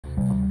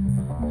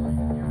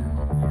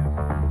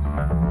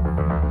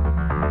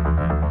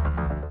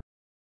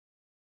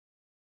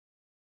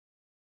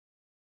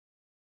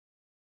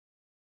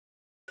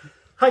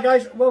Hi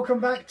guys, welcome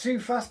back to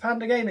Fast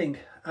Panda Gaming.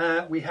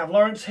 We have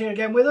Lawrence here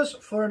again with us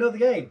for another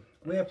game.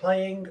 We are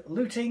playing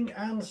looting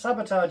and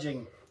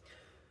sabotaging.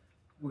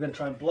 We're going to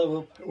try and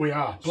blow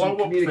up some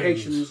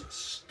communications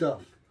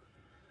stuff.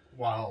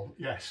 Well,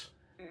 yes.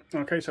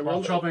 Okay, so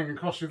while travelling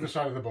across the other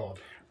side of the board.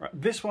 Right,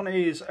 this one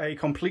is a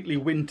completely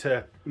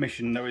winter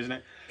mission, though, isn't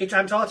it? It's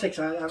Antarctic,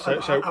 so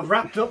I've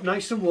wrapped up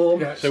nice and warm.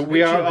 Yeah, so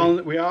we are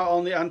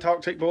on the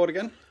Antarctic board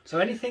again. So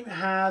anything that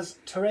has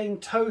terrain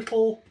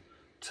total,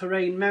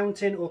 terrain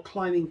mountain, or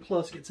climbing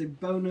plus gets a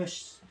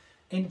bonus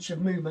inch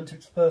of movement to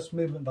its first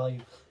movement value,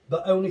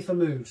 but only for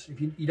moves.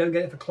 If you don't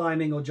get it for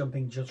climbing or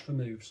jumping, just for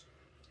moves.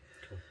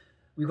 Cool.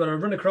 We've got to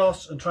run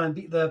across and try and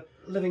beat the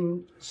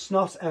living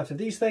snot out of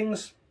these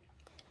things.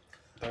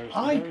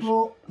 I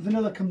brought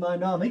Vanilla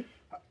Combined Army.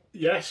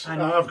 Yes,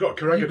 and I've got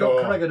Corregidor. You've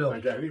got Corregidor.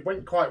 Again. It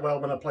went quite well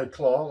when I played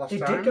Claw last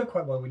time. It did go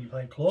quite well when you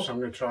played Claw. So I'm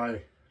going to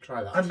try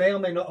that. I may or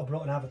may not have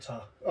brought an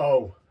avatar.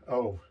 Oh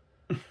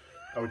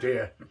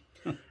dear.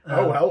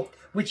 Oh well.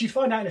 Which you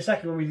find out in a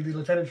second when we do the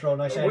lieutenant's roll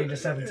and I say I need a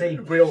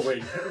 17. Will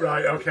we?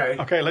 Right, okay.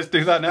 Okay, let's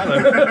do that now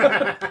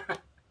then.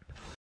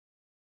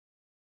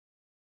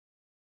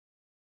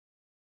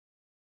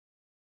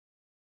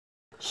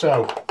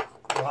 So.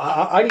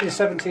 I need a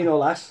 17 or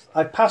less.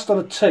 I've passed on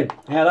a 2.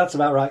 Yeah, that's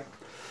about right.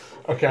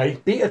 Okay.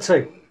 Beat a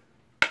 2.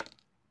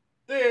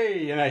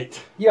 Hey, an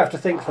 8. You have to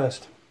think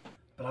first.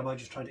 But am I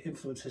just trying to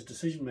influence his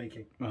decision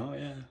making? Oh,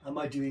 yeah. Am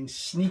I doing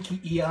sneaky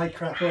EI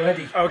crap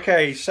already?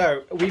 Okay,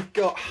 so we've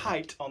got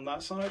height on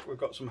that side. We've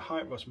got some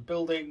height, we've got some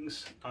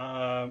buildings.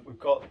 We've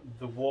got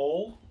the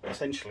wall.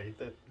 Essentially,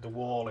 the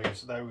wall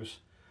is those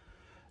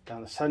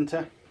down the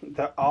centre.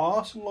 There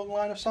are some long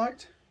line of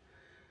sight.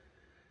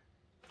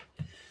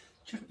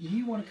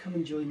 You want to come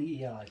and join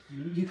the EI.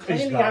 You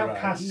clearly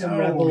outcast some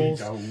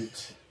rebels. No, we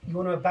don't. You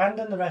want to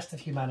abandon the rest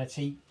of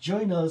humanity.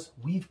 Join us.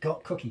 We've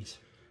got cookies.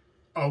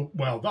 Oh,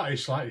 well, that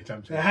is slightly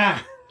tempting.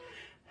 Aha!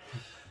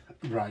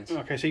 Right.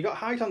 Okay, so you've got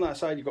height on that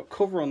side, you've got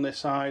cover on this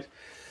side.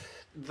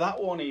 That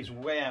one is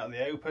way out in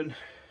the open.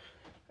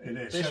 It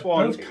is. This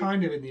one, both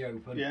kind of in the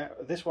open. Yeah,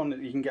 this one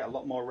you can get a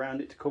lot more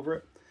around it to cover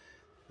it.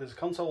 There's a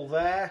console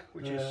there,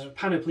 which is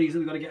panoplies that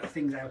we've got to get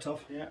things out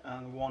of. Yeah,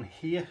 and one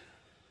here.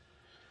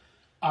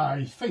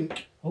 I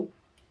think... Oh,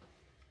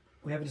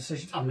 we have a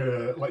decision. I'm going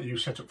to let you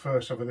set up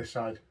first over this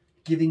side.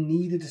 Giving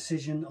me the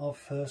decision of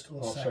first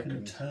or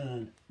second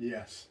turn.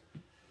 Yes.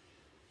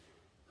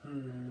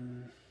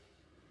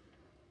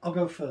 I'll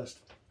go first.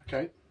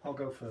 Okay. I'll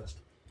go first.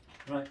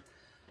 Right.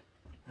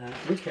 In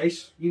which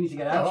case, you need to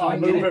get out. I'll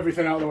move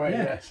everything out of the way,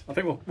 yeah. Yes. I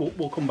think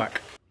we'll come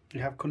back.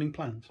 You have cunning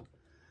plans.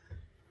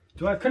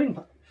 Do I have cunning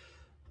plans?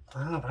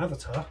 I have an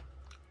avatar.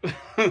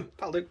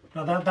 That'll do.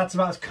 No, that's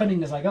about as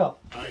cunning as I got.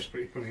 That's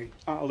pretty cunning.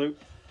 That'll do.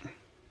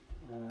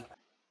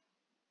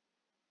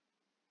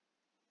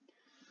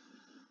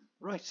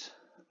 Right,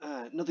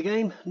 another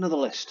game, another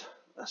list.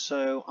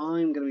 So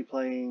I'm going to be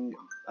playing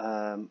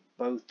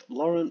both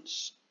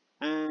Lawrence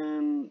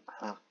and...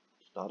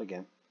 start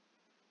again.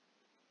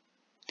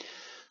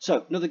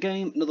 So, another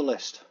game, another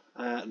list.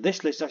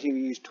 This list actually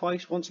we used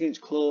twice, once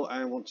against Claw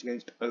and once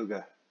against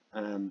Ogre.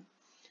 I'm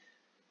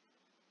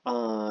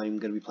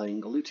going to be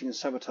playing looting and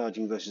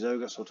sabotaging versus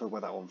Ogre, so I'll talk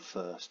about that one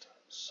first.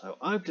 So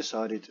I've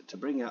decided to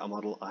bring out a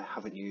model I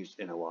haven't used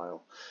in a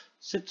while.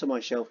 Sits on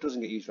my shelf,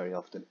 doesn't get used very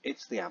often.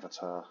 It's the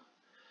Avatar.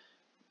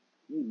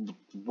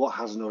 What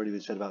hasn't already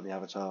been said about the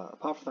Avatar?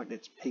 Apart from the fact that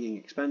it's pigging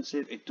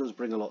expensive, it does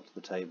bring a lot to the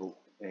table.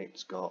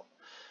 It's got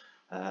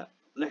an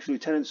extra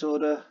Lieutenant's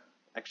Order,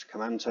 extra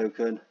command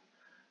token.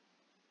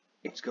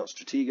 It's got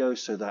Stratego,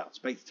 so that's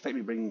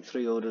effectively bringing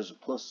 3 orders,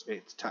 plus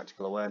its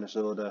Tactical Awareness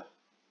Order.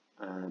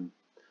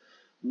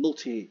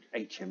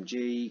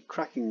 Multi-HMG,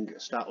 cracking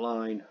stat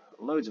line,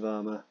 loads of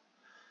armour.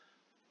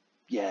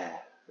 Yeah,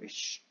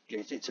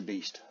 it's a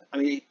beast. I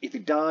mean, if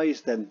it dies,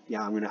 then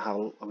yeah, I'm going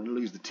to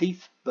lose the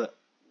teeth, but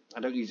I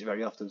don't use it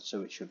very often,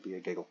 so it should be a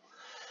giggle.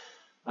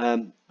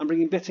 I'm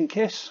bringing Bit and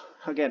Kiss.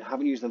 Again,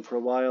 haven't used them for a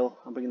while.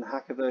 I'm bringing the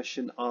hacker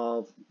version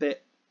of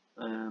Bit,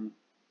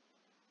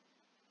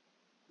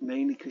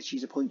 mainly because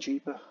she's a point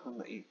cheaper.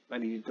 I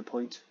needed the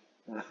point.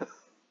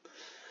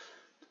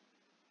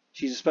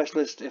 She's a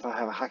specialist. If I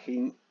have a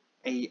hacking,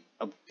 a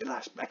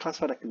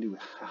classified I can do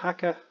with a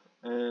hacker.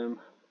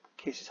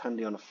 Kiss is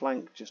handy on a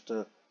flank just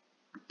to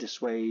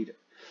dissuade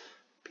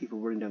people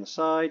running down the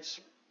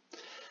sides.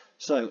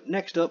 So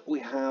next up we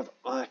have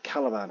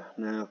Caliban.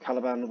 Now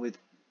Caliban with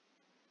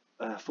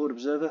forward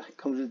observer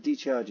comes with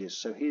decharges.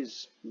 So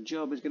his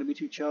job is going to be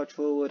to charge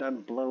forward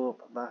and blow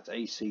up that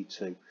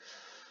AC2.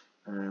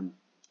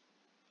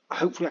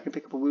 Hopefully I can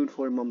pick up a wound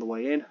for him on the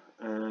way in,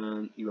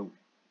 and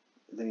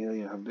then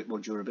you have a bit more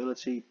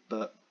durability.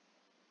 But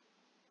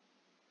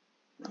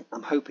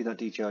I'm hoping that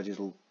decharges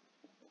will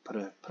put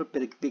a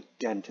big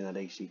dent in that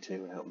AC2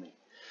 and help me.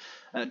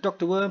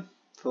 Dr. Worm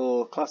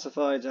for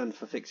classifieds and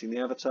for fixing the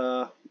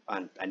Avatar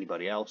and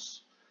anybody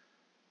else.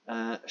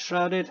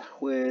 Shrouded,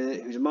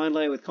 who's a mine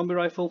layer with combi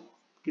rifle,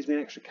 gives me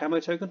an extra camo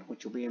token,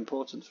 which will be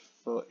important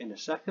for in a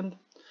second.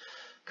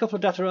 A couple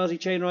of Datarazi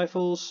chain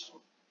rifles,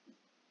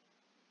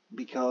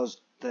 because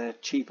they're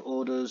cheap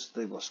orders.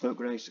 They've got smoke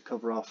grenades to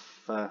cover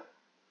off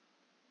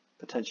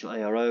potential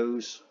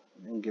AROs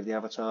and give the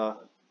avatar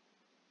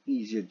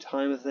easier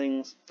time of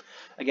things.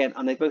 Again,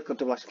 and they've both got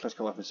double action close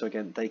combat weapons, so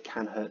again, they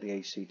can hurt the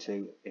AC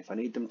too if I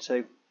need them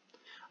to.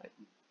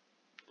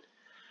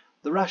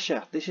 The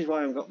Rashat, this is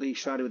why I've got the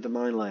Shrouded with the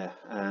Mine Layer,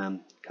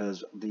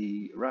 because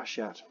the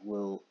Rashat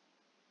will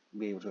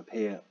be able to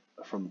appear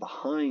from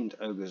behind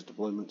Ogre's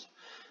deployment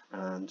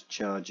and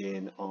charge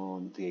in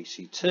on the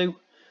AC2,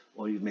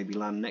 or even maybe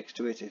land next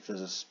to it if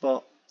there's a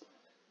spot.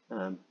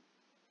 I'm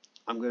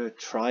going to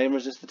try and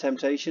resist the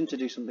temptation to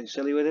do something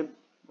silly with him,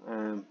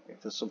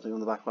 if there's something on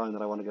the back line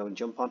that I want to go and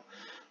jump on,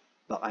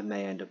 but I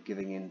may end up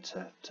giving in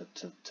to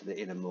the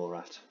inner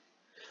Morat.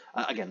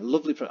 Again,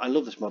 lovely. I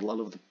love this model. I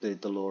love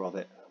the lore of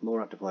it.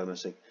 Morat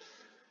diplomacy.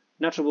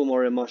 Natural Born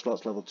Warrior martial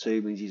arts level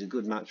 2 means he's a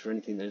good match for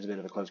anything that is a bit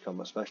of a close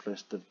combat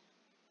specialist. The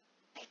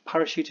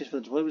parachutist for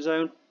the deployment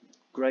zone,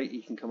 great.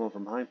 He can come on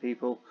from behind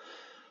people.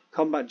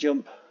 Combat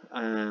jump,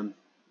 in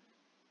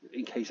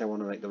case I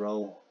want to make the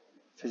roll.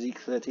 Physique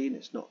 13,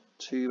 it's not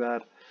too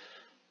bad.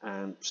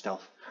 And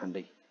stealth,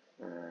 handy.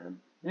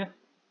 Yeah.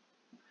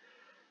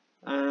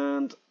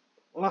 And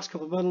last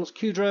couple of models,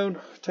 Q drone,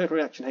 total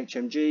reaction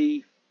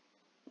HMG.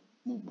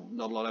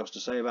 Not a lot else to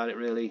say about it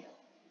really.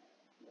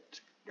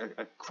 It's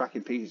a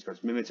cracking piece. It's got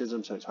its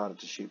mimetism, so it's harder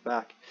to shoot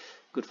back.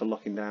 Good for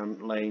locking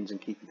down lanes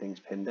and keeping things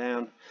pinned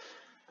down.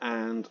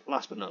 And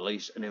last but not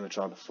least, an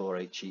Imatron for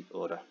a cheap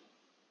order.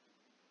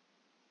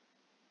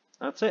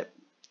 That's it.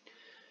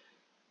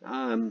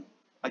 I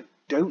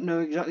don't know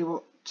exactly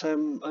what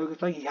Ogre's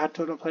playing. He had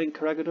talked about playing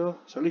Corregidor,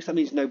 so at least that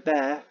means no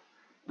bear,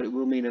 but it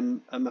will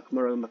mean a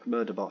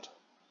McMurrow bot.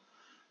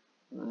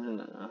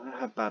 I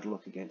have bad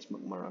luck against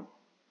McMurrow.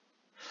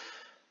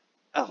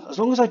 Oh, as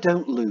long as I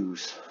don't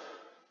lose.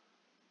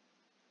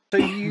 So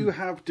you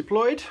have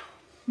deployed?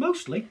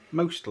 Mostly.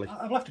 Mostly.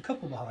 I've left a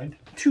couple behind.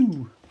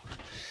 2.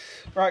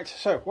 Right,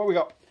 so what we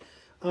got?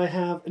 I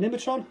have an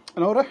Imatron,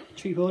 An order?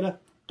 cheap order,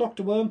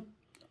 Dr. Worm,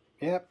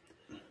 Yep.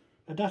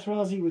 a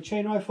Datarazi with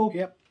chain rifle,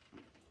 Yep.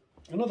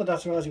 another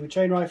Datarazi with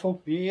chain rifle,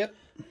 Yep.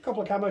 a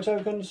couple of camo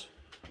tokens,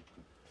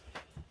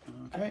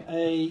 Okay.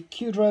 a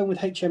Q drone with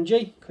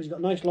HMG, because you've got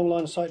a nice long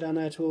line of sight down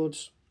there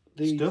towards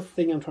the Stuff.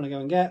 thing I'm trying to go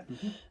and get.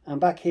 And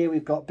back here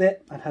we've got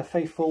Bit and her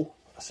faithful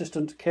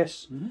assistant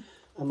Kiss, and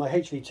my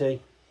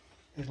HVT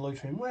is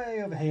loitering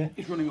way over here.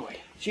 He's running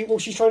away.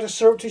 She's trying to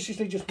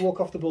surreptitiously just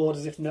walk off the board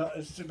as if no,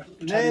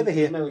 Never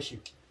here. no issue.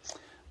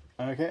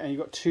 Okay, and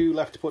you've got 2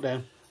 left to put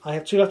down. I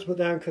have 2 left to put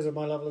down because of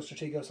my level of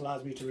Strategos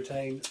allows me to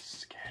retain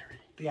Scary.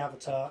 the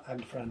Avatar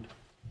and Friend.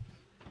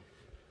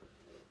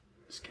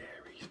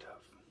 Scary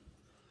stuff.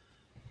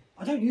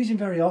 I don't use him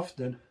very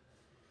often.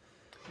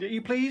 Are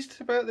you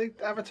pleased about the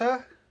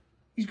Avatar?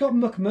 He's got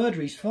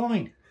McMurder, he's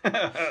fine.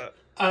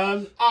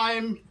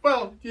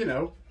 Well, you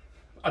know,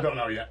 I don't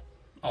know yet.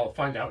 I'll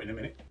find out in a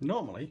minute.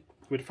 Normally,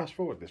 we'd fast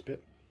forward this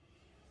bit.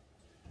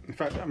 In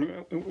fact, I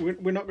mean,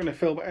 we're not going to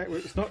film.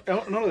 It's not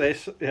none of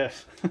this.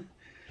 Yes,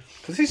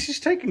 because this is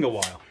taking a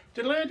while.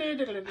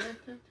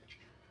 It's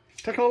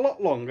taken a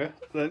lot longer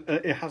than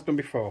it has done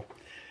before.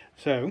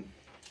 So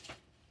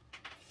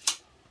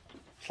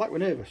it's like we're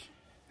nervous.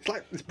 It's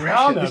like there's We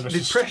are pressure. nervous.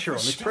 There's pressure on.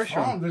 There's pressure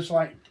on. There's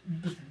like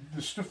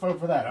there's stuff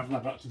over there I've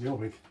not got to deal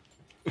with.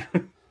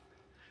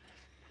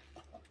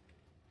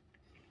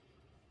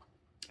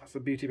 That's the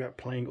beauty about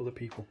playing other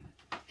people.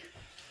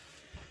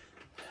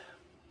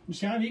 You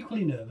see, I'm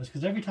equally nervous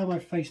because every time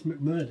I've faced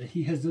McMurder,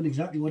 he has done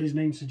exactly what his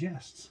name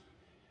suggests.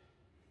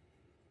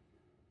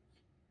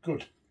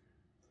 Good.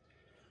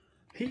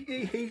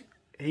 He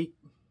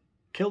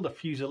killed a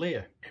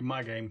Fusilier in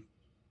my game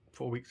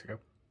 4 weeks ago.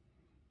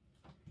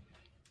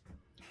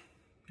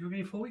 You were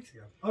game 4 weeks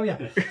ago? Oh yeah.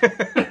 It's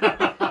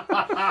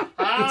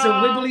a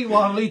wibbly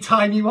wobbly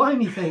tiny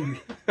whiny thing.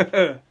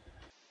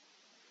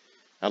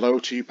 Hello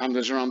to you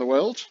pandas around the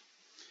world.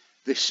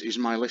 This is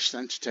my list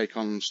then to take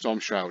on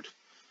Stormshroud.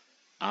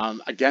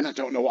 Again, I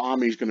don't know what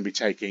army he's going to be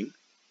taking,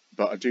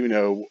 but I do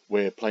know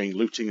we're playing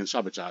looting and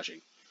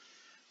sabotaging.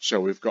 So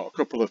we've got a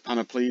couple of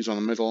panoplies on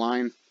the middle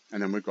line,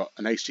 and then we've got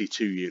an AC2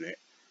 unit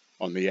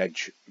on the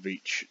edge of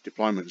each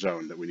deployment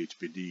zone that we need to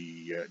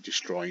be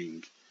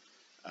destroying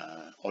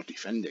or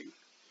defending.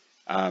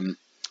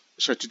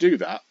 So to do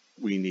that,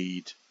 we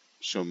need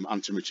some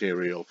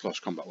anti-material close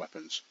combat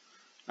weapons.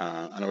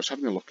 And I was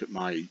having a look at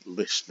my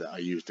list that I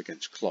used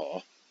against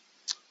Claw,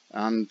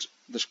 and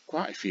there's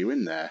quite a few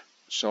in there.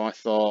 So I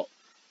thought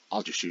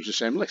I'll just use the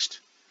same list.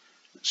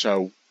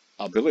 So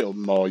I'll be a little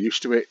more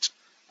used to it.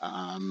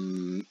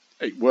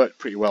 It worked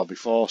pretty well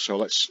before, so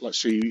let's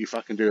see if I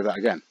can do that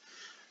again.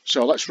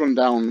 So let's run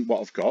down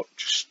what I've got,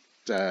 just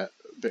a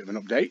bit of an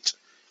update.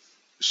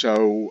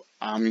 So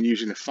I'm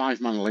using a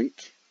 5-man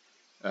link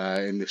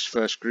in this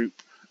first group.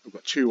 I've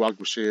got 2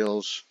 Ogre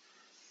Seals.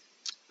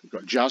 I've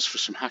got Jazz for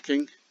some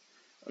hacking.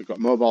 I've got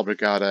Mobile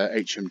Brigada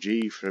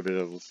HMG for a bit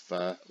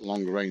of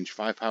longer range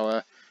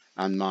firepower,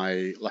 and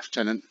my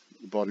Lieutenant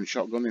boarding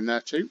shotgun in there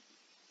too.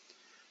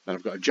 Then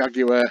I've got a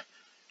Jaguar,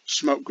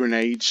 smoke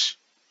grenades,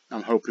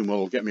 I'm hoping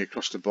will get me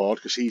across the board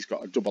because he's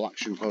got a double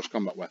action close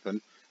combat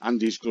weapon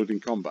and he's good in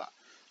combat.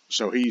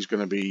 So he's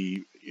going to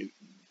be a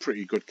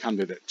pretty good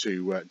candidate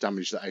to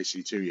damage that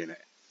AC2 unit.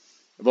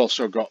 I've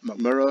also got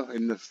McMurrow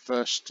in the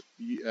first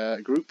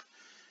group.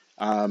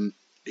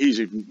 He's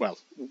even, well,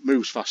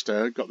 moves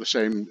faster, got the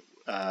same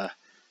kind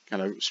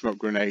of smoke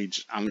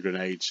grenades and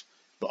grenades,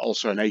 but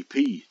also an AP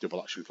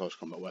double action close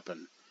combat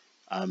weapon.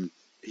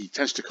 He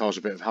tends to cause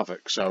a bit of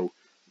havoc, so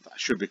that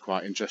should be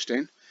quite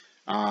interesting.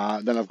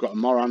 Then I've got a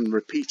Moran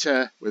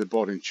repeater with a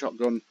boarding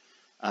shotgun.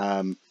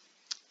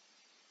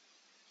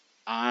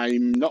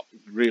 I'm not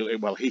really,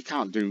 well, he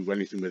can't do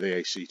anything with the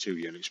AC2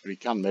 units, but he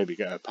can maybe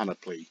get a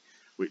panoply,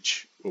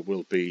 which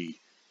will be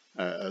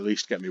at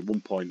least get me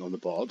 1 point on the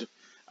board.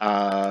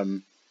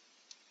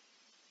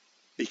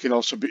 He can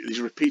also be, his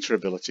repeater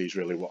ability is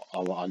really what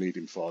I need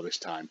him for this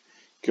time,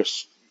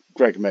 because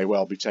Greg may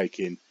well be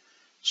taking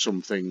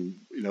something,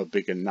 you know,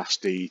 big and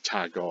nasty,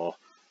 tag or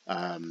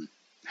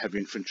heavy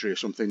infantry or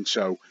something,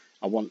 so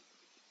I want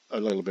a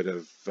little bit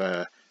of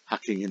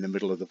hacking in the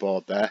middle of the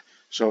board there,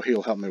 so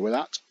he'll help me with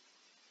that.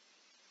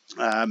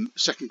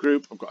 Second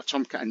group, I've got a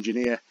Tomcat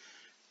engineer.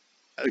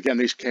 Again,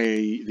 these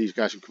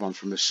guys can come on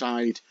from the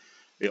side.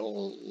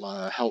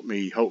 It'll help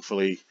me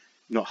hopefully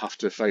not have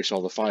to face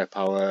all the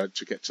firepower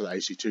to get to the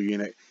AC2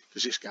 unit,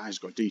 because this guy's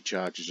got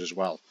decharges as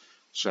well,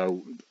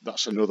 so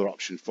that's another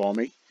option for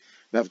me.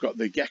 Then I've got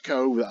the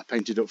Gecko that I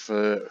painted up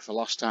for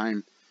last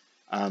time.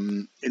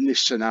 In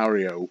this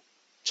scenario,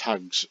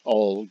 tags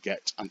all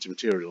get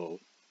anti-material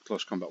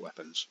close combat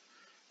weapons,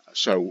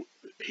 so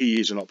he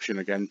is an option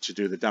again to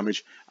do the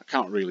damage. I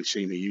can't really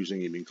see me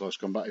using him in close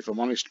combat, if I'm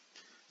honest.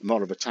 I'm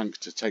more of a tank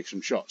to take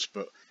some shots,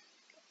 but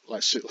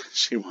let's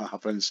see what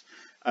happens.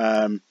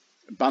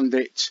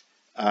 Bandit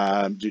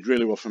did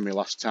really well for me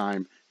last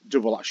time.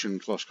 Double action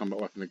close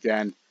combat weapon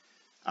again.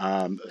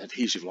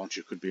 Adhesive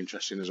launcher could be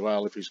interesting as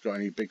well if he's got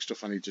any big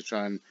stuff I need to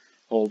try and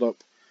hold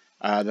up.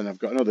 Then I've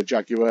got another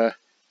Jaguar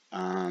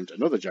and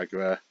another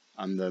Jaguar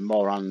and the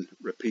Moran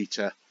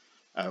repeater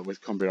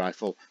with combi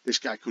rifle. This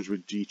guy comes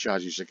with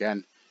decharges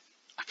again.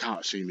 I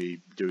can't see me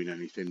doing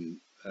anything,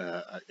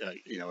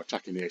 you know,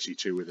 attacking the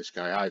AC2 with this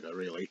guy either,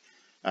 really.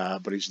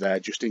 But he's there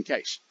just in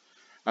case.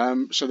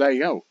 So there you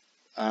go.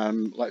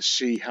 Let's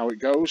see how it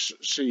goes.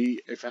 See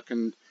if I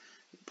can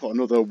put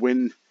another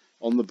win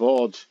on the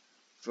board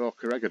for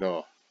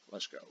Corregidor.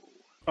 Let's go.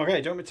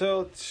 Okay, do you want me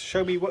to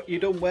show me what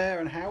you've done where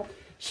and how?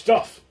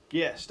 Stuff.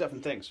 Yeah, stuff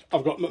and things.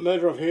 I've got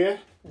McMurdo over here.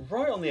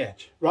 Right on the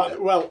edge.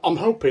 Right, well, I'm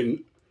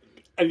hoping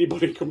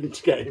anybody coming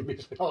to get him,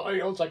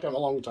 it'll take them a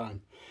long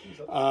time.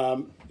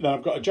 Then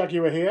I've got a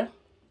Jaguar here.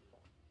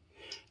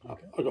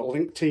 Okay. I've got a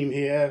Link team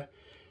here,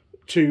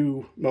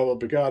 2 mobile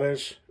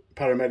brigaders,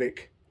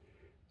 paramedic,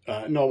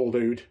 normal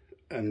dude,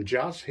 and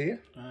Jazz here.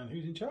 And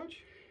who's in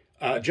charge?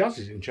 Jazz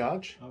is in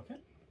charge. Okay,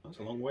 that's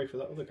a long way for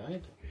that other guy.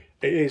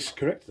 It is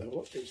correct though.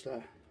 What is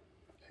there?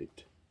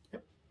 8.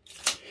 Yep.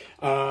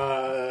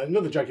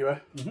 Another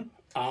Jaguar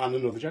and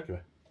another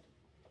Jaguar.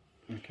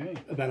 Okay.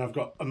 And then I've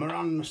got a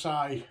Moran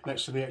Masai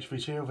next to the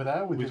HVT over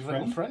there with his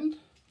little friend.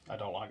 I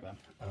don't like them.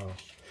 Oh.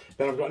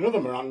 Then I've got another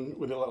Moran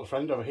with a little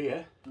friend over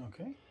here.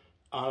 Okay.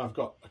 And I've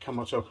got a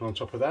camo token on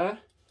top of there.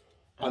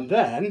 And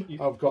then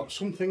I've got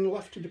something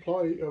left to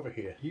deploy over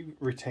here. You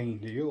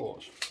retained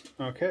yours.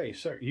 Okay,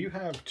 so you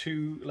have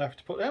 2 left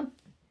to put down.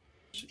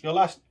 Your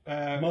last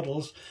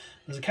models.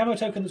 There's a camo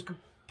token that's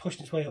pushed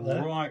its way up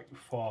there. Right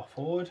far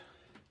forward.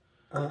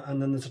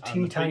 And then there's a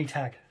teeny tiny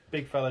tag.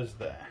 Big fella's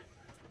there.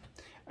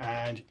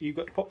 And you've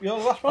got to pop your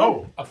last one.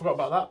 Oh, I forgot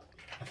about that.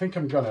 I think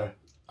I'm gonna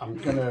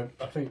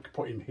I think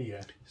put him here.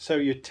 So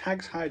your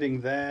tag's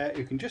hiding there.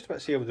 You can just about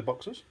see over the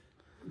boxes.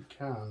 You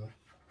can.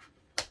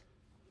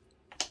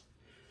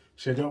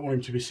 So I don't want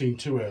him to be seen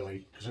too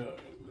early, because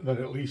then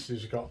at least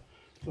he's got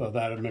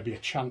there maybe a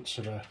chance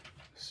of a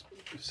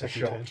Second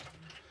shot. turn.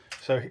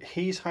 So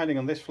he's hiding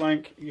on this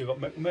flank. You've got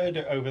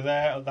McMurdo over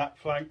there on that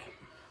flank.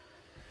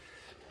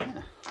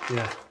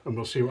 Yeah, and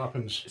we'll see what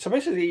happens. So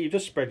basically, you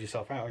just spread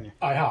yourself out, haven't you?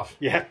 I have.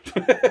 Yeah.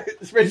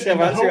 Spread yourself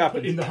out, see what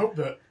happens. In the hope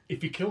that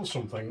if you kill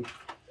something,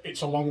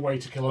 it's a long way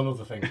to kill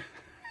another thing.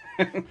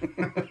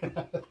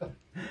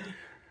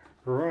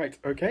 Right,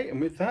 okay, and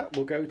with that,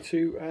 we'll go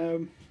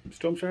to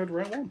Stormshroud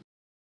round 1.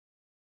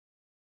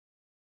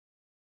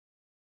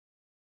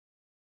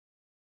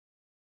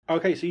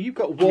 Okay, so you've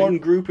got one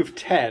group of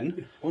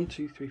 10. 1,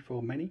 2, 3,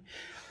 4, many.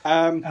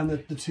 And the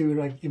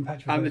 2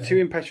 impetuous. And the 2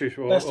 impetuous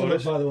Best of luck,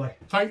 orders. by the way.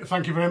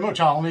 Thank you very much.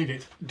 I'll need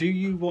it. Do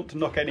you want to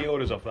knock any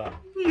orders off that?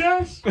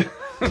 Yes.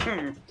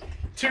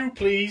 2,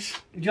 please.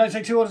 Would you like to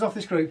take 2 orders off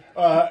this group?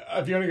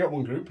 Have you only got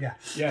 1 group? Yeah.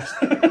 Yes.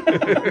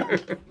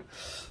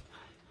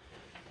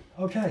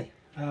 Okay.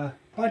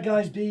 Bad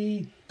guys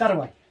be that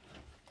away.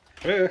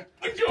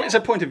 It's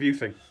a point of view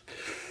thing.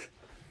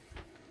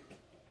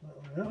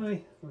 That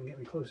way. I'll get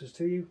me closest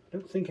to you. I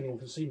don't think anyone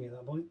can see me at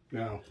that point.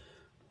 No.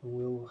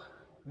 We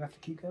have to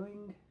keep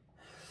going.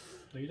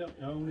 No, you don't.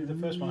 Only the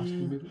first one has to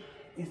be moving.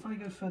 If I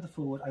go further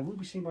forward, I will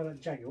be seen by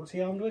that Jaguar. What's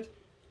he armed with?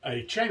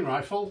 A chain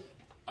rifle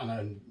and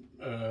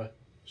then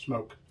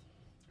smoke.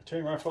 A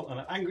chain rifle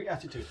and an angry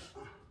attitude.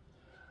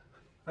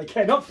 I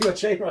cannot feel a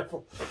chain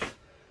rifle.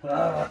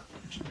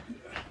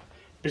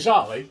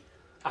 Bizarrely,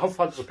 how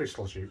far does a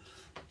pistol shoot?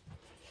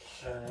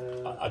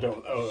 I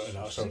don't. Oh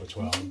no, it's over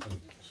 12.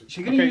 So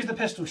you're going to use the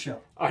pistol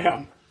shot. I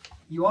am.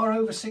 You are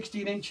over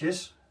 16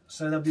 inches,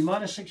 so there'll be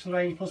 -6 for the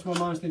range, plus 1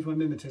 -3 for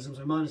my mimetism,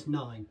 so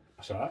 -9.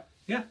 That's alright.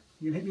 Yeah,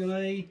 you hit me on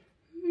a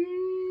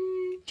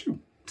 2.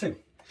 2.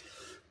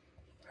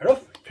 Fair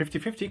enough.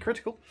 50-50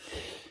 critical.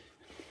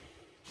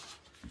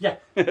 Yeah.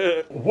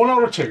 1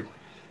 or a 2.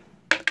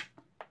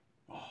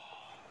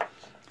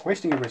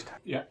 Wasting a wrist.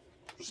 Yeah.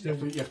 You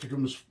have to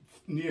come as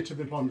near to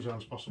the deployment zone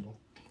as possible.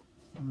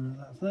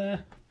 That's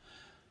there.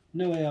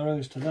 No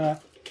AROs to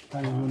that.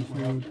 That is one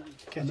forward.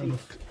 Another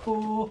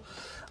 4.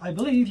 I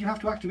believe you have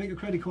to activate your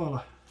credit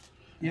koala.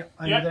 Yep,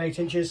 I need 8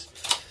 inches.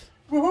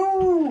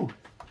 Woohoo!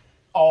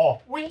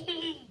 Oh,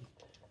 wee!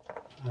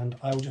 And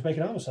I will just make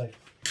an armor save.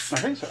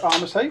 Okay, so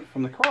armor save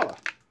from the koala.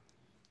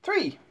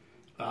 3.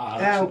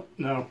 Ow!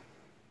 No.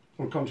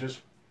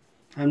 Unconscious.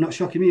 I'm not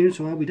shock immune,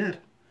 so I'll be dead.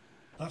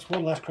 That's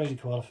one less crazy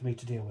koala for me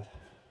to deal with.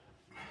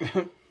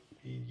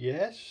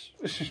 Yes.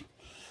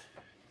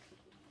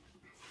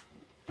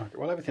 Okay,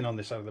 well, everything on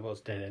this side of the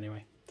boat's dead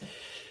anyway.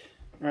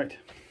 Right.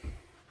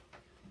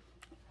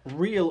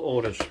 Real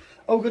orders.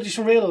 Oh, good, you're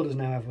some real orders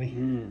now, have we?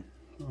 Mm.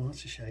 Oh,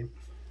 that's a shame.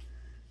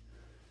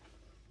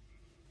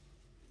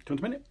 Do you want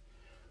a minute?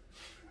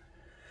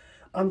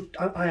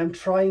 I am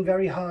trying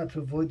very hard to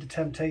avoid the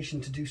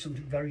temptation to do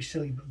something very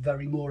silly but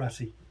very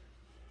Moratty.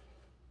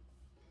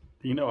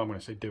 You know I'm going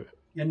to say do it.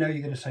 You know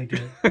you're going to say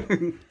do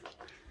it.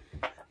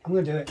 I'm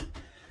going to do it.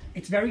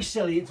 It's very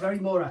silly, it's very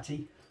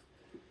Moratty.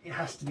 It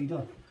has to be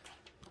done.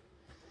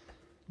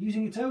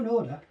 Using its own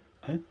order.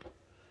 Okay.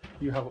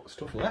 You have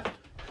stuff left.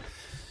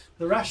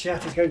 The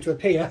Rashat is going to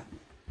appear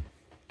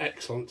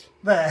Excellent.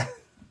 there.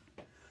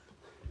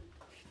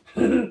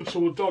 So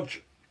we'll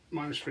dodge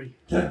 -3.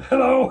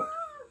 Hello.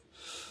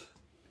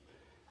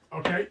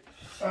 Okay.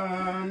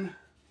 I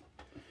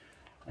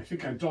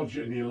think I dodged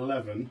it in the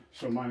 11,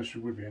 so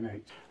 -3 would be an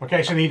 8.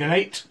 Okay, so I need an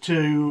 8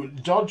 to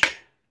dodge.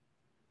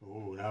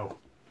 Oh no.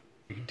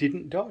 You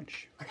didn't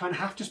dodge. I kind of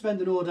have to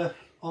spend an order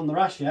on the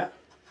Rashat.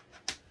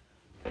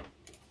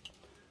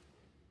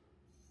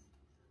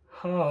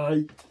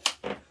 Hi.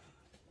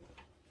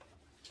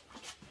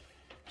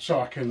 So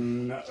I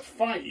can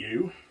fight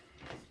you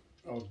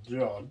or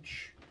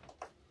dodge.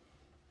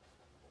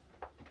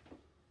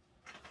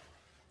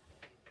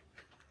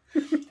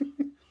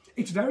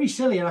 It's very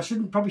silly and I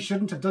probably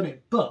shouldn't have done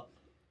it, but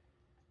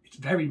it's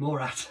very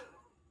Morat.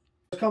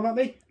 Combat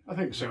me? I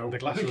think so. The I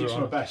glasses think it's are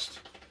my on. best.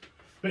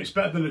 But it's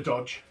better than a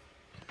dodge.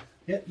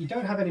 Yeah, you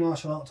don't have any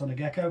martial arts on a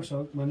gecko,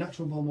 so my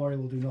natural born warrior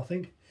will do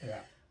nothing.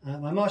 Yeah.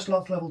 My martial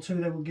arts level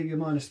 2, they will give you a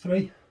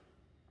 -3.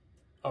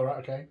 Alright,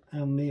 okay.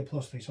 And me a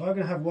 +3. So I'm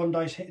going to have 1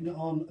 dice hitting it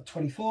on a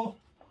 24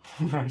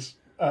 Nice.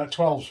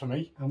 12s for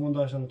me. and 1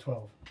 dice on a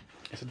 12.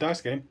 It's a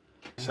dice game.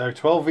 So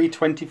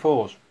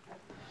 12v24s.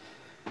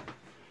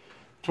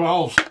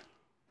 12s.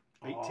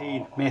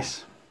 18.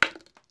 Miss.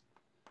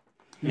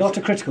 Not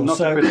a critical, Not a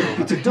so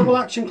critical. it's a double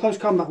action close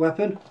combat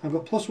weapon. I've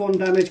got +1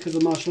 damage because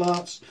of martial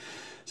arts.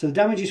 So the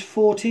damage is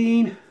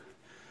 14.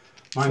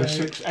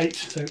 -6, 8.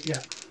 So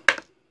yeah.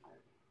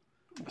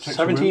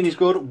 17 is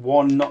good,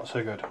 1 not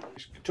so good.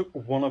 It took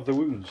 1 of the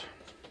wounds.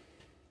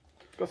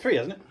 Got 3,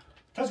 hasn't it?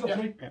 That's got Yeah.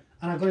 3. Yeah.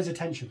 And I've got his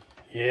attention.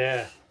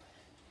 Yeah.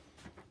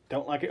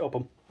 Don't like it up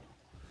 'em.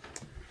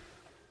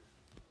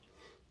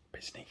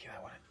 Bit sneaky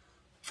that one.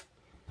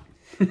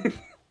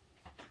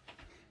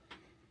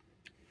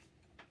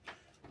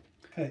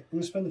 Okay, I'm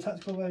going to spend the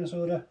tactical awareness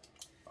order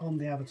on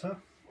the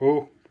avatar.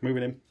 Oh,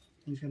 moving him.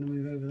 He's going to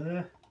move over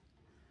there.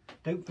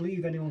 Don't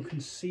believe anyone can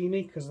see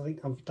me because I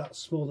think I'm that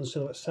small than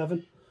silhouette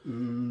 7.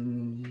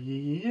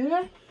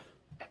 Yeah.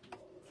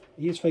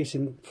 He is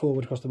facing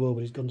forward across the wall,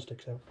 but his gun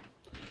sticks out.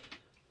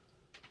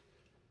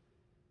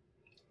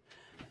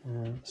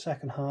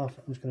 Second half,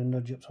 I'm just going to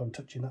nudge up so I'm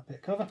touching that bit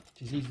of cover,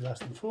 which is easily less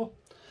than 4.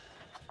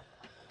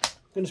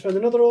 I'm going to spend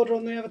another order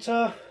on the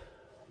avatar.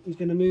 He's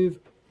going to move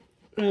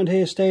around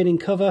here, staying in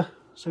cover,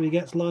 so he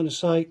gets line of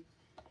sight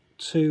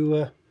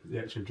to The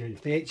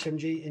HMG. the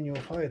HMG in your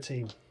fire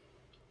team.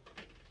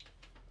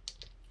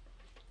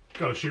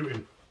 Gotta shoot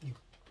him.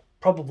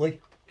 Probably.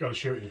 Gotta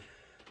shoot him.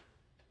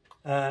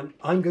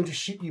 I'm going to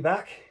shoot you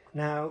back.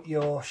 Now,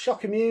 you're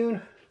shock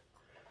immune,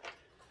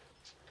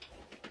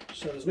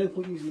 so there's no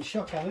point using the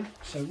shock ammo.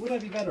 So would I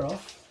be better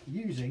off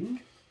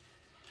using...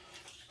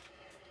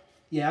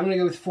 Yeah, I'm going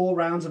to go with 4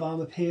 rounds of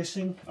armour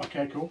piercing.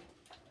 Okay, cool.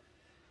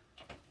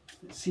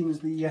 It seems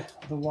the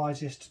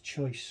wisest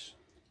choice.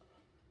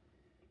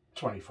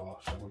 24.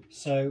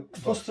 So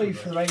 +3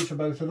 for the range for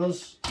both of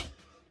us.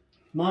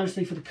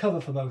 -3 for the cover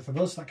for both of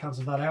us. That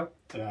cancels that out.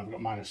 I've got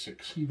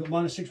 -6. You've got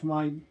 -6 for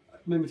my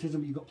mimetism,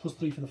 but you've got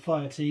 +3 for the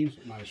fire team.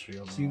 -3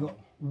 overall. So you've got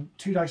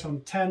 2 dice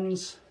on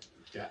 10s.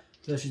 Yeah.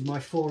 Versus my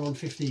 4 on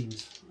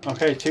 15s.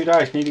 Okay, 2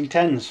 dice needing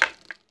 10s.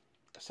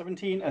 A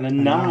 17 and a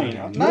 9.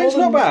 Nine. Nine's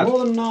not bad.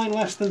 More than 9,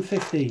 less than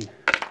 15.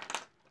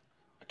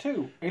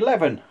 2,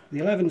 11. The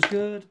 11's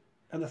good.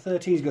 and the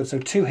 13 is good. So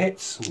 2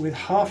 hits with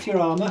half your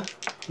armour,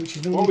 which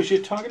is What was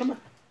your target number?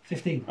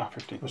 15. Ah,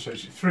 15. So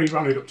it's 3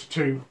 rounded up to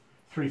 2,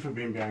 3 for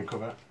being behind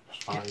cover,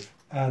 that's 5.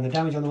 And the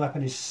damage on the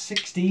weapon is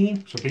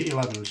 16. So beat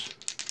 11s.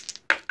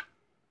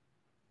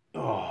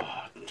 Oh,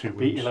 2 wounds.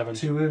 Beat 11.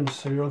 2 wounds,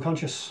 so you're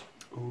unconscious.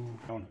 Ooh,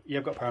 go on.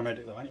 You've got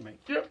paramedic though, haven't you, mate?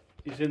 Yep.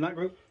 He's in that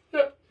group?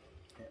 Yep.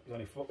 Yeah,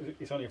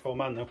 he's only a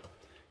 4-man though.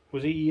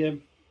 Was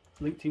he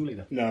Link team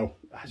leader? No,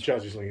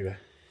 Jazzy's leader.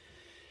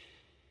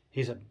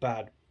 He's a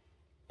bad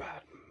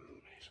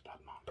He's a bad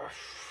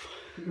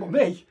man. What,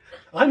 me?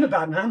 I'm a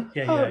bad man.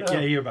 Yeah, Oh, yeah, no. yeah,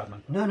 you're a bad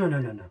man.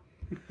 No.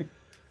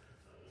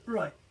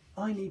 Right,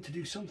 I need to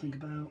do something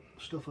about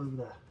stuff over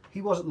there.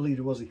 He wasn't the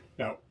leader, was he?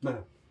 No.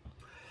 No.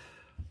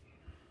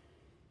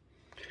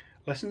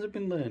 Lessons have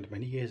been learned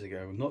many years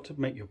ago not to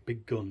make your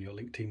big gun your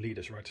Link team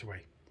leaders right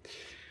away.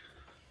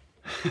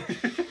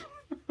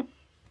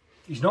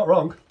 He's not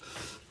wrong.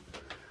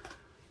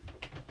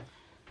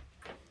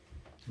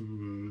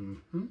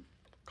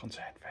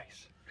 Concerned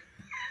face.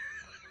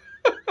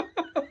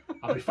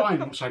 I'll be fine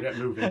once I get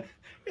moving.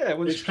 Yeah,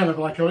 It's kind of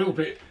like a little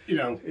bit, you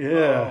know.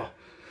 Yeah.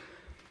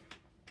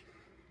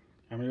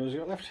 How many orders you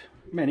got left?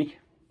 Many.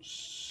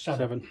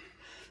 7. I'm going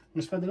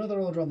to spend another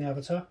order on the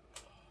avatar.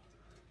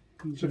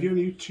 So have you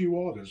only 2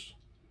 orders?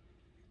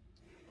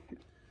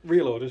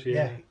 Real orders,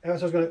 yeah. Yeah, I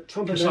was going to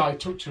trump Because him. I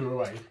took 2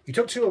 away. You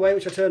took 2 away,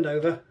 which I turned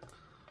over.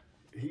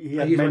 He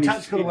I used my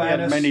tactical he had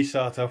awareness. many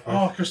start off with.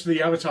 Oh, because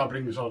the avatar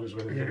brings orders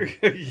with him.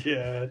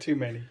 Yeah, too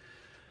many.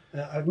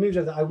 I've moved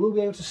over that. I will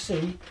be able to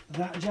see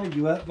that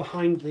Jaguar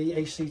behind the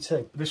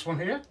AC2. This one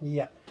here?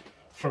 Yeah.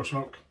 Throw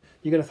smoke.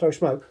 You're going to throw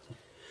smoke.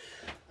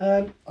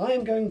 I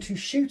am going to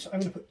shoot. I'm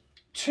going to put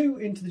 2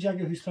 into the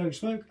Jaguar who's throwing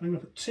smoke. And I'm going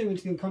to put 2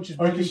 into the unconscious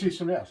Oh, you body. can see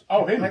somebody else.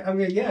 Oh, him. I'm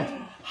going to,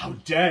 yeah. How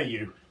dare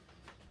you?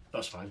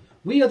 That's fine.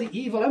 We are the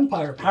evil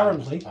empire,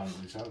 apparently.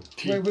 Apparently so.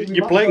 We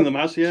You're might playing as them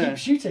well as, yeah. Keep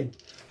shooting.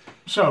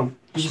 So,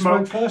 You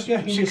smoke first,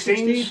 yeah. You do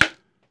 16s.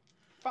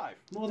 5.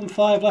 More than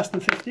 5, less than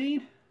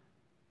 15.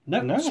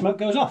 No, No. smoke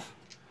goes off.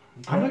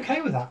 I'm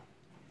okay with that.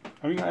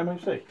 Have you got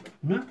MOC?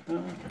 No.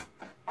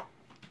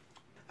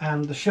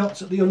 And the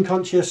shots at the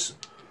unconscious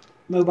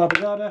Mobile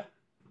Brigada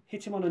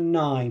hit him on a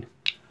 9.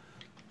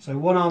 So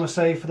 1 armour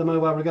save for the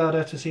Mobile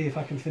Brigada to see if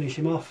I can finish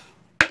him off.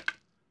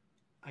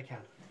 I can.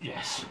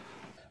 Yes.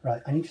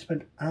 Right, I need to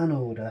spend an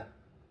order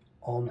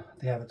on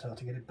the avatar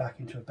to get it back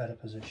into a better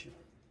position.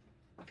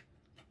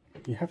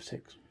 You have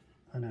 6.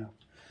 I know.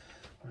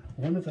 Right,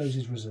 1 of those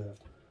is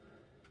reserved.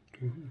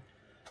 I'm going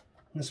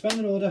to spend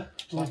an order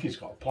It's like he's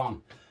got a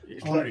plan.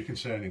 It's Oh. very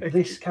concerning.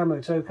 this camo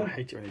token. I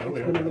hate it when he I'm does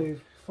going to that.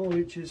 move 4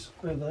 inches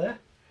over there.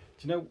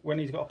 Do you know when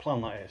he's got a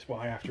plan like this,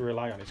 what I have to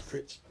rely on is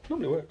crits?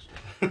 Normally works.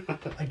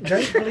 I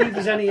don't believe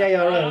there's any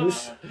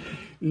AROs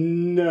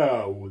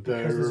No,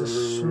 because there's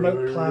a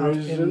smoke cloud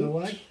in the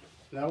way.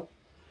 No.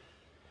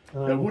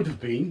 There would have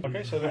been.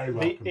 Okay, so Very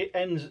welcome. it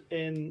ends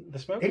in the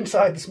smoke,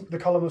 Inside the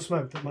column of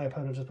smoke that my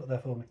opponent has put there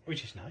for me.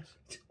 which is nice.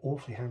 It's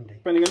awfully handy.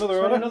 Spending another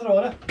Spend order. another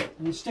order.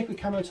 And stick with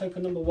camo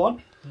token number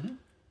 1.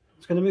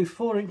 It's going to move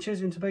 4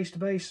 inches into base to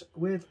base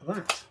with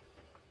that.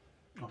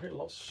 Okay,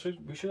 lots.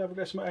 We should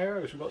have some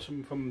arrows. We've got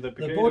some from the The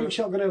brigade. boarding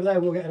shotgun over there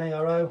will get an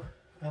ARO.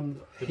 And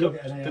The, he'll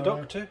doc- get an ARO. the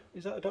doctor.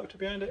 Is that a doctor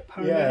behind it?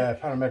 Yeah,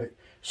 paramedic.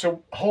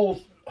 So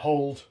hold.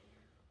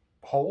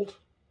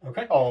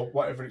 Okay. Or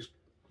whatever it's.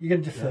 You're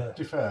going to defer.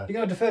 Defer. You're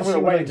going to defer I'm to see going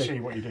to what I wait and do. see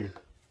what you do.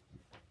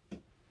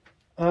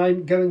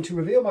 I'm going to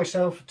reveal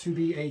myself to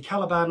be a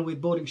Caliban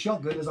with boarding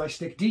shotgun as I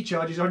stick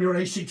D-charges on your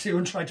AC2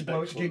 and try to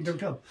blow it to Kingdom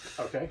Come.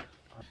 Okay.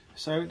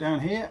 So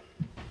down here,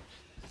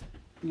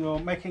 you're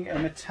making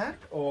an attack,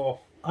 or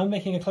I'm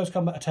making a close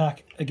combat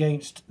attack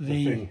against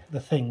the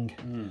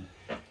thing.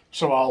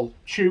 So I'll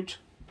shoot.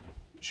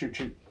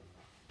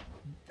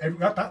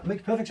 That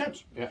makes perfect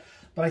sense. Yeah.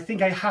 But I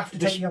think I have to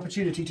take the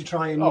opportunity to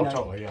try and, you Oh, know,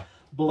 totally, yeah.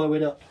 blow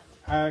it up.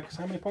 because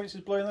how many points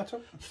is blowing that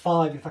up?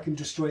 5 if I can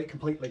destroy it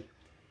completely.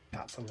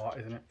 That's a lot,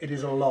 isn't it? It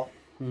is a lot.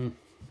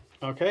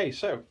 Okay,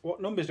 so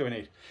what numbers do we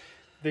need?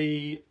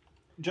 The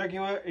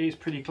Jaguar is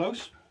pretty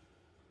close.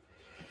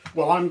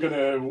 Well, I'm going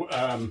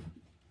to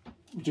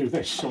do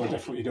this so I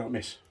definitely don't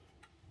miss.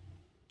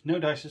 No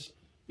dices.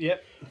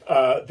 Yep.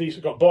 These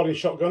have got boarding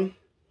shotgun.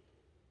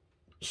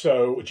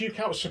 So, do you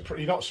count as you're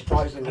not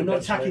surprising? I'm not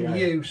attacking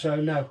you, so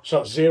no. So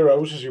that's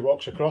 0s as he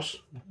walks across,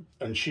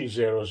 and she's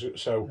 0s.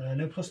 So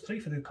No +3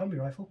 for the combi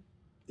rifle.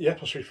 yeah,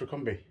 +3 for a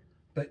combi.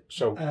 But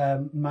So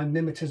my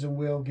mimetism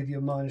will give you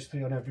a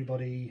 -3 on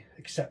everybody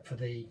except for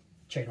the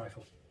chain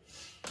rifle.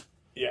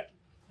 yeah.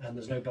 And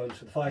there's no bonus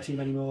for the fire team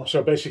anymore.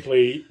 So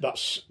basically,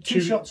 that's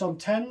 2 shots on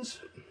 10s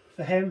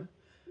for him.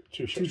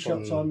 2 2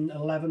 shots on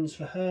 11s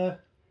for her.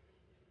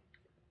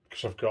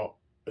 Because I've got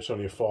it's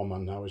only a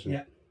 4-man now, isn't Yeah.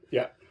 it?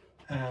 Yeah.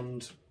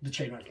 And the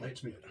chain rifle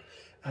hits me.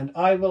 And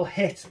I will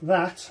hit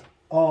that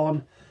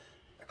on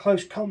a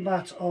close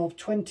combat of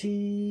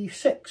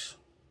 26.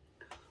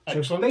 So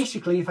Excellent.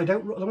 basically, if I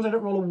don't, as long as I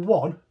don't roll a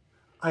 1,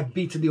 I've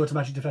beaten the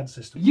automatic defence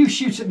system. You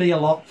shoot at me a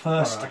lot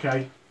first. All right,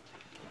 okay.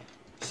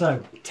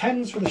 So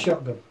 10s for the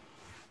shotgun.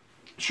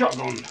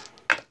 Shotgun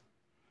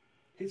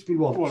Hits me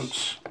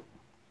once.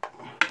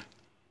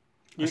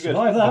 You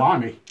survive that.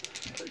 Blimey.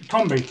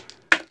 Combi.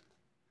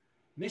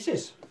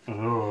 Misses.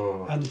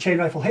 Oh. And the chain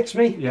rifle hits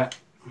me, Yeah.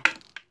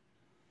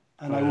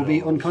 and I will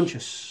be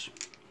unconscious.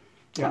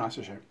 Yeah, that's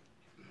a shame.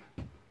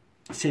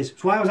 It is.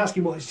 That's why I was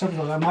asking what it's something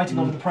like. I might have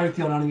gone with the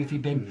Protheon on him if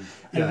he'd been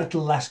a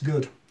little less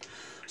good.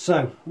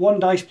 So, 1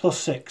 dice plus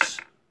 6.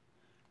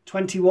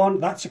 21,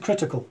 that's a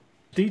critical.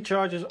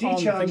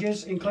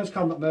 Decharges in close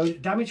combat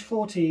mode. Damage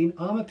 14,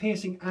 armour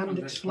piercing and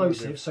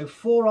explosive. So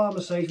 4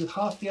 armour saves with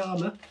half the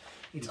armour.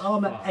 It's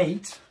armour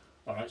 8.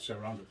 Alright, so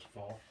round up to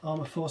 4.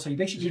 Armour 4, so you Is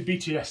basically... it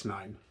BTS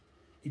 9?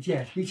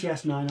 Yeah,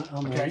 BTS 9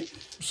 armour Okay.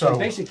 8. So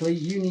basically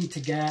you need to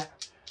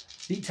get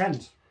beat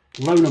 10s.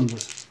 Low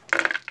numbers.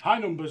 High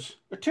numbers.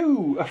 A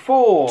 2, a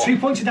 4. 2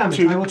 points of damage.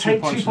 I will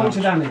take 2 points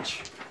of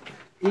damage.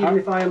 Even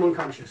if I am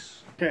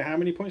unconscious. Okay, how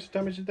many points of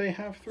damage did they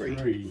have?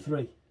 3.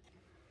 3.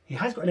 He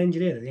has got an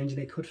engineer that the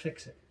engineer could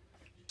fix it.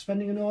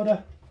 Spending an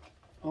order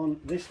on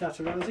this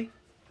Datarazi.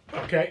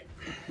 Okay.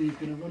 He's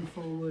going to run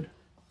forward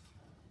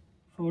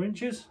 4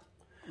 inches.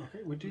 Okay,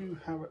 we do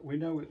have. We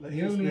know that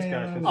The only this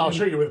guy's. AR I'll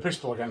shoot you with a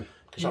pistol again,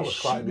 because that He's was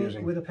quite shooting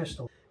amusing. with a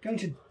pistol. Going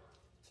to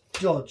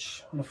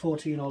dodge on a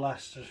 14 or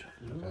less.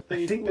 I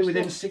think we're pistol?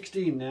 within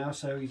 16 now,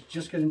 so he's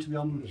just going to be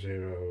on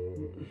 0.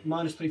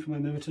 -3 for my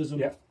mimetism.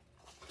 Yep.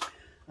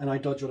 And I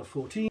dodge on a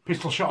 14.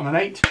 Pistol shot on an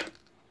 8.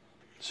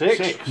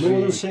 6.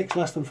 More than 6,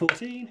 less than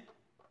 14.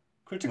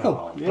 Critical.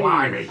 Oh,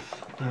 blimey.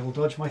 I will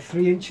dodge my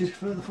 3 inches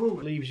further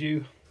forward. Leaves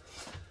you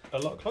a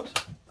lot closer.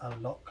 A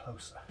lot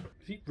closer.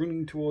 Is he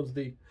running towards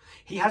the?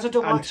 He has a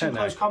double action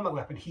Antenna. close combat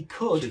weapon. He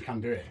So you could. can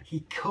do it.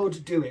 He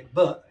could do it,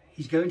 but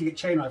he's going to get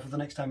chain rifle the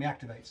next time he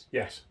activates.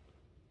 Yes.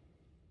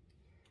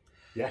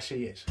 Yes,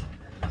 he is.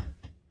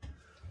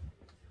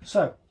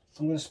 So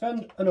I'm going to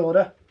spend an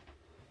order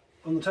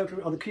on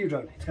the Q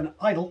drone. It's going to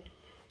idle.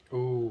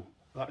 Oh,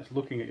 that is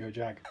looking at your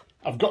jag.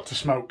 I've got to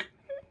smoke.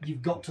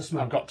 You've got to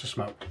smoke. I've got to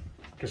smoke,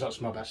 because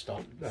that's my best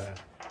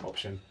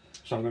option.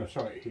 So I'm going to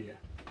throw it here.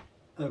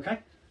 Okay.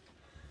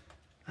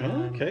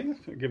 Okay,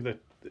 give the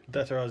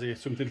Datarazi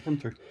something to run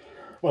through.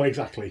 Well,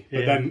 exactly.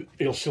 But then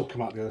he'll still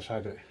come out the other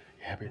side of it.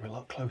 Yeah, but a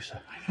lot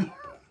closer.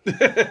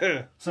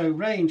 So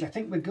range, I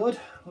think we're good.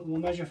 But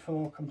we'll measure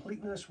for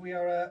completeness. We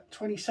are at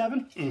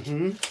 27.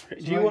 Do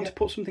you want to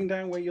put something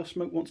down where your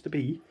smoke wants to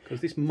be?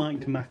 Because this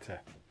might matter.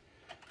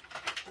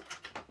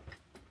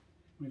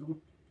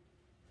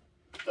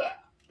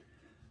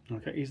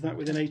 Okay, is that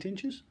within 8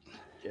 inches?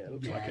 Yeah, it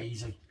looks like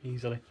it.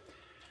 Easily.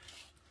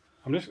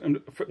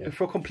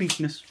 For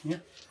completeness. Yeah.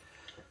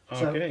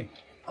 Okay.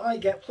 So I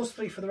get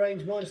 +3 for the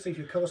range, -3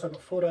 for the cover, so I've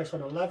got 4 dice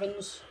on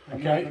 11s. And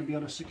Okay. I'm going to be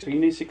on a So 16. you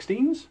need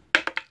 16s?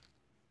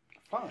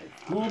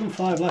 5. More than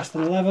 5, less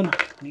than 11.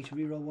 I need to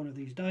reroll one of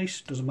these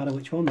dice. Doesn't matter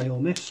which one, they all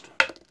missed.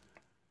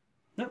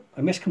 No,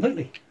 I missed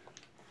completely.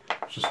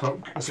 So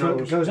smoke, The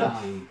smoke goes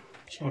up.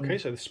 Okay,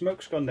 so the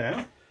smoke's gone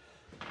down.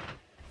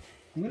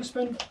 I'm going to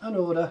spend an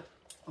order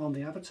on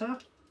the Avatar.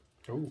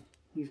 Oh.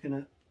 He's going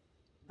to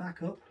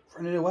back up.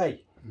 Running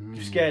away.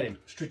 You've scared him.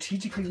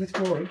 Strategically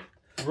withdrawing.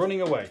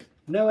 Running away.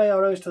 No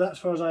AROs to that as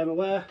far as I'm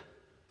aware.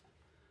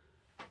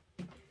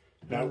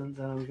 No. And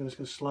then I'm just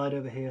going to slide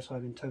over here so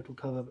I'm in total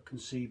cover but can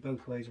see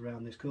both ways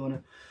around this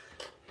corner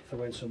for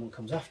when someone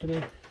comes after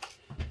me.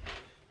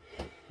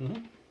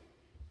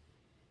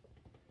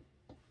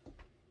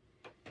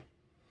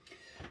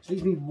 So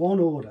leaves me 1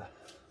 order.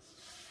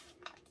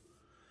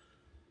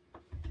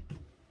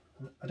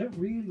 I don't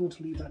really want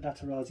to leave that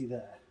Datarazi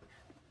there.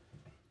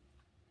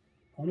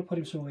 I want to put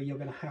him somewhere you're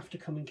going to have to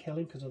come and kill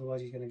him, because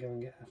otherwise he's going to go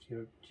and get after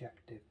your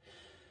objective.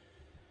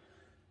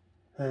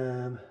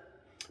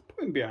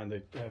 Put him behind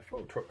the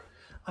fork truck.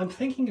 I'm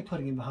thinking of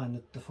putting him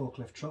behind the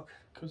forklift truck.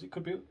 Because it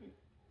could be...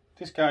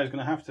 This guy's going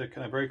to have to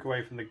kind of break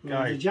away from the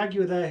guy. There's a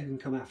Jaguar there who can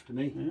come after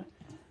me. Yeah.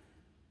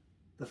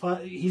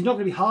 He's not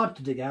going to be hard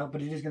to dig out,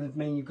 but it is going to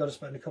mean you've got to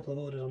spend a couple of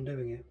orders on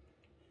doing it.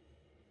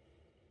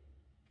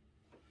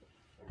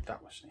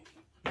 That was sneaky.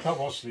 That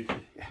was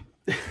sneaky.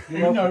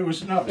 Yeah. No, it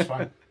was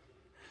fine.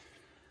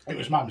 It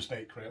was my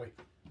mistake, really.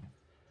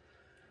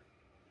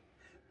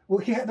 Well,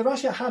 the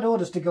Russia had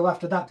orders to go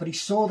after that, but he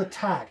saw the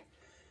tag,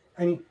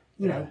 and he,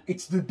 you know,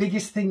 it's the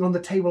biggest thing on the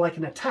table I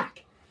can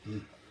attack.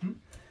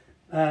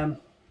 I'm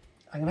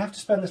going to have to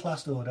spend this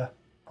last order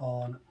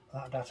on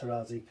that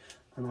Datarazi,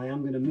 and I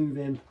am going to move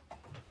in.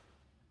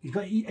 He's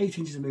got 8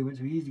 inches of movement,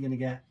 so he's easily going to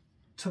get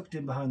tucked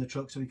in behind the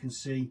truck so he can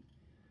see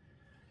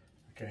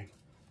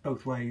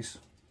both ways.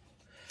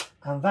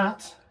 And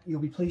that,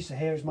 you'll be pleased to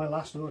hear, is my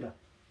last order.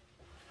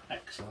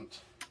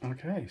 Excellent.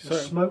 Okay, The so...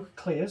 smoke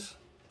clears.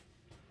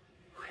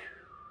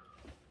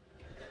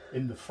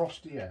 In the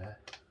frosty air.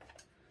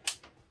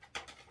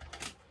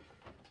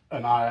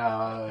 And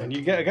And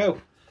you get a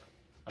go.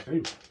 I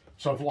do.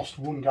 So I've lost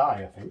 1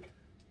 guy, I think.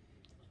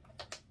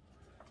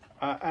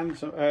 And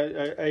some,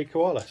 a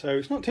koala, so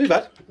it's not too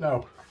bad.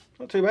 No.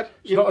 Not too bad.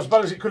 It's not as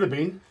bad as it could have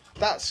been.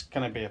 That's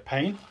going to be a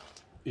pain.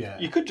 Yeah.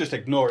 You could just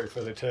ignore it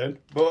for the turn,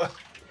 but...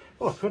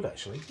 Well, I could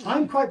actually.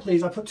 I'm quite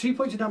pleased. I put 2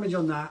 points of damage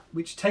on that,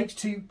 which takes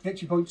 2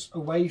 victory points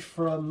away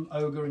from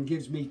Ogre and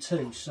gives me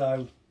 2,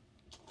 so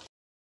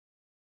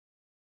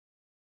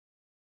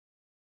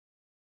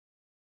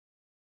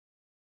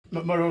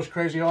McMurrow's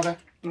crazy order.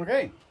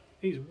 Okay,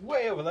 he's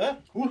way over there.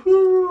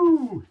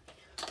 Woohoo!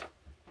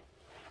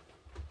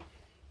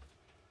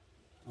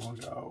 I'll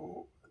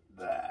go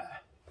there.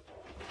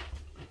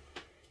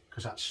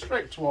 Because that's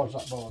straight towards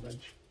that board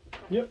edge.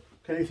 Yep.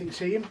 Can anything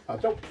see him? I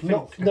don't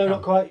think. No,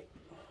 not quite.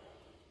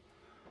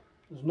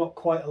 There's not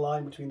quite a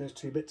line between those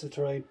two bits of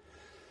terrain.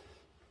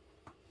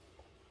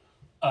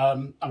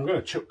 I'm going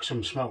to chuck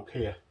some smoke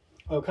here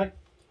Okay.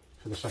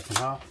 for the second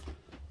half.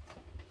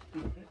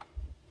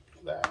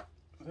 There.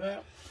 There.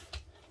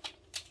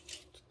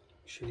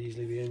 Should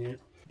easily be in here.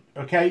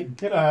 Okay,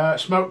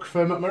 smoke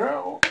for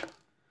McMurrow.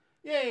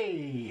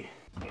 Yay!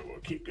 We'll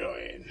keep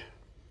going.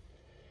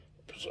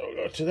 So we'll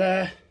go to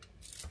there.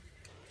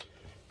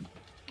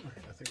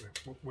 I think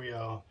we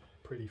are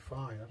pretty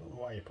fine. I don't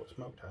know why you put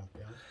smoke down, to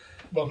be honest.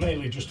 Well,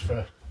 mainly just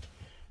for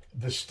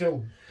there's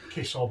still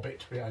Kiss or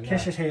Bit behind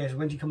Kiss there. is here. So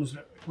when he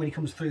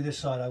comes through this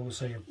side, I will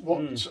see him.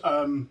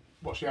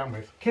 What's he on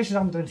with? Kiss is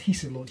on with an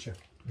adhesive launcher.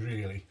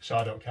 Really? So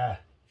I don't care.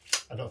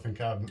 I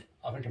think I'm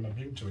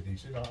immune to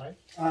adhesive, aren't I?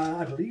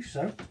 I believe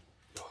so.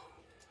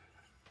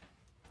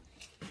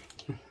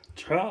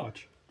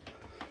 Charge.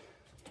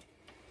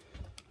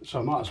 So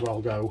I might as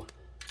well go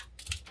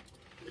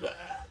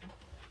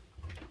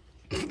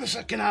the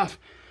second half,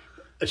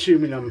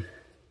 assuming I'm.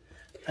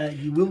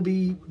 You will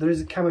be. There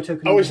is a camo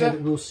token Oh, is there?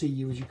 that will see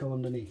you as you go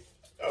underneath.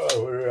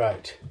 Oh,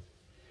 right.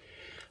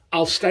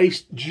 I'll stay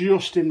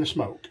just in the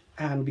smoke.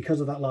 And because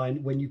of that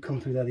line, when you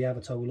come through there, the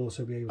avatar will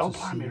also be able Oh, to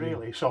see blimey, you.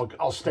 really? So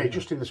I'll stay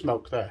just in the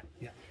smoke there.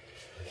 Yeah.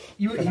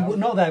 You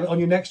not there, but on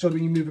your next turn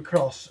when you move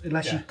across,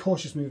 unless you Yeah.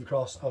 cautious move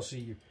across, I'll see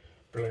you.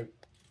 Brilliant.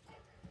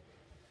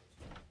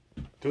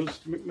 Does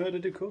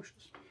McMurdo do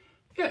cautious?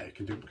 Yeah, you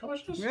can do it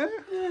cautious. Yeah.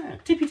 Yeah.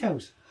 Tippy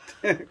toes.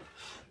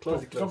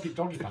 Close. Doggy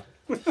paddle.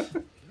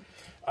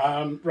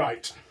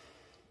 Right.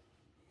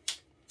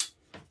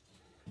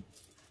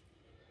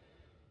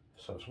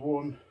 So it's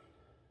 1,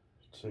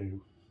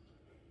 2,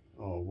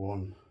 or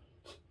 1.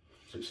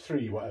 So it's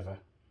 3, whatever.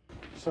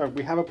 So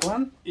we have a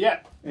plan. Yeah,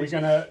 we're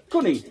gonna.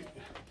 Gunny.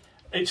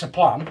 It's a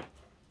plan.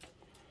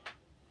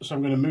 So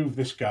I'm gonna move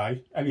this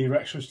guy. Any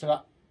directions to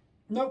that?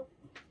 Nope.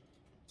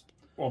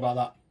 What about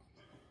that?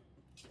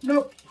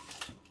 Nope.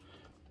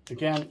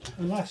 Again.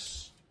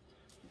 Unless,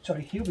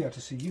 sorry, he'll be able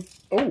to see you.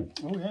 Oh.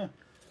 Oh yeah.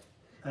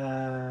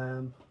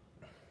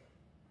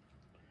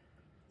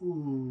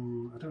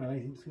 Ooh, I don't know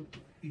anything.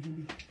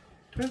 Do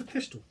I have a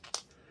pistol?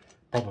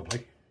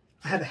 Probably.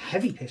 I have a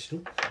heavy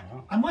pistol.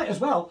 Wow. I might as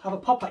well have a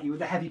pop at you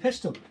with a heavy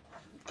pistol.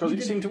 Because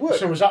it seemed to work.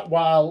 So was that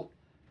while?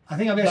 I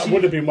think I'll be able That to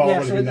would have been while I yeah,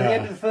 would so have at been the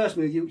end there. of the first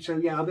move, I'll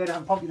be able to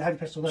have a pop with the heavy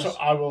pistol there. So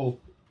I will.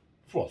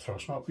 What? Throw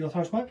smoke. You'll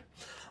throw smoke?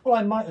 Well,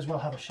 I might as well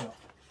have a shot.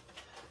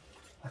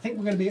 I think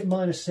we're going to be at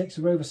 -6,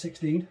 we're over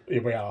 16.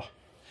 Here we are.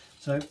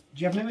 So, do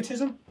you have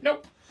limitism?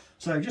 Nope.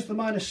 So, just the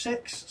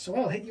 -6, so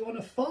I'll hit you on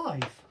a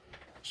 5.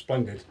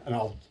 Splendid. And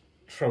I'll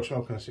throw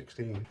smoke on a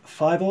 16.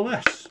 5 or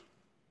less.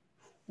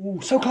 Ooh,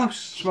 so close.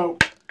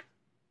 Smoke.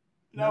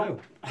 No.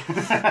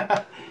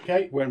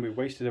 Okay. When we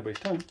wasted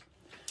everybody's time.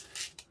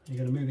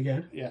 You're going to move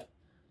again. Yeah.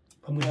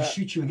 I'm going to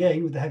shoot you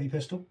again with the heavy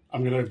pistol.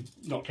 I'm going to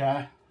not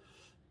care.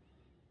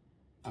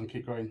 And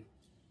keep going.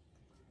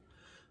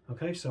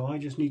 Okay, so I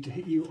just need to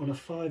hit you on a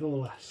 5 or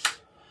less.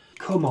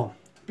 Come on,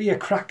 be a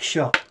crack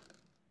shot.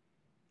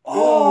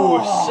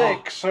 Oh,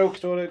 6. So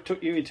sort of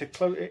took you into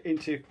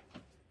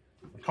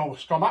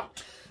Close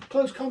combat.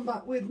 Close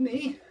combat with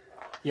me.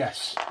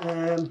 Yes.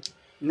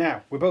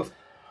 Now we're both.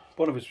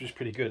 One of us was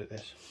pretty good at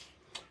this.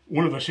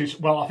 One of us is.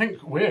 Well, I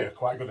think we're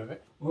quite good at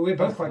it. Well, we're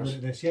both quite good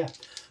at this, yeah.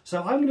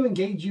 So I'm going to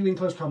engage you in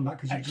close combat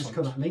because you've just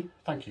Excellent. come at me.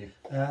 Thank you.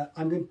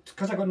 I'm going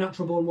because I've got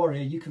natural born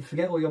warrior. You can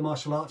forget all your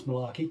martial arts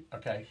malarkey,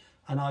 Okay.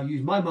 and I'll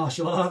use my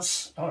martial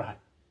arts All right.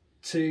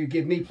 to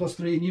give me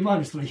 +3 and you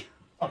 -3.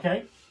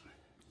 Okay.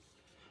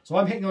 So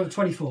I'm hitting on a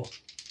 24.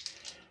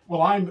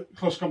 Well, I'm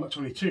close combat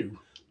 22.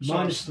 So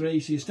 -3,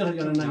 so you're still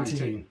hitting on a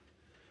 19.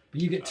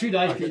 But you get 2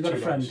 dice I because get you've got a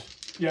 2 friend.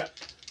 dice. Yeah.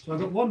 So I've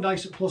got 1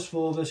 dice at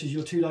 +4 versus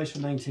your 2 dice for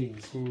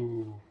 19s.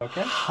 Ooh.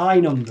 Okay. High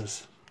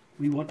numbers.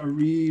 We want a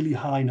really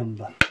high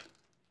number.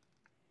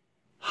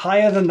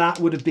 Higher than that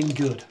would have been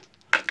good.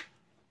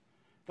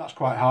 That's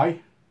quite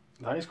high.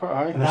 That is quite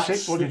high. And a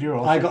 6. What did you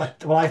roll? I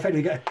got. Well, I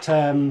effectively got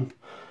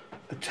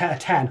a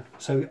 10,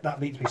 so that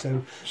beats me.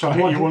 So I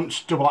hit you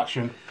once. Double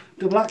action.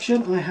 double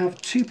action. I have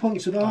 2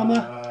 points of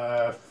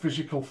armour.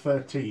 Physical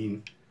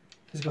 13.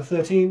 Physical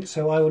 13.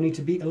 So I will need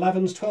to beat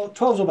 11s,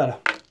 12s or better.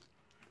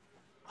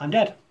 I'm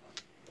dead.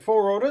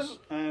 4 orders,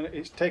 and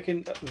it's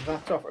taken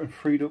that off and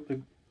freed up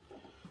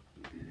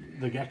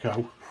The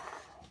gecko.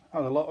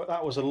 Oh,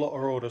 that was a lot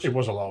of orders. It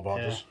was a lot of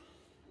orders.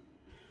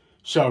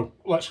 So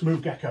let's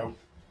move gecko.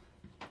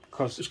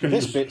 Because It's gonna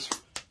this use- bit's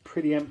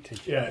pretty empty.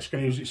 Yeah, it's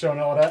going to use its own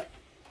order.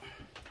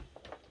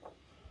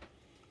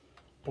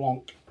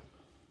 Blonk.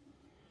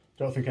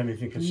 Don't think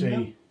anything can see.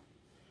 No.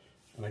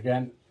 And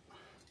again.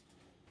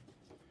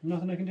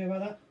 Nothing I can do about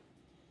that.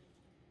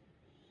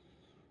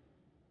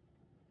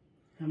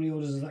 How many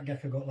orders has that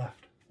gecko got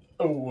left?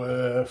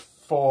 Oh,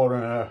 4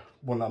 and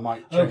 1 I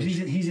might change. Oh, because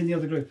he's in the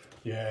other group.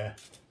 Yeah.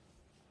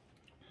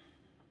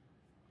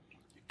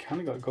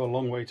 kind of got to go a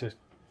long way to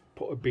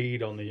put a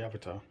bead on the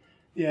avatar.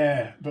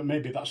 Yeah, but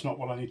maybe that's not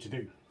what I need to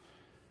do.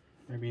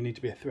 Maybe you need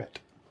to be a threat.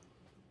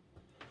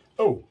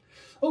 Oh,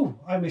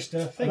 I missed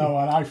a thing. no,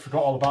 and I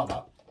forgot all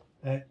about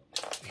that.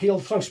 He'll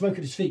throw smoke at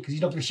his feet because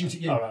he's not going to shoot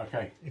at you. All right,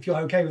 okay. If you're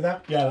okay with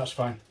that. Yeah, that's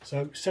fine.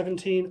 So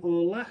 17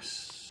 or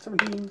less.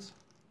 17s.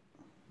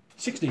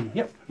 16,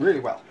 yep. Really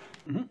well.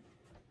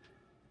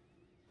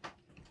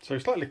 So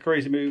slightly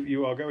crazy move.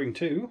 You are going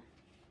to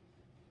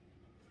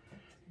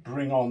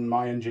Bring on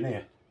my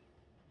engineer.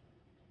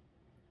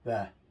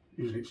 There.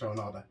 Using its own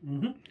order.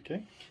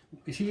 Okay.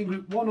 Is he in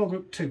group 1 or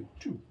group 2?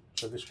 2.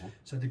 So this one.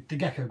 So the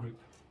gecko group.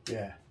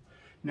 Yeah.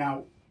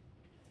 Now,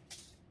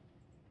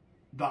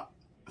 that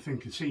thing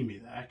can see me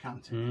there,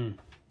 can't it?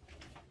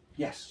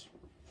 Yes.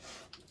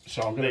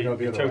 So I'm going to go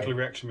the other totally way.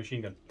 reaction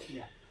machine gun.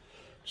 Yeah.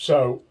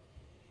 So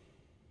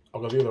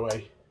I'll go the other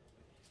way.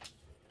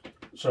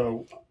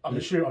 So I'm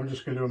just going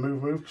to do a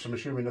move because I'm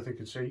assuming nothing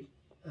can see.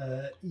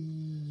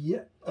 Yeah.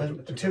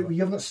 Until you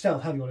haven't got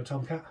stealth, have you, on a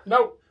tomcat?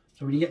 No.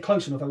 So when you get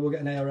close enough, I will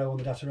get an arrow on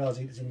the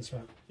Datarazi that's in the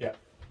smoke. Yeah.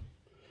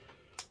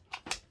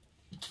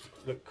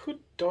 That could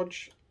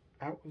dodge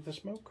out of the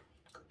smoke.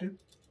 Could do.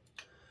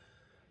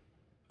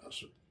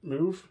 That's a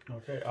move.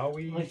 Okay. Are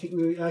we? I think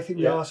we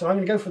Yeah. are. So I'm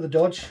going to go for the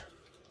dodge.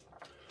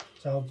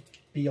 So I'll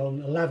be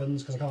on 11s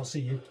because I can't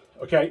see you.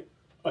 Okay.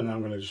 And then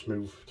I'm going to just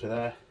move to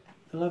there.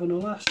 11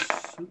 or less.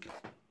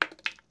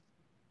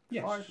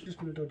 Yes. I'm just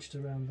going to dodge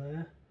to around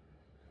there.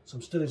 So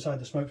I'm still inside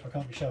the smoke, so I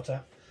can't be shot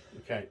at.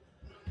 Okay.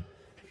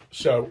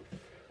 So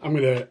I'm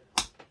going to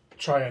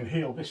try and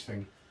heal this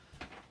thing.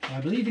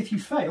 I believe if you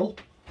fail,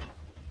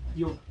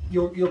 you'll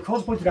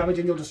cause a point of damage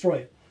and you'll destroy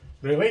it.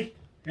 Really?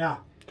 Yeah.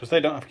 Because they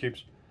don't have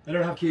cubes. They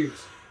don't have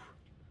cubes.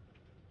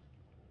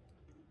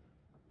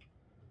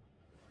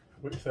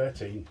 With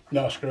 13.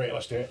 No, screw it.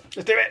 Let's do it.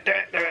 Let's do it. Do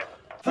it. Do it.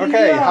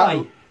 Okay.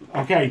 how?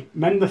 Okay.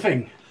 Mend the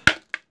thing.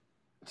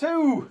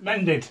 2.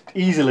 Mended.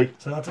 Easily.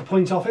 So that's a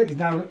point off it. He's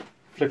now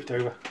Flip it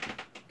over.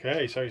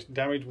 Okay, so it's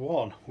damage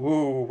 1.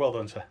 Ooh, well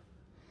done, sir.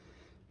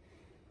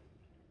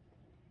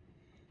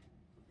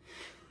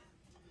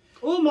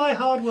 all my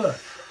hard work.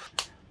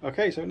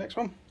 Okay, so next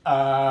one.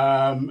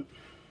 I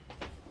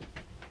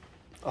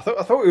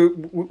thought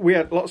we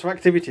had lots of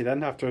activity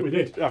then after We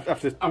did.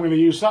 After I'm going to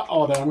use that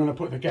order. I'm going to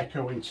put the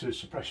gecko into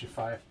suppress your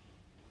fire.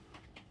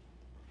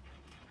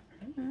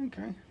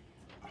 okay.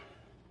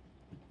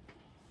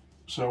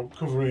 So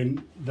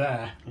covering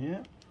there. Yeah.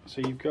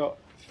 So you've got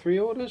 3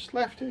 orders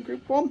left in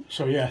group 1.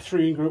 So yeah,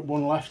 3 in group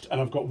 1 left,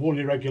 and I've got 1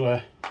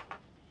 irregular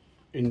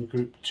in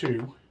group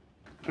 2.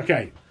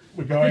 Okay,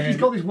 we're I going. think he's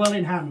got this well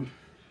in hand.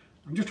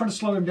 I'm just trying to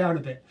slow him down a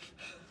bit.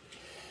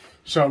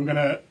 So I'm going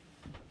to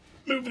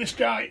move this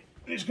guy.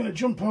 He's going to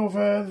jump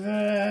over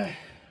there.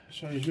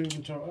 So he's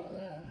moving to about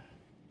there.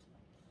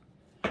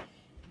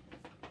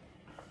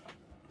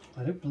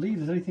 I don't believe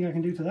there's anything I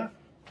can do to that.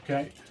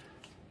 Okay.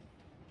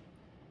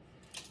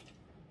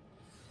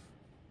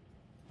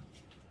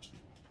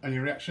 Any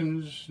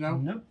reactions? No?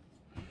 No.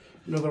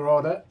 Another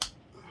order.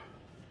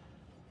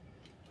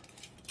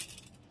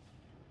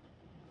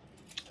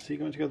 So you're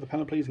going to go to the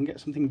panoplies and get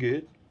something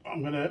good.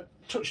 I'm going to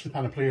touch the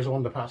panoply as I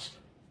wander past.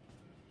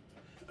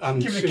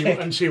 And Give it a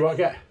kick. see what I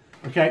get.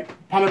 Okay,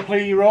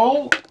 panoply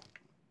roll.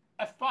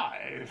 A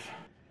 5.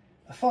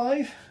 A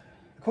 5,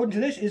 according to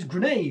this, is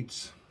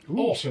grenades.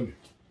 Awesome.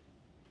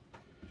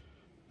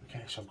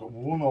 Okay, so I've got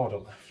 1 order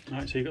left.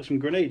 Alright, so you've got some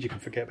grenades you can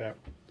forget about.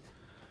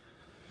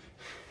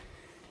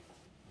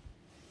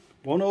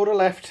 1 order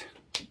left,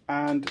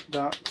 and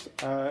that's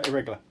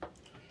irregular.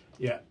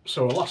 Yeah,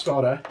 so a last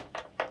order.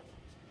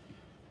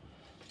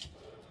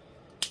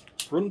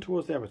 Run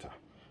towards the avatar.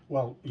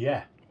 Well,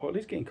 yeah. Or at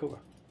least get in cover.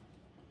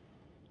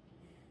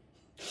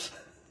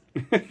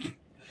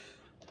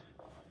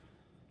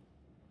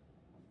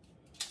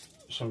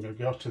 So I'm going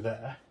to go to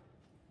there.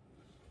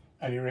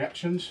 Any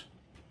reactions?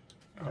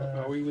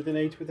 Are we within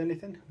 8 with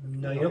anything?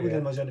 No, you're not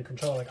within my zone of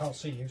control. I can't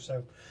see you,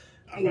 so...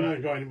 I'm going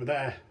to go in with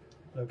there.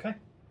 Okay.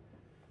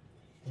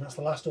 And that's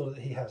the last order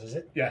that he has, is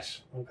it?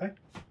 Yes. Okay.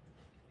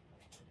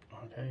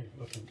 Okay,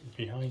 looking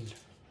behind.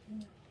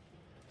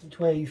 Which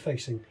way are you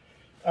facing?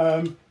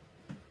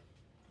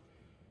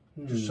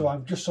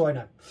 Just so I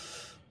know.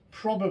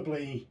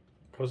 Probably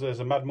Because there's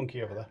a mad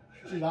monkey over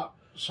there. that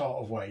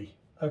sort of way.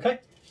 Okay.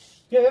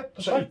 Yeah,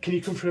 that's So fine. can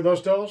you come through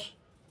those doors?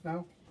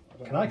 No?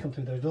 Can I come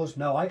through those doors?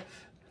 No, I...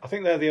 I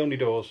think they're the only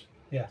doors.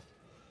 Yeah.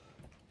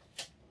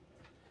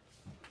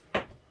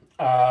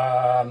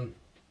 Um,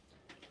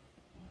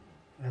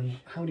 And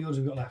how many orders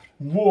have we got left?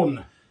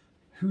 1.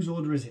 Whose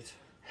order is it?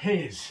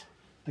 His.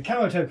 The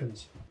camo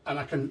tokens.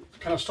 And can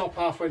I stop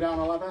halfway down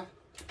a ladder?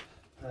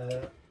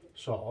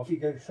 Sort If of. you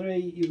go 3,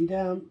 you'll be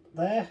down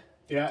there.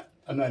 Yeah,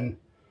 and then,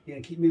 You're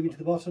going to keep moving to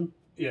the bottom.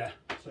 yeah.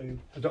 So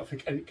I don't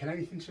think, can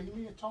anything see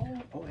me at all?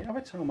 Oh, the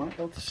avatar might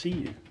be able to see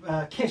you.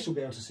 Kiss will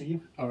be able to see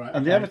you. All right.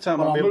 And the okay. avatar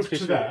Well, might be I'll able move to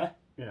to see there,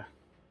 Yeah.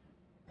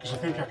 because I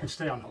think I can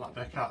stay on the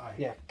ladder, can't I?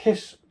 Yeah,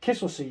 Kiss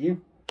will see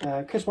you.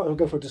 Kiss might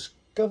go for a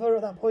discover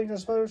at that point, I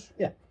suppose.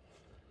 Yeah.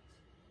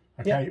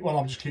 Okay, Yeah. well,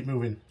 I'll just keep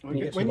moving. When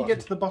you get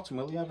to the bottom,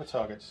 will the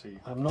avatar get to see you?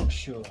 I'm not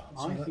sure.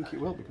 I think it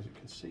will because it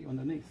can see you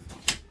underneath.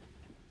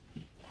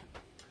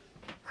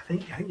 I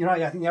think you're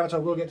right. I think the avatar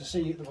will get to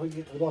see you when you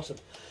get to the bottom.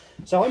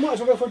 So I might as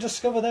well go for a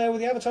discover there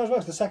with the avatar as well.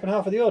 It's the second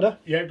half of the order.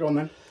 Yeah, go on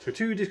then. So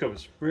 2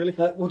 discovers. Really?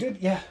 We'll do.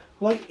 Yeah.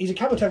 Well, he's a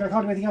camel token. I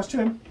can't do anything else to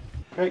him.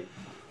 Okay.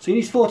 So he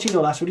needs 14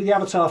 or less. We'll do the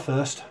avatar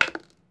first.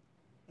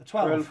 A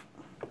 12.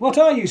 What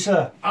are you,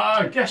 sir?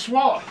 Guess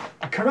what?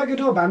 A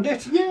Corregidor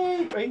bandit?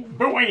 Yay!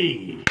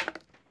 Bowie!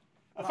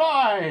 A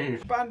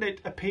 5!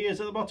 Bandit appears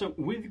at the bottom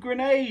with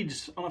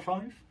grenades on a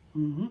 5.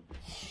 Mm-hmm.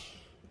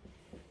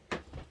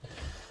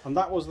 And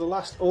that was the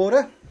last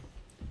order.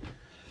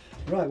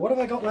 Right, what have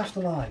I got left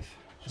alive?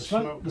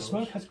 smoke The goes.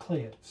 smoke has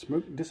cleared.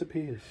 Smoke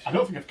disappears. I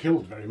don't think I've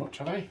killed very much,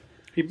 have I?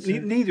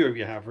 Neither of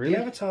you have, really.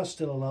 The avatar's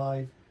still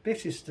alive.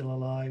 Bit is still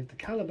alive. The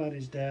Caliban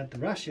is dead. The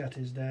Rashiat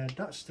is dead.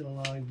 That's still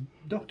alive.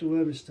 Dr.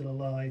 Worm is still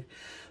alive.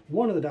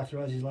 One of the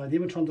Dataraz is alive. The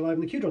Imatron's alive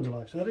and the Qdron's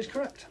alive. So that is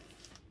correct.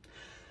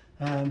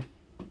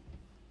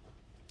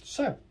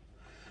 So,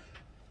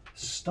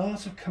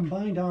 start of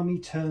combined army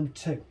turn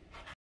 2.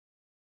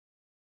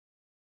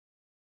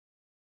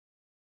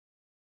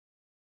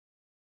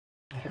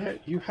 Okay,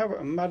 you have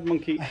a mad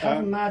monkey. I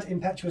have a mad,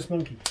 impetuous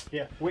monkey.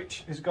 Yeah,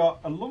 which has got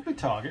a lovely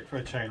target for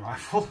a chain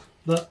rifle.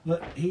 But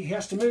he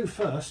has to move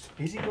first.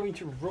 Is he going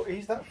to?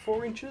 Is that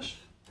 4 inches?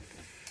 I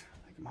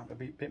think it might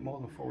be a bit more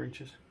than 4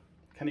 inches.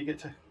 Can he get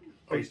to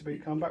base to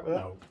beat combat with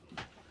that? No.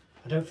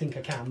 I don't think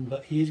I can,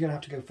 but he is going to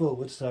have to go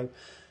forward. So,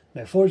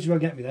 no, 4 inches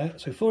won't get me there.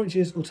 So 4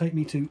 inches will take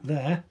me to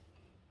there.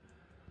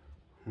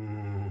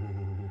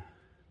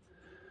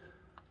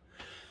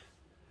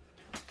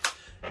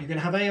 You're going to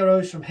have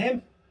AROs from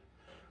him,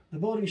 the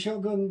boarding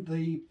shotgun,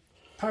 the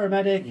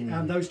paramedic,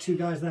 and those 2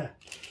 guys there.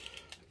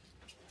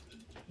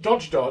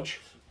 Dodge, dodge.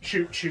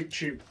 Shoot, shoot,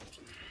 shoot.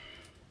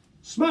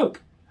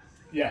 Smoke!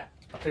 Yeah,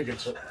 I figured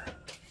so.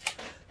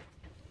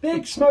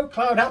 Big smoke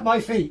cloud at my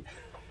feet.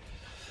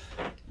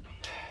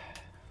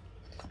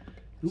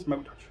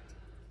 Smoke dodge.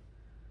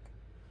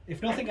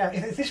 If nothing else,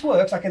 if this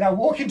works, I can now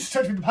walk into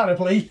touch with the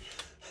panoply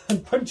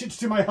and punch it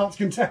to my heart's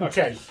content.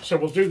 Okay, so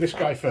we'll do this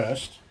guy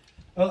first.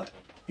 Well,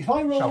 if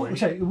I roll,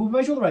 Shall we? we'll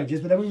measure all the ranges,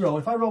 but then we roll.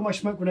 If I roll my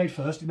smoke grenade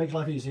first, it makes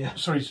life easier.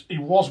 So he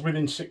was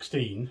within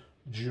 16,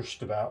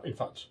 just about. In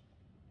fact,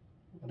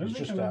 I don't he's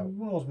think just I out.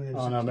 was within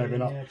Oh no, 16, maybe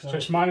not. yeah, So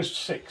it's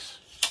 -6.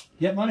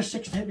 yeah,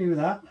 -6 to hit me with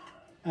that.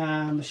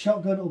 And the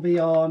shotgun will be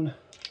on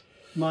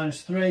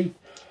 -3.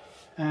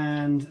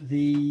 And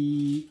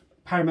the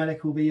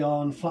paramedic will be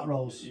on flat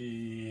rolls.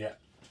 Yeah.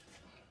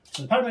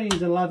 So the paramedic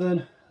needs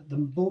 11. The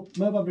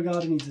mobile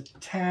brigade needs a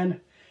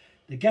 10.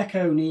 The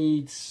gecko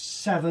needs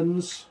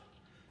 7s.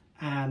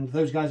 And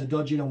those guys are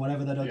dodging on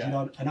whatever they're dodging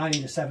on. And I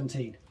need a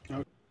 17.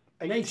 Oh.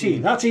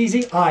 18. That's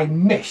easy. I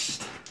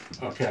missed.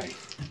 Okay.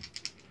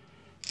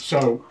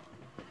 So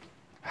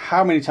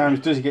How many times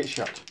does he get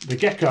shot? the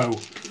gecko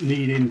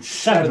needing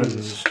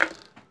 7s.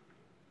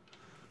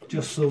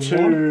 Just the one.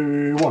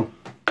 2, 1.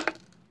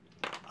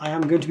 I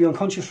am going to be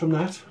unconscious from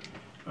that.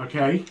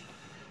 Okay.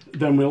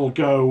 Then we'll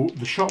go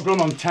the shotgun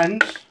on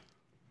 10s.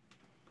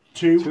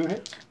 2. 2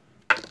 hits.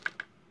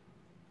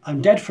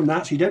 I'm dead from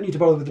that, so you don't need to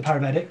bother with the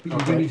paramedic, but you do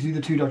Okay. need to do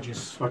the 2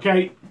 dodges.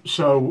 Okay,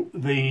 so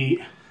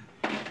the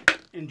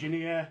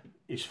engineer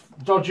is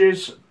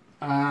dodges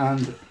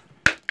and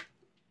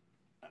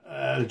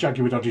the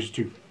jaguar dodges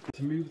 2.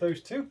 To move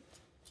those 2.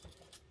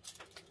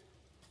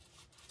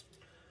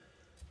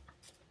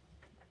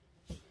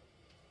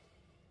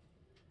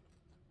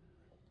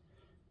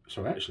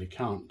 So I actually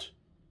can't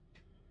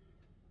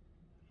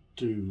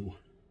do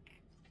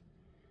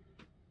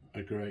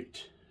a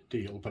great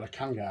deal, but I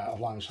can get out of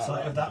line of sight.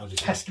 Sight of that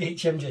pesky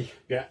HMG.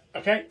 Yeah,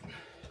 okay.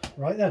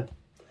 Right then.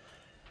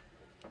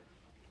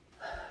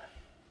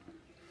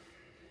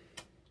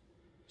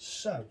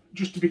 So,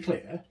 Just to be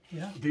clear,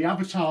 yeah. the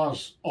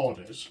Avatar's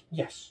orders,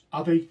 Yes.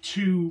 are they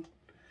 2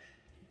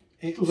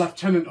 It's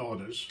lieutenant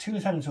orders? 2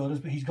 lieutenant orders,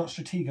 but he's got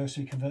Stratego,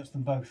 so he converts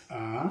them both.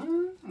 Ah,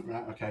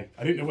 right, okay.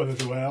 I didn't know whether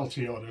they were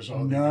LT orders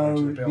or they No, were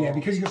to the bill. yeah,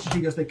 because he's got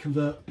Strategos, they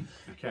convert.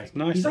 Okay.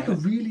 Nice. He's like a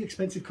really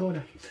expensive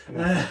corner.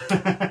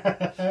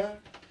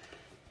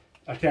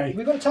 Okay.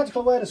 We've got a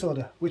tactical awareness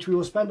order, which we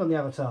will spend on the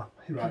Avatar,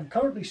 who can Right.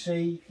 currently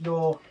see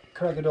your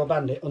Corregidor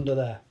bandit under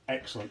there.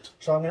 Excellent.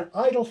 So I'm going to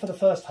idle for the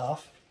first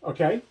half.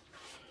 Okay.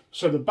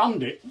 So the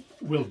bandit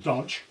will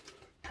dodge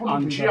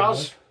Probably and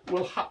Chiaz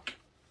will hack.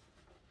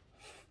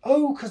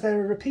 Oh, because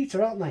they're a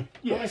repeater, aren't they?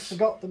 Yes. I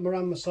forgot that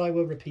Moran Masai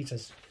were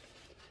repeaters.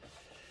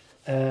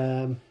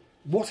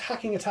 What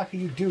hacking attack are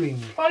you doing?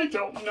 I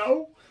don't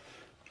know.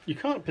 You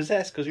can't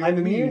possess because you're I'm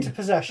immune to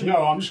possession.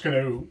 No, I'm just going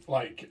to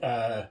like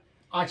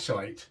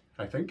isolate.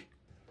 I think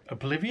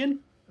Oblivion?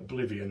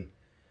 Oblivion.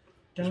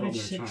 Damage That's what I'm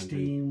gonna try and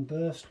 16,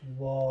 burst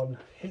 1,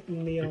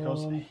 hitting me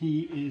Because on,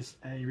 he is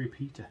a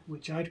repeater.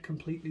 which I'd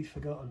completely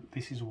forgotten.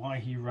 This is why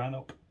he ran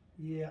up.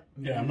 Yeah.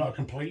 Yeah, I'm not a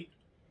complete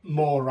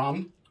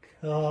moron.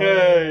 Oh,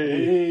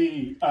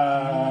 Hey.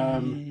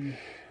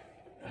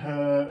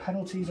 Her.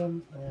 penalties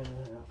on.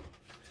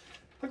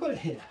 I've got it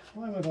here.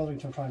 Why am I bothering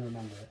to try and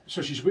remember it?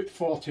 So she's with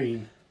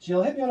 14. So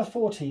you'll hit me on a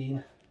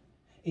 14.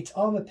 It's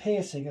armour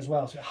piercing as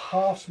well, so it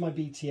halves my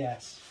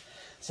BTS.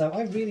 So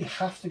I really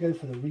have to go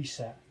for the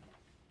reset.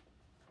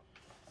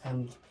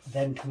 And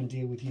then come and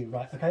deal with you.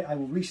 Right, okay, I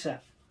will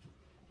reset.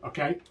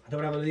 Okay. I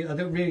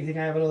don't really think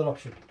I have another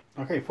option.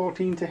 Okay,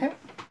 14 to hit.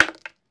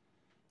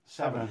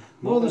 7.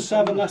 More than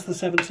 7, that's the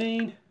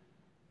 17.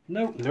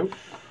 Nope. Nope.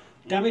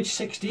 Damage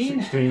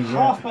 16. 16,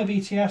 Half my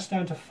BTS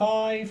down to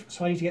 5,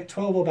 so I need to get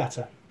 12 or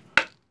better.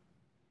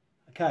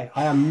 Okay,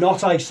 I am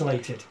not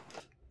isolated.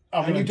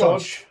 I'm And going you to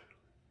dodge.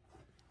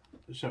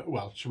 So,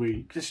 well, should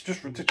we... Just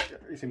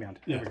it's in my hand.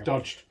 Yeah, There we go.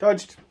 dodged.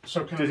 Dodged.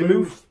 So can Does I he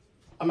move move?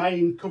 a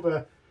main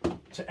cover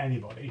to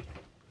anybody?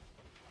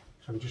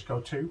 So I can just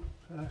go 2?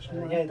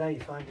 Yeah, there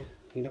you're fine.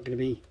 You're not going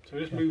to be... So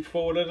just move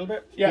forward a little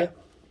bit. Yeah. Yep.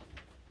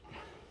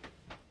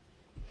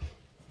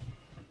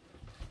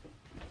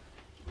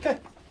 Okay.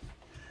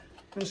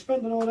 I'm going to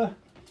spend an order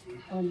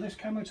on this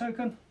camo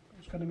token. I'm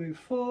just going to move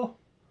 4.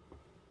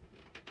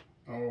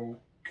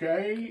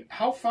 Okay.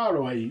 How far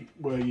away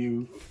were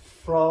you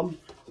From...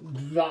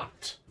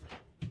 that?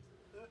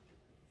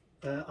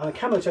 I'm a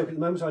camo token at the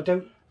moment, so I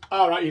don't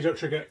Alright, you don't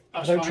trigger it.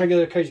 That's I don't fine. trigger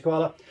the crazy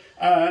koala.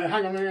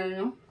 Hang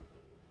on.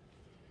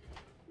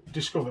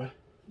 Discover.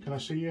 Can I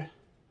see you?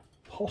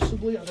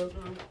 Possibly, I don't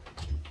know.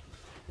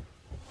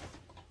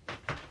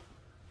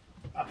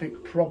 I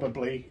think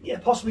probably. Yeah,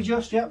 possibly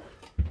just, yep.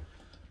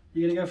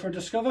 You're going to go for a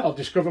discover? I'll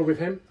discover with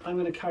him. I'm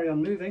going to carry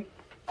on moving.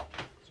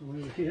 So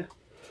I'm over here.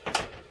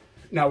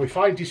 Now, if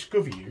I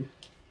discover you,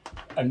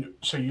 and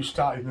so you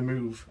started the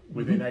move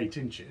within 8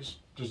 inches,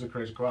 does the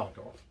crazy koala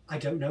go off? I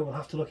don't know, we'll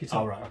have to look it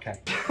up. Oh, right,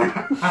 okay.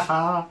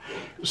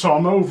 So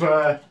I'm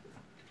over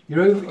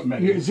You're over,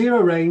 Maybe. you're at 0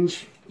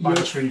 range.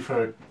 -3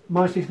 for.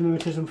 Minus 3 for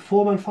mimetism.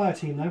 4-man fire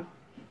team now.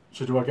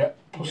 So do I get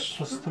You get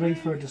 +3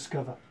 for a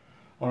discover.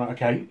 Alright,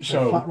 okay.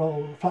 So flat So,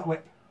 roll, flat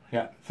whip.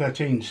 yeah,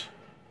 13s.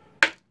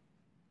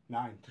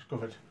 9,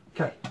 discovered.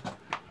 Okay.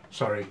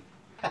 Sorry.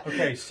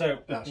 Okay, so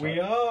That's we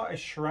right. are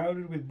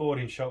shrouded with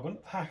boarding shotgun.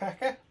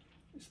 Hacker.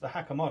 It's the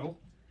hacker model.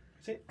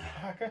 Is it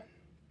hacker?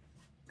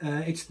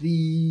 It's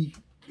the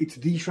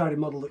shrouded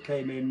model that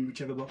came in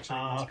whichever box. it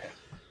was.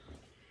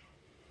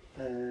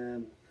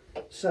 Okay.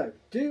 So,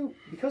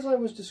 because I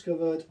was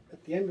discovered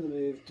at the end of the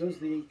move, does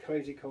the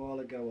crazy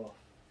koala go off?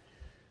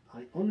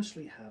 I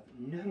honestly have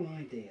no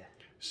idea.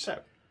 So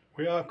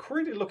we are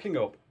currently looking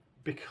up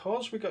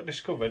because we got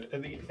discovered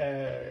at the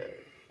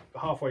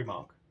halfway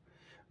mark,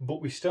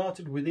 but we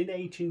started within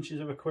 8 inches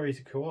of a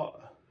crazy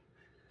koala.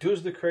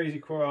 Does the crazy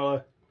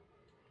koala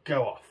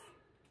go off?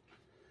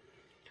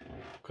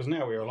 Because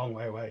now we're a long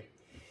way away.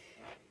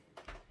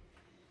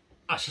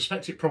 I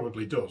suspect it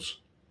probably does.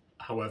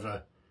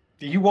 However,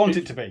 You want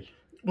it to be.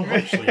 well,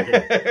 obviously,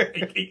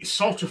 it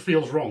sort of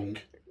feels wrong,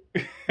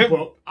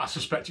 but I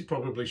suspect it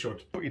probably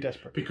should. But you're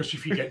desperate. Because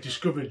if you get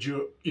discovered,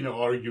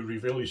 or you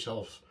reveal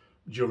yourself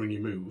during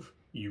your move,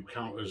 you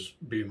count as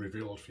being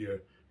revealed for your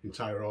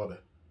entire order.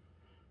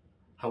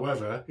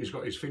 However, he's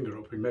got his finger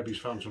up and maybe he's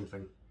found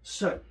something.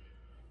 So,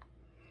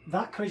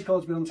 that crazy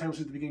koala's been on the table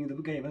since the beginning of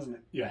the game, hasn't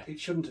it? Yeah. It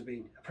shouldn't have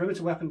been. A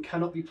perimeter weapon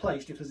cannot be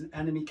placed if there's an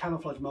enemy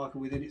camouflage marker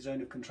within its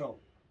zone of control.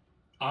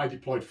 I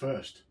deployed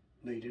first,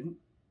 No, you didn't.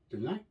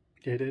 didn't I?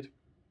 Yeah, it did.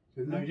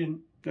 Didn't No, I? you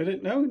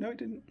didn't. No, it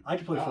didn't. I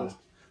deployed Ah. first.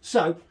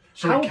 So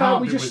So how it about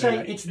can't we be just within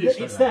say it. it's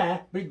It's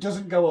there, but it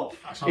doesn't go off?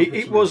 That sounds good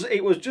to me.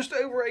 It was just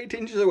over 8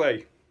 inches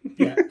away.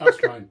 Yeah, that's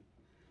fine.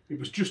 It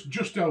was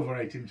just over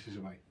 8 inches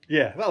away.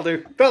 Yeah, that'll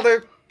do. That'll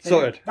do.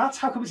 Sorted. That's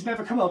how come it's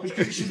never come up. It's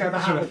because it should never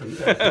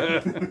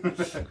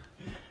happen.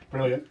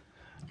 Brilliant.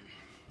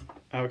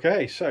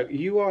 Okay, so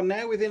you are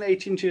now within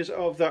 8 inches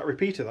of that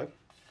repeater, though.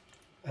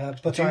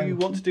 But Do you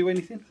want to do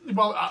anything?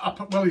 Well,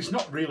 well, it's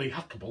not really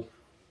hackable.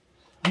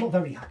 I'm not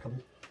very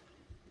hackable.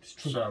 It's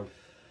true.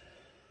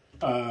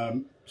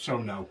 So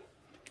no.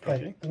 Okay,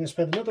 I'm going to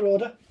spend another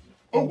order.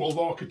 Oh, well,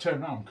 though I could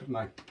turn around, couldn't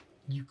I?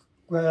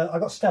 I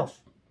got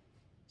stealth,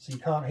 so you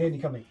can't hear me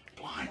coming.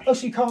 Blimey. Oh,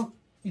 so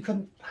you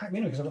couldn't hack me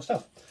in because I've got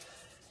stealth.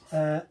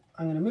 I'm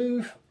going to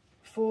move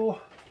 4.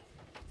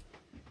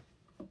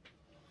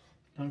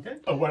 Okay.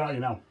 Oh, where are you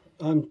now?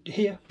 I'm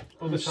here.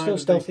 Other I'm side still of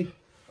the- stealthy.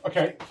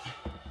 Okay.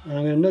 And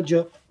I'm going to nudge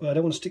up, but I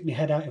don't want to stick my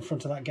head out in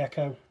front of that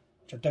gecko,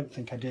 which I don't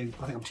think I do.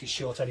 I think I'm too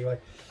short anyway.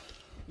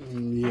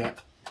 Yeah.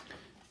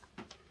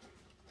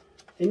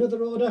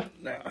 Another order,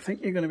 No, I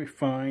think you're going to be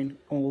fine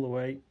all the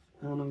way.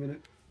 and I'm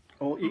going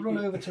Or to run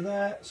over to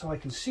there so I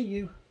can see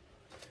you.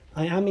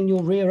 I am in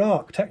your rear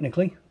arc,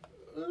 technically.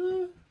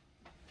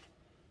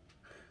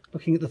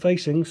 Looking at the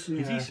facings.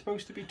 Is he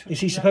supposed to be touching Is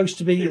he that? supposed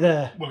to be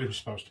there? Well, he was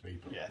supposed to be.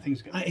 But... Yeah,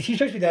 things go. If he's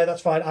supposed to be there,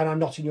 that's fine, and I'm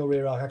not in your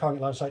rear arc. I can't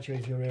get line of sight to you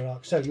into your rear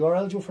arc. So you are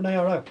eligible for an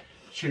ARO.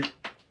 Shoot.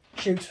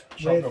 Shoot.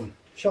 Shotgun. With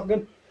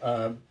shotgun.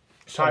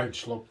 Solid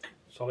slug.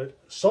 Solid.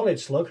 Solid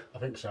slug. I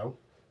think so.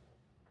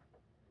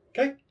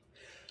 Okay.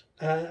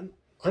 I'm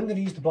going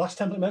to use the blast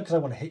template mode because I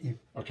want to hit you.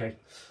 Okay.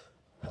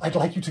 I'd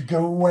like you to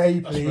go away,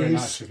 That's please. very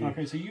nice of you.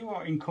 Okay, so you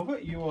are in cover.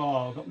 You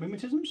are got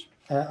mimetisms.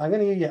 I'm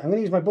going to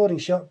use my boarding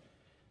shot.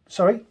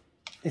 Sorry,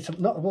 it's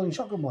not a boarding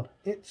shotgun one.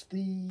 It's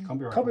the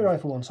Combi rifle. combi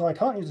rifle one. So I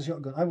can't use the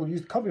shotgun. I will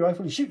use the combi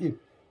rifle and shoot you.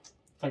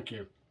 Thank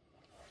you.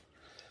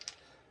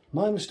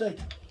 My mistake.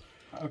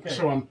 Okay.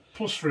 So I'm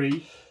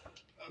 +3,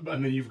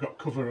 and then you've got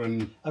cover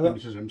and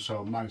magnetism,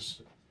 so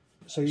minus.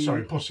 So you,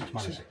 sorry, +6,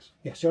 -6.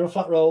 Yes, you're on a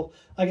flat roll.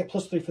 I get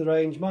 +3 for the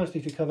range,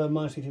 -3 for cover,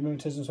 -3 for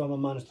magnetism, so I'm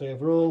on -3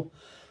 overall.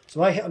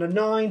 So I hit on a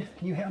 9,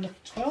 you hit on a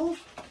 12?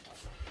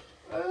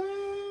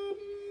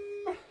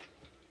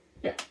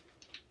 Yeah.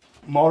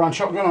 Moran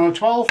shotgun on a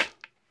 12.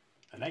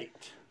 An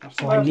 8.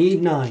 So I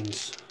need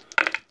 9s.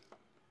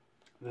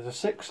 There's a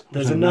 6.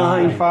 There's a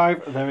 9.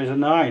 5. There is a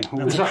 9.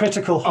 That's a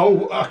critical.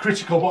 Oh, a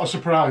critical, what a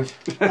surprise.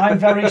 I'm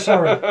very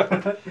sorry.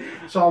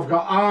 So I've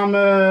got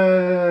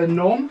armour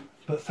none.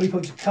 But 3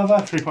 points of cover.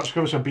 3 points of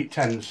cover, so beat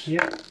 10s.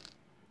 Yeah.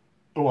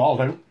 Oh, I'll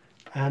do.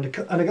 And a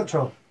gut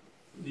troll.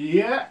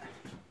 Yeah.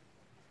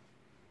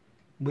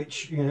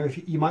 Which, you know,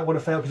 if you might want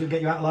to fail because it'll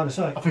get you out of line of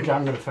sight. I think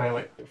I'm going to fail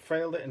it.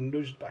 Failed it and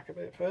nudged back a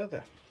bit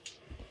further.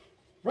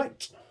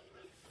 Right.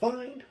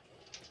 Fine.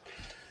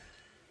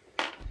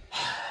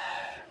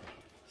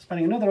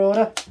 Spending another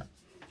order.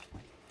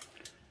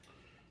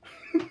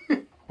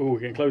 Oh, we're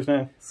getting close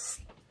now.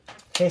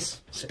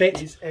 Hiss.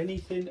 Spit. Is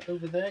anything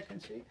over there? Can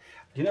see?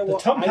 You know The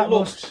what?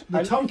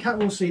 tomcat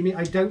will see me.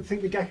 I don't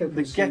think the gecko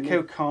can see me. The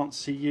gecko can't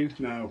see you.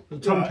 No. The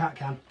tomcat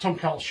can.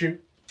 Tomcat will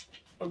shoot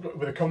with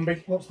a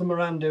combi. What's the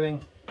Moran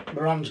doing?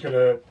 Moran's going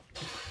to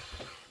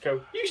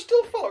Go. You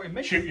still following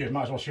me? shoot you.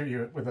 Might as well shoot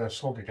you with a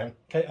slug again.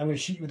 Okay, I'm going to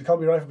shoot you with the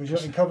combi rifle because you're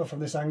not in cover from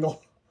this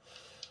angle.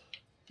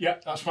 Yeah,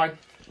 that's fine.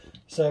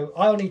 So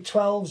I'll need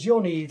 12s,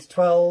 you'll need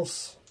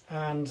 12s,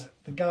 and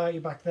the guy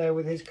back there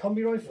with his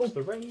combi rifle. What's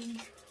the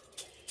range?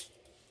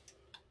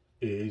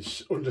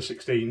 Is under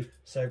 16.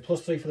 So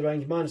 +3 for the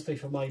range, -3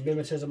 for my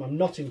mimetism. I'm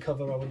not in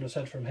cover, I wouldn't have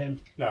said from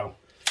him. No.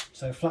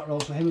 So flat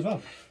rolls for him as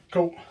well.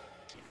 Cool.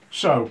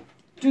 So,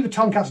 Do the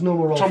Tomcat's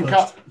normal roll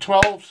Tomcat, first.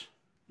 12s.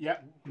 Yeah.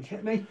 You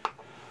hit me.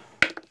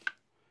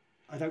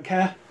 I don't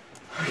care.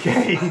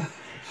 Okay.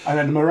 And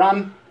then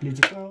Moran. Needs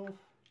a 12.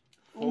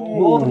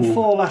 More than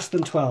 4, less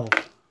than 12.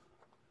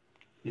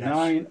 Yes.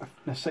 9,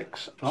 a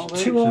 6. Not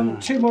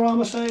Two more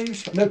armour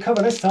saves. Got no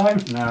cover this time.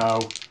 No.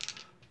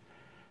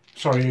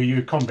 Sorry, are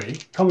you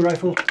combi? Combi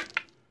rifle.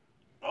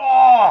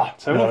 Oh!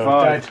 7 No,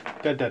 and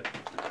 5. Dead.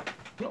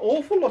 An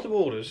awful lot of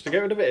orders to get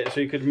rid of it so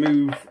you could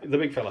move the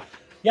big fella.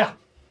 Yeah.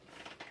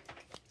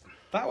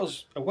 That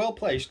was a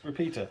well-placed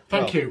repeater.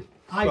 Thank you.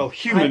 Human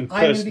I'm going to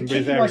person be with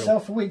kicking aerial.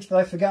 myself for weeks that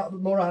I forget that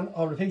Moran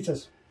are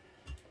repeaters.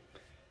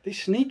 They're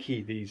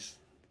sneaky, these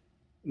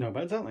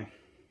nomads, aren't they?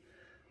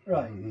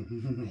 Right.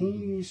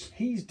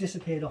 He's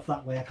disappeared off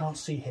that way. I can't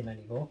see him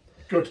anymore.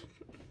 Good.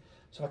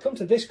 So I come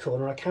to this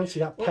corner, I can't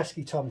see that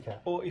pesky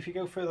tomcat. Or if you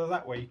go further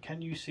that way,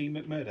 can you see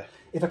McMurder?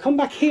 If I come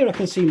back here, I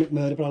can see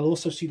McMurder, but I'll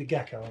also see the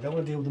gecko. I don't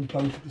want to deal with them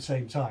both at the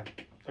same time.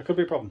 That could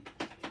be a problem.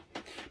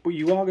 But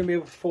you are going to be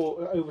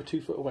over 2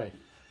 foot away.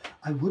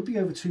 I would be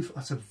over 2 foot.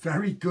 That's a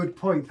very good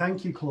point.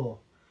 Thank you, Claw.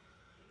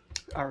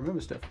 I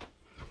remember stuff.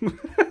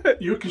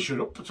 You can shut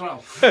up for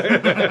 12.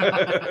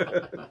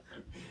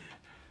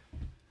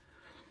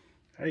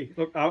 Hey,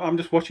 look, I'm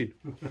just watching.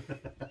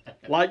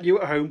 Like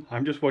you at home,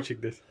 I'm just watching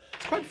this.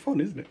 It's quite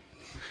fun, isn't it?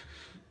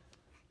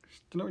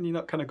 You know when you're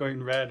not kind of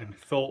going red and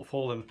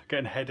thoughtful and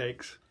getting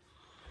headaches?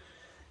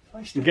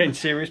 You're getting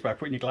serious by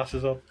putting your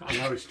glasses on. I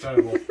know, it's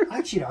terrible.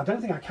 Actually, I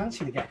don't think I can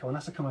see the gecko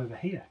unless I come over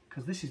here,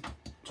 because this is...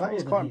 That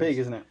is quite big,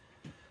 isn't it?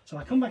 So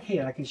I come back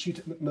here and I can shoot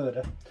at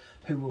McMurder,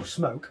 who will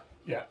smoke.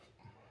 Yeah.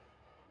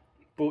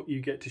 But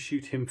you get to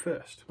shoot him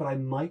first. But I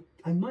might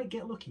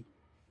get lucky.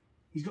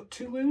 He's got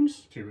 2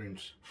 wounds. 2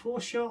 wounds. 4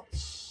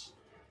 shots.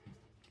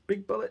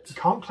 Big bullets.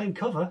 Can't claim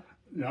cover.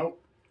 No.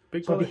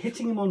 Big So I'll be bullets.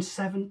 hitting him on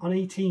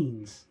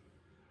 18s.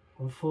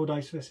 On 4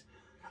 dice for this.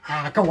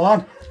 Ah, go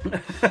on.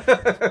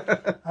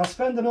 I'll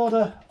spend an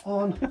order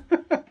on...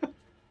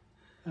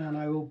 and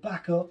I will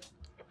back up.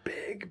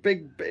 Big.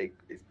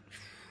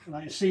 And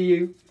I can see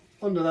you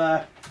under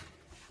there.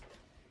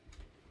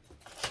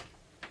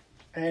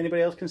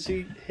 Anybody else can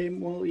see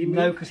him while you move?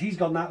 No, because he's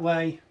gone that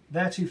way.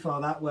 They're too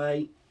far that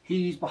way.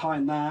 He's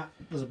behind that.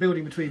 There's a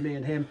building between me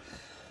and him.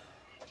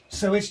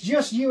 So it's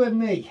just you and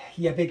me,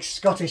 you big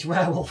Scottish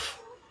werewolf.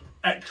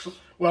 Excellent.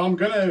 Well, I'm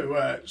going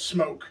to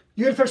smoke.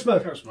 You're going to first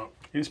smoke. First smoke.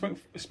 You can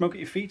smoke at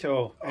your feet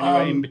or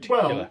anywhere in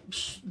particular? Well,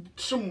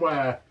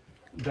 somewhere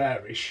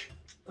there-ish.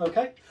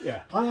 Okay.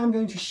 Yeah. I am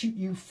going to shoot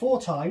you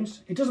 4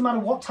 times. It doesn't matter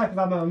what type of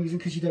ammo I'm using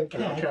because you don't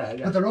care. Okay,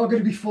 yeah. But there are going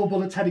to be 4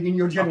 bullets heading in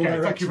your general Okay,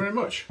 direction. thank you very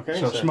much. Okay,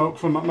 so smoke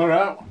from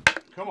McMurrow.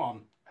 Come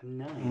on.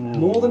 9.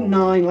 More than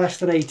 9, less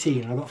than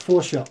 18. I've got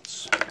 4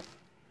 shots.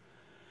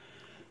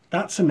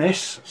 That's a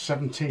miss.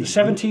 17. The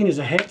 17 is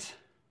a hit.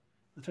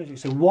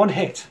 So 1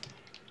 hit.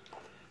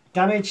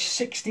 Damage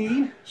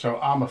 16. So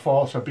armour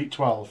 4, so beat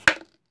 12.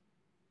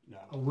 No.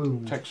 A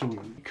wound. Takes a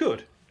wound. You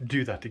could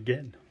do that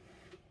again.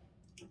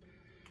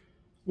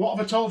 What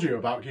have I told you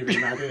about giving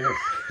an idea?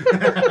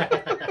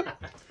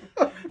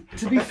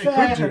 To be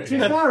fair,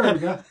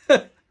 Ogre,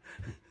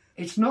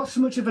 it's not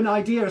so much of an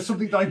idea as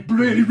something that I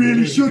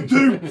really should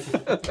do.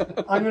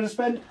 I'm going to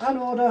spend an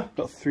order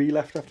Got 3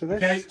 left after this.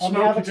 Okay, on the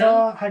smoke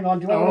avatar. again. Hang on,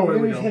 do I Oh, want to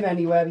here we move go. him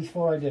anywhere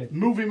before I do?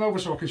 Move him over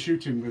so I can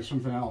shoot him with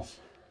something else.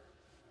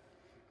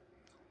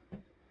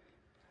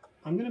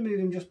 I'm going to move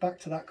him just back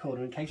to that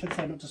corner in case I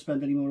decide not to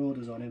spend any more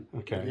orders on him.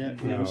 Okay. Yeah,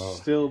 No. you're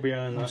still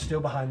behind I'm that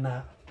still behind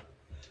that.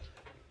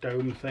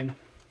 dome thing.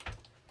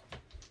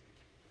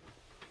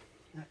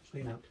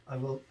 Actually,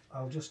 no.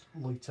 I'll just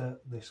loiter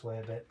this way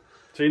a bit.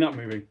 So you're not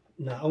moving?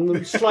 No, I'm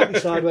going slightly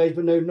sideways,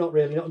 but no, not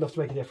really. Not enough to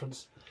make a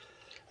difference.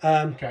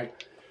 Okay.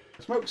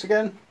 Smokes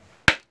again.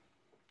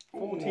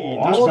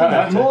 14. That's More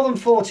better. more than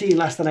 14,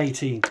 less than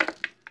 18.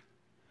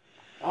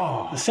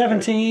 Oh. The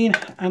 17,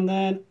 and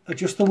then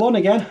just the 1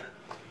 again.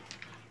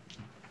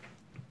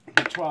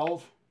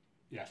 12.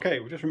 Yeah. Okay,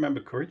 we just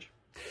remembered courage.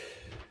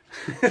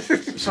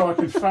 So I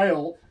could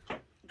fail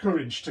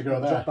courage to go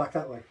there. Drop back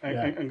that way.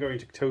 And going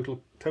to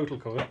total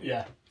cover.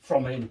 Yeah.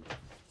 From him.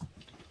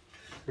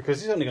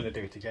 Because he's only going to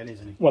do it again,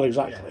 isn't he? Well,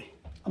 exactly.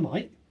 I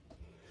might.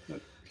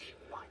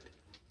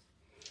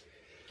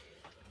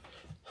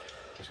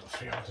 He's got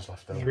 3 orders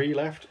left though. 3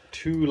 left,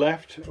 2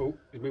 left. Oh,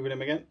 he's moving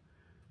him again.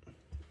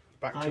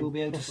 Back I to will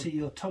be able to see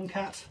your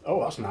Tomcat,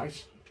 Oh, that's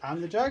nice.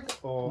 and the Jag,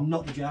 or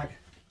not the Jag.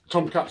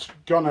 Tomcat's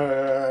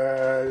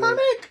gonna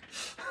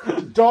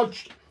panic.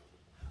 Dodged.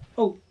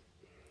 Oh,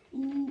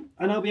 ooh,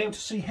 and I'll be able to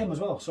see him as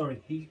well.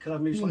 Sorry, because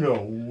I've moved slightly.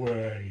 No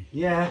way.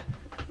 Yeah,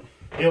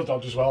 He'll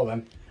dodge as well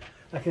then.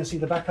 I can see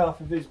the back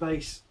half of his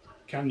base.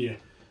 Can you?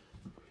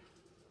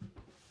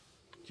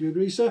 Do you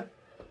agree, sir?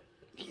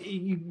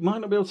 you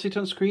might not be able to see it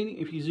on screen.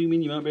 If you zoom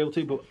in, you might be able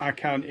to, but I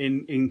can.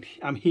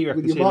 I'm here. I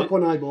With can your see Mark it.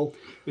 1 eyeball.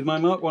 With my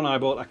Mark 1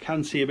 eyeball, I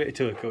can see a bit of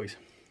turquoise.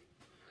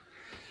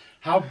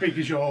 How big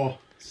is your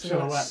So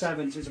silhouette? that's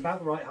 7, so it's about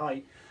the right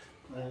height.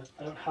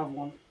 I don't have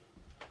one,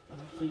 I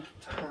don't think,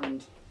 to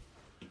hand.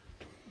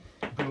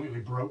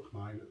 Brilliantly broke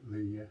mine at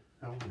the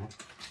element.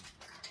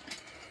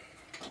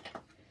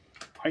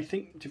 I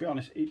think, to be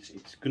honest,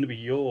 it's going to be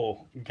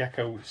your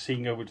gecko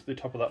seeing over to the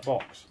top of that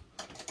box,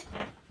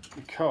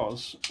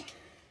 because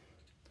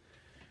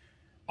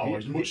Oh,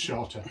 it's much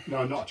shorter.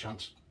 No, not a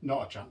chance.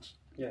 Not a chance.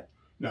 Yeah.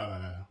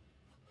 No.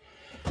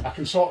 I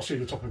can sort of see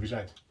the top of his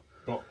head,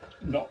 but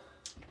not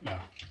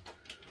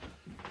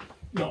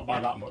by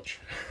that much.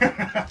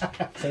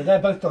 So they're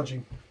both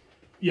dodging.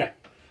 Yeah.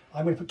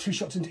 I'm going to put 2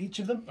 shots into each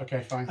of them.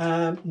 Okay,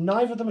 fine.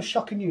 Neither of them are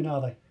shocking you,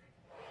 are they?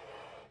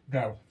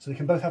 No, So they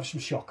can both have some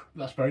shock.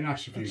 that's very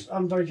nice of you.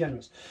 I'm very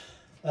generous.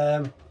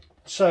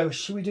 So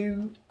should we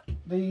do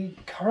the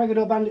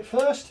Corregidor Bandit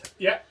first?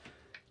 Yeah,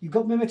 You've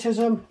got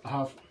mimetism, I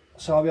have.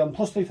 so I'll be on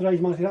 +3 for range,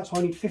 -3 that, so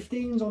I need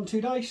 15s on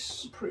 2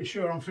 dice. Pretty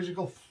sure I'm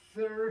physical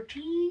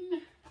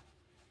 13.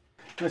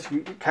 unless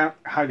you can't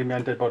hide him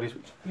behind dead bodies,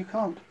 which you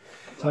can't.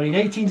 So I need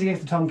 18s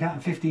against the Tomcat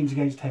and 15s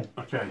against him.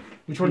 Okay,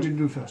 Which one do you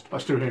do first?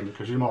 let's do him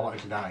because you're more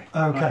likely to die.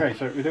 Okay. Okay,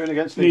 so we're doing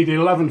against the Need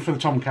 11 for the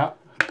Tomcat.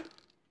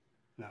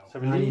 No.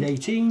 I need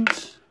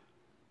 18s.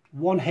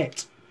 1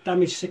 hit.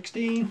 Damage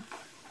 16.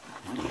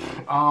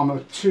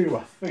 Armour 2,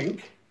 I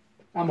think.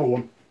 Armour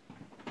 1.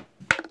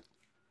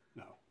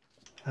 No.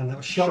 And that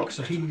was shock,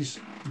 so he's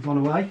gone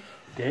away.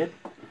 dead.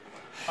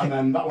 And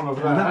then that one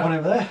over there. And that one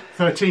over there.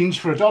 13s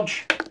for a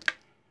dodge.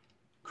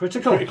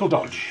 Critical. Critical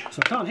dodge.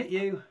 So I can't hit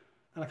you,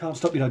 and I can't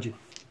stop you dodging.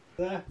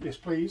 There. Yes,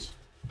 please.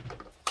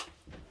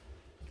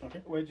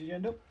 Okay, where did you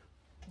end up?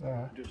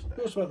 Just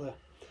there. Just about there.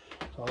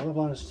 So I'll have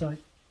line of sight.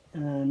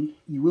 And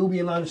you will be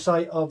in line of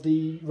sight of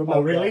the remote.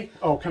 Oh, really?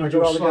 Oh, can I Would you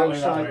go rather go slightly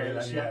that way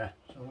sideways? then? Yeah.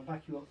 So I'll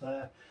back you up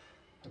there.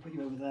 I'll put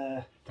you over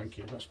there. Thank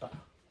you, that's better.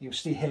 You'll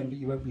see him, but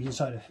you won't be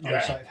inside of, Yeah.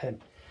 sight of him.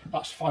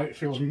 That's fine, it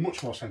feels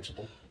much more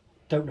sensible.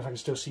 Don't know if I can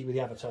still see with the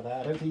avatar there.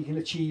 I don't think you can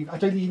achieve. I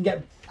don't think you can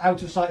get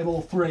out of sight of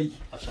all 3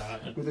 That's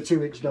alright. with a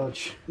 2-inch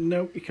dodge.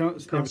 No, you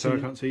can't. Can't see I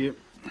you. can't see you.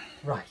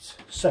 Right.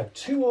 So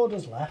 2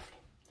 orders left.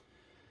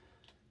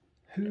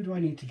 Who do I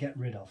need to get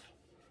rid of?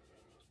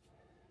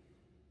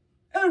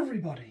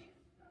 Everybody.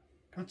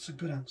 That's a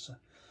good answer.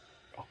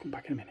 I'll come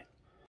back in a minute.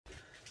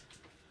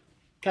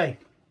 Okay.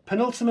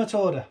 Penultimate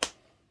order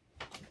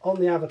on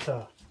the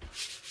avatar.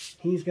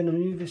 He's going to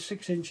move this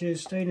 6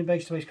 inches, staying in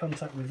base-to-base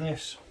contact with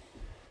this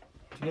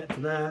to get to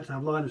there, to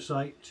have line of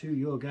sight to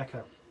your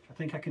gecko. I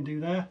think I can do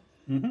there.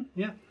 Mm-hmm.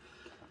 Yeah.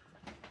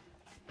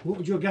 What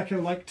would your gecko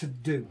like to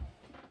do?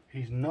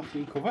 He's not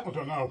in cover. I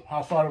don't know.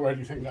 How far away do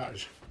you think that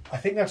is? I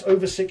think that's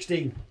over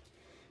 16.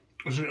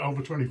 Is it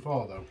over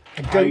 24 though?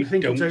 I don't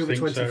think don't it's over think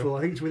 24. so.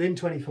 I think it's within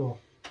 24.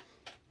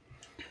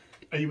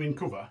 Are you in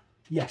cover?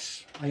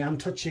 Yes, I am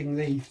touching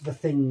the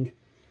thing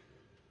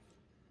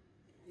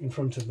in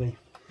front of me.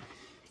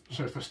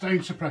 So for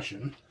stain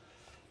suppression,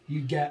 You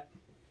get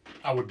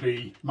I would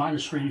be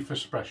 -3 for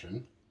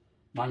suppression,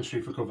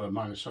 -3 for cover,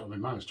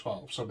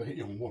 -12, so they hit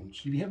you on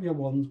once. you'd hit me on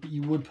 1s, but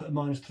you would put a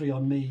 -3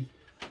 on me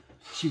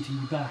shooting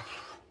you back.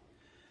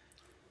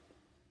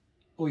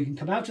 Or you can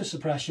come out of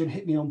suppression,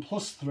 hit me on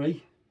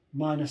 +3,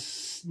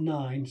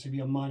 -9, so you'd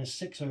be on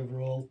 -6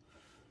 overall.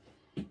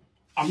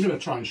 I'm going to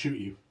try and shoot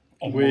you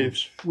on With-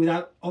 ones.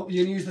 Without, oh,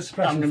 you use the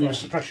suppression. I'm going to use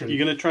first. suppression. You're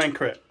going to try and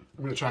crit.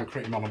 I'm going to try and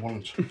crit him on a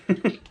ones.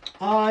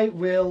 I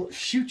will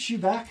shoot you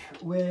back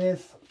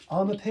with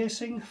armor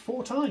piercing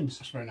 4 times.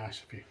 That's very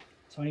nice of you.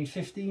 So I need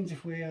 15s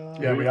if we are.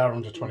 Yeah, we are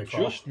under 24.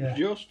 Just, Yeah.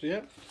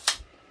 yeah.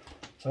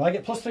 So I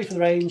get +3 for the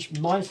range,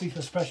 -3 for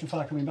the suppression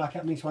fire coming back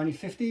at me, so I need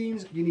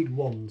 15s, you need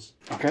 1s.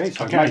 Okay,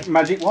 so Okay.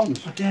 magic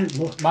wands. I don't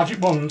look. Magic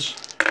ones.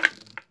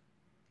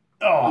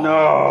 Oh,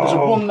 No. there's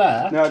a 1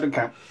 there. No, it doesn't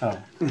count. Oh.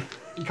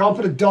 You can't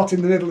put a dot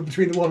in the middle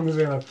between the 1 and the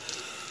 0.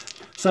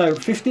 So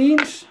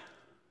 15s.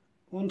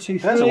 1, 2,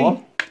 3. There's a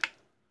 1.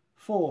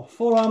 4.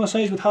 4 armour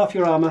saves with half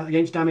your armour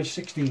against damage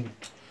 16.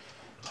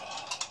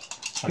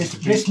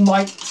 This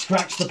might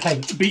scratch the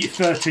paint. Beat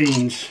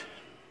 13s.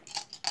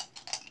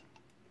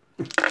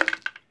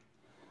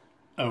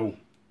 Oh.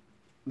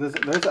 There's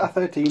a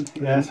 13.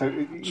 Yeah, so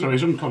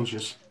he's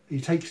unconscious.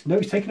 He's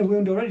taken a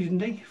wound already,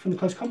 didn't he? From the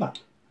close combat.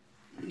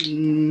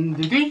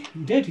 Did he?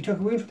 He did, he took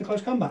a wound from the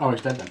close combat. Oh,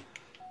 he's dead then.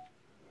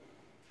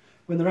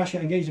 When the Rashia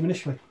engaged him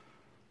initially.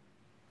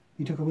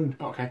 He took a wound.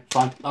 Okay,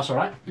 fine. That's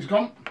alright. He's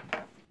gone.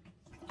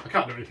 I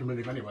can't do anything with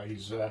him anyway.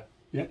 He's,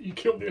 yeah, you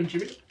killed the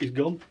engineer. he's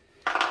gone.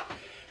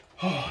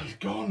 Oh, he's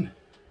gone.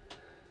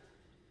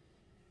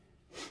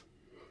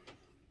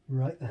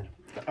 Right then.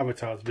 The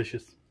avatar's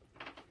vicious.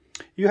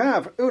 You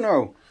have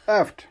Uno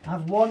left. I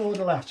have 1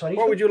 order left. So I need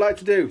What would you like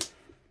to do?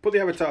 Put the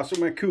avatar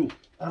somewhere cool.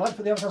 I'd like to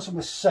put the avatar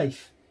somewhere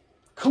safe.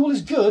 Cool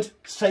is good,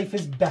 safe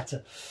is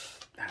better.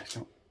 Nah, it's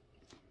not.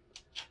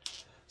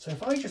 So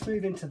if I just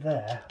move into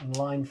there and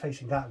line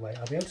facing that way,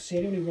 I'll be able to see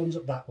anyone who runs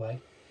up that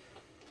way.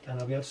 And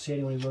I'll be able to see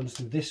anyone who runs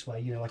through this way,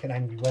 you know, like an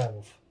angry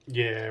werewolf.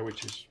 Yeah,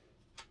 which is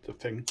the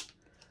thing.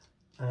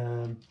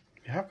 You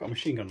have got a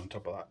machine gun on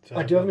top of that.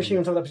 I do have a machine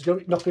gun on top of that, but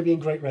it's not going to be in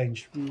great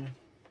range.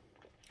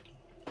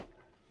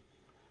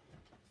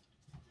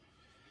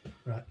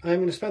 Right, I'm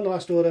going to spend the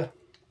last order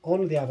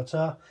on the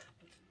avatar.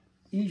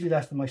 Easily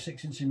less than my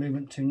 6-inch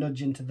movement to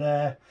nudge into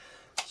there.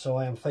 So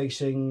I am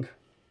facing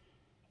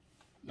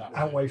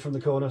out away from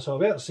the corner. So I'll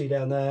be able to see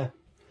down there.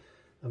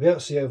 I'll be able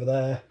to see over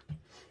there.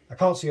 I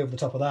can't see over the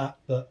top of that,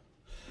 but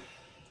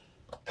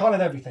kind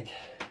of everything.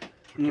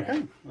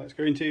 Okay, let's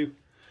go into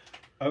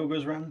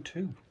Ogre's round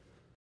 2.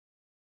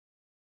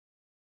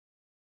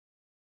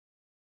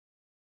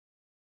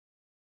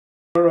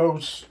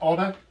 Burrow's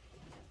order.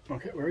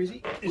 Okay, where is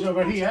he? He's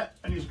over here,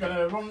 and he's going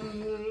to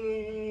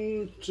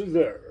run to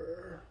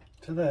there.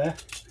 To there.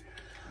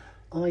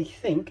 I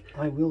think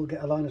I will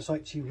get a line of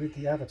sight to you with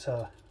the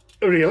avatar.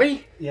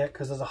 Really? Yeah,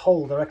 because there's a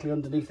hole directly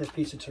underneath this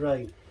piece of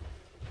terrain.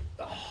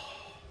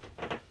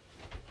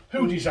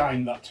 Who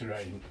designed that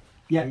terrain?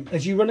 Yeah,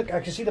 as you run, I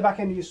can see the back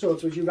end of your sword,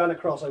 so as you run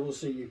across, I will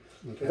see you.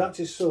 Okay. That's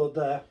his sword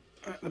there.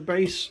 At the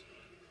base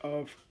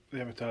of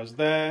the avatar's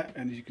there,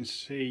 and as you can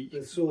see,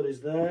 The sword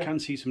is there. you can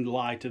see some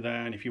lighter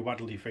there, and if you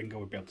waddle your finger,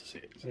 we'll be able to see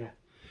it. So. Yeah.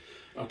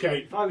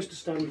 Okay. If I was to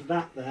stand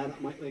that there,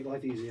 that might make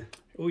life easier.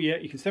 Oh yeah,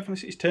 you can definitely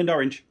see it's turned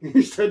orange.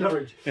 It's turned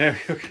orange. Yeah.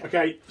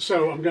 Okay,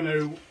 so I'm going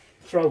to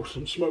throw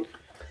some smoke.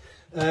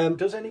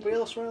 Does anybody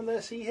else around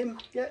there see him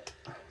yet?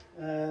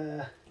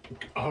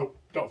 I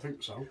don't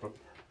think so, but...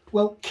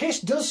 Well, Kiss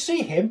does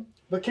see him,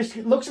 but Kiss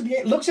looks at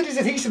his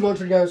adhesive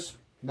launcher and goes,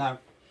 "No."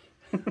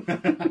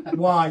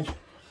 Why?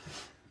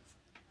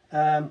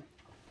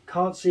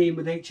 Can't see him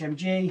with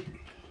HMG.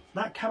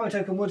 That camo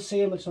token would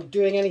see him, but it's not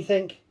doing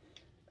anything.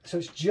 So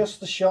it's just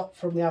the shot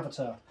from the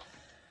avatar.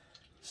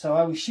 So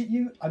I will shoot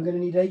you. I'm going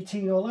to need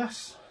 18 or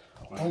less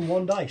on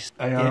 1 dice.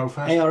 ARO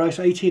first. ARO,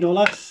 so 18 or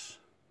less.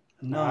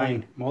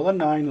 9. More than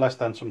 9, less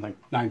than something.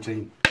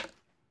 19.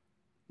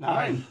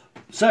 9.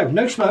 So,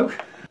 no smoke.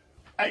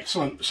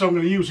 Excellent. So I'm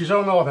going to use his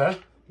own order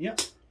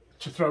Yep.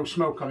 to throw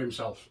smoke on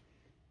himself.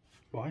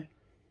 Why?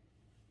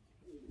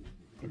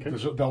 Okay.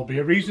 There'll be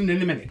a reason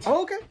in a minute.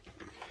 Oh, okay.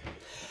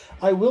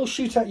 I will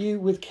shoot at you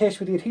with Kiss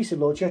with the adhesive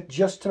launcher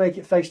just to make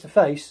it face to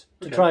face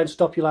to try and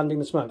stop you landing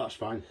the smoke. That's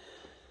fine.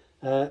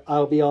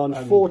 I'll be on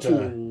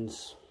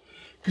 14s.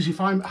 Because if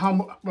I'm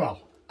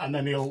and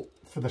then he'll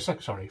for the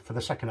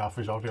second half of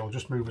his order, he'll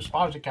just move as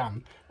far as he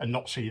can and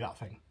not see that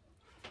thing.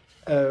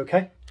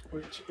 Okay.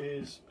 Which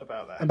is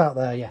about there. About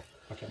there, yeah.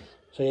 Okay.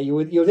 So yeah,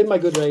 you're within my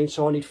good range,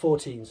 so I need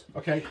 14s.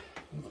 Okay.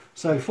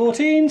 So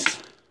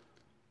 14s,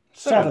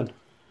 7.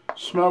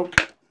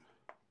 Smoke.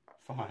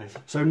 5.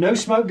 So no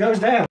smoke goes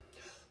down.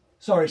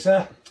 Sorry,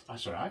 sir.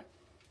 That's all right.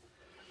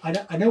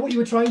 I know what you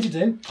were trying to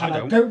do, and I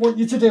don't. don't want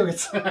you to do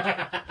it.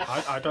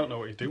 I don't know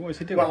what he's doing. What is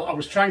he doing? Well, I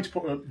was trying to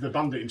put the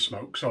bandit in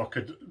smoke so I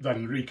could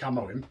then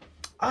re-camo him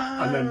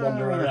and then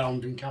wander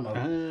around in camo.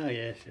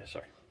 Yes,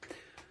 sorry.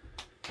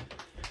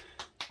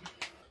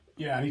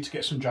 Yeah, I need to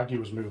get some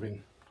Jaguars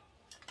moving.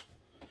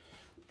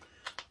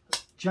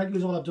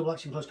 Jaguars all have double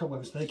action close combat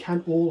weapons. They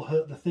can all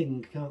hurt the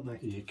thing, can't they?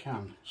 You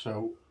can.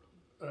 So,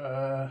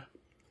 no,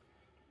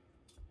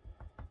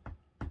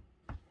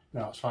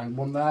 that's fine.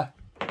 1 there.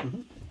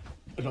 Mm-hmm.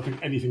 I don't think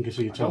anything can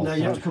see at all. No,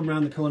 you have to come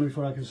around the corner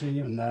before I can see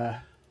you. And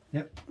there.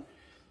 Yep.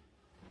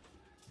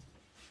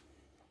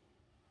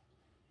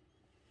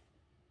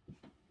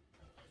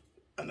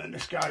 And then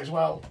this guy as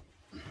well.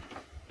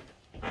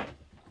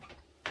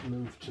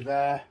 Move to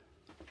there.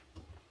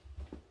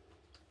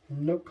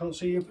 Nope, can't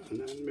see you.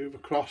 And then move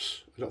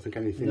across. I don't think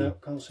anything. No,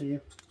 can't see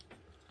you.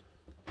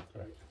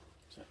 Right.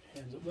 So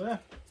hands up there.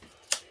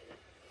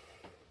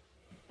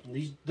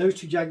 And those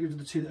 2 Jaguars are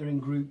the 2 that are in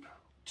group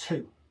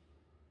 2.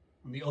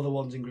 And the other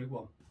one's in group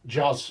 1.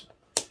 Jazz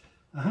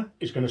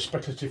is going to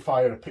speculatively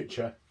fire a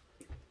picture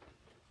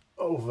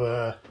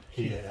over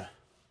here.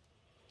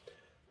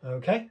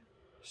 Okay,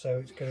 so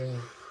it's going.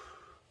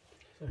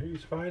 So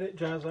who's fired it?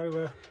 Jazz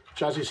over.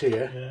 Jazz is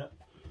here, Yeah.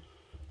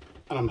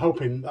 and I'm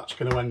hoping that's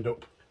going to end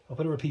up. I'll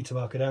put a repeater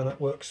marker down. That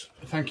works.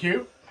 Thank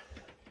you.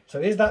 So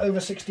is that over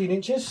 16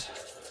 inches?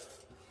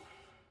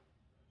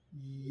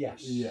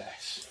 Yes.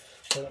 Yes.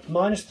 So that's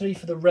 -3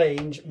 for the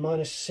range,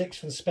 -6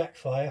 for the spec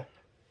fire.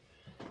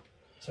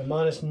 So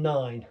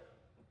 -9.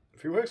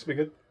 If it works, it'll be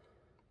good.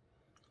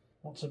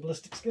 What's a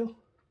ballistic skill?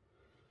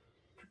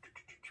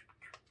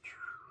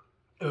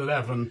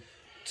 11.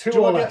 2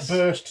 Do or I less. get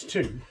burst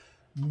 2?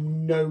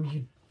 No,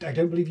 I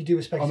don't believe you do a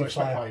Oh, spec no, spec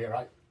fire. fire, you're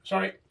right.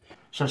 Sorry.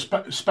 So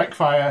spec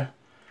fire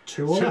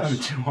 2 or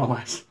less. 2 or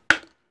less.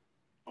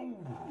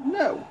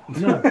 No.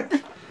 No.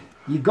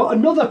 You've got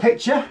another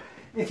picture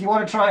if you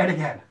want to try it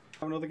again.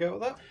 Have another go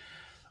at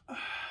that.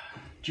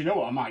 Do you know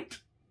what? I might,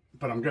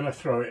 but I'm going to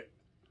throw it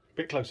A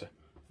bit closer.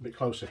 a bit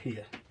closer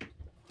here.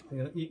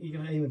 You're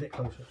going to aim a bit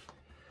closer.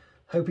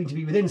 Hoping to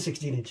be within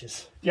 16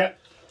 inches. Yeah.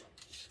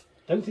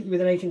 Don't think you're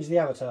within 8 inches of the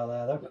avatar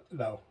there, though.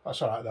 No,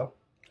 that's all right though.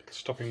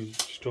 Stopping,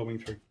 storming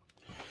through.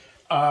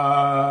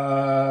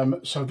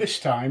 So this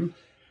time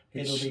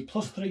It'll be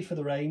 +3 for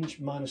the range,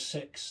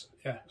 -6.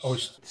 yeah. Oh,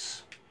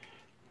 it's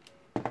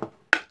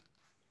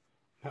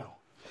no.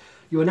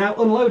 You are now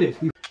unloaded.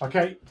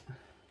 Okay.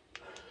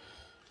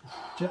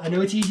 I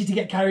know it's easy to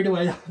get carried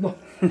away.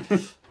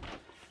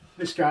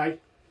 This guy,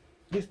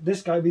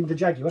 This guy being the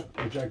Jaguar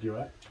the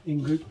Jaguar.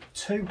 in group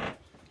 2.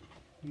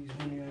 He's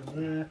running over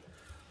there.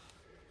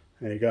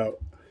 There you go.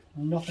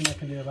 Nothing I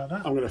can do about that.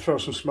 I'm going to throw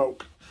some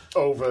smoke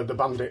over the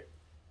Bandit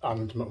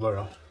and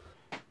McMurrow.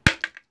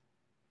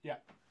 Yeah.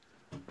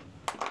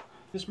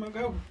 Does smoke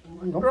go?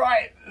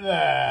 Right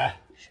there.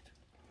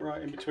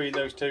 Right in between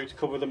those two to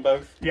cover them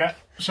both. Yeah.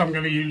 So I'm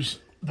going to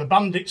use the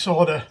Bandit's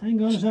order.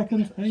 Hang on a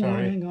second. Hang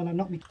Sorry. on. I'm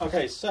not.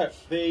 Okay, so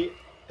the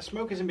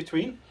smoke is in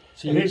between.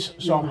 So It is.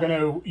 So I'm going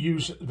to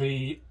use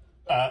the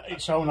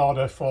its own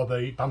order for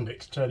the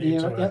Bandit to turn it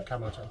into a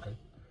camo token.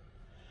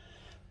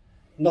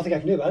 Nothing I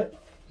can do about it.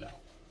 No.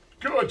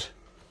 Good.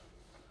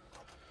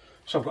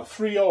 So I've got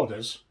 3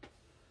 orders,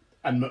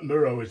 and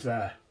McMurrow is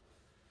there.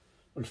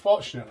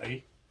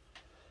 Unfortunately,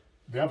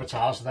 the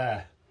avatar's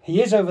there.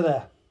 He is over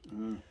there.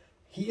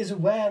 He is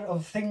aware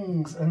of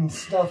things and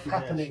stuff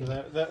happening.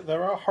 Yes,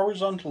 there are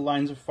horizontal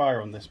lines of fire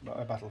on this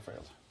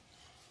battlefield.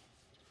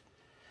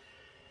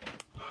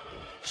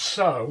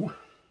 So,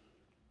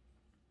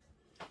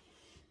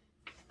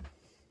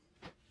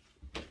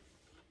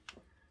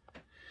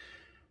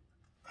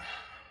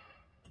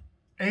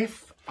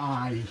 if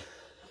I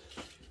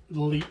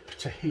leap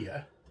to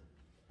here,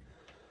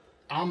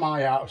 am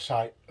I out of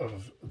sight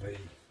of the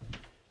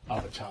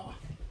avatar?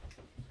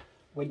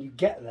 When you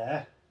get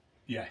there,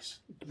 Yes,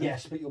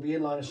 yes, but you'll be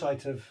in line of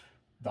sight of.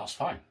 that's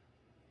fine.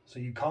 So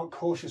you can't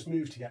cautious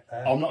move to get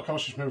there. I'm not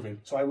cautious moving.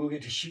 So I will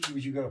get to shoot you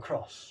as you go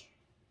across.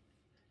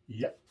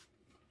 Yep.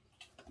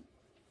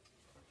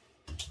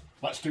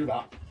 Let's do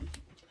that.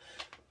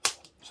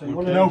 So you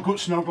want to. No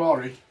guts, no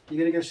glory. You're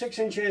going to go 6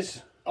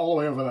 inches. All the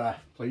way over there,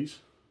 please.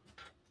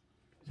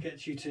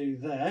 Gets you to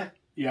there.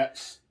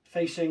 Yes.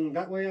 Facing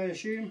that way, I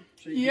assume.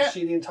 So you Yeah. can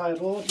see the entire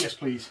board. Yes,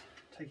 please.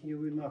 Taking your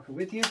wound marker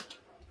with you.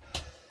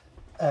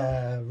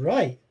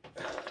 Right.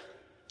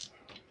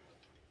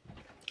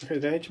 Okay,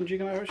 the HMG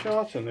going to have a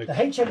shot? And The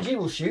HMG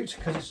will shoot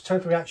because it's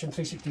total reaction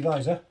 360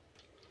 visor.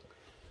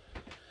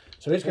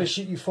 So it's going to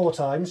shoot you 4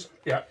 times.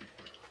 Yeah.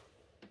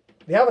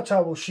 The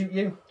avatar will shoot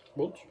you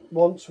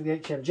once with the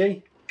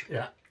HMG.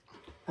 Yeah.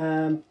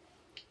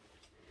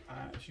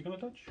 is she going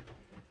to dodge?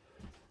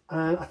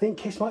 And I think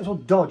Kiss might as well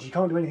dodge. You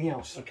can't do anything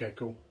else. Okay,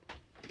 cool.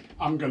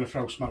 I'm going to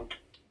throw smoke.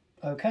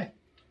 Okay.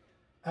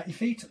 At your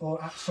feet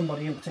or at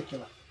somebody in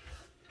particular?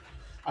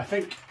 I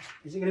think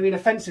Is it going to be an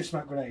offensive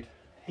smoke grenade?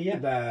 Here?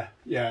 there,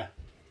 yeah.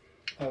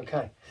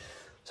 Okay.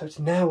 So it's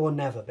now or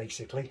never,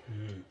 basically.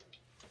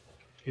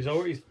 He's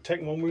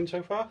taken 1 wound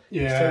so far?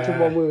 Yeah. It's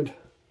taken 1 wound.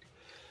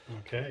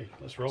 Okay,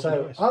 let's roll So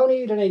the dice. I'll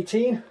need an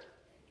 18.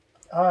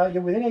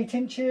 You're within 8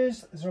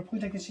 inches. Is there a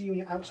point I can see you when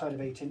you're outside of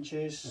 8 I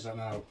inches? don't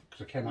know,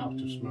 because I came out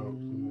to smoke.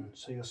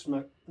 So you'll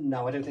smoke.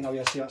 No, I don't think I'll be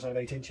able to see you outside of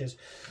 8 inches.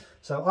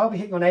 So I'll be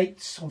hitting on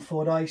 8s on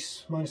 4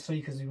 dice, -3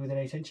 because you're within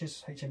 8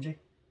 inches, HMG.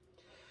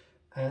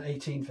 And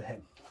 18 for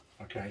him.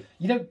 Okay.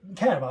 You don't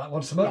care about that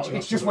one so much. No, it's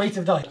not just so much. weight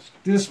of dice.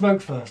 Do the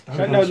smoke first. No,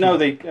 they might as well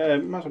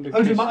do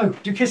Oh,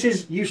 kiss. do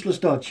kisses, useless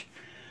dodge.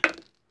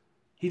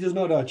 He does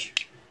not dodge.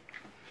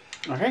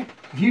 Okay.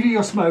 If you do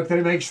your smoke, then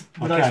it makes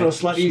the dice roll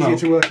slightly easier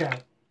to work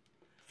out.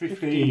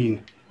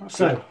 15.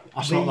 So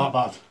That's not that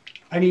bad.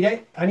 I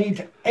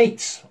need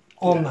 8s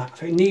on that.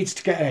 So it needs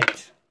to get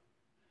 8.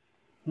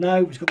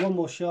 No, it's got 1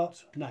 more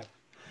shot. No.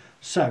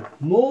 So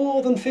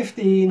more than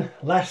 15,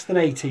 less than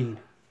 18.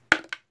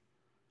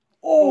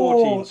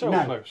 14, so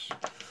no. close.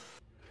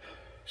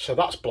 So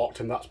that's blocked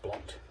and that's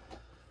blocked.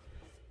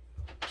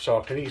 So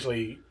I can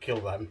easily kill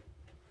them.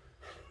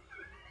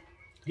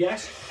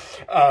 Yes.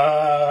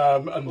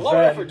 And A lot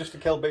of effort just to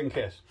kill Bit and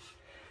Kiss.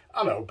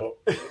 I know, but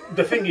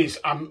the thing is,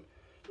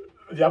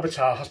 the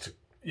avatar has to,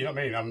 you know what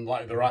I mean? I'm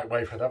like the right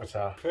way for the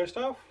avatar. First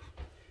off?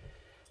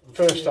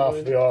 First off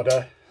the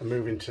order and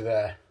move into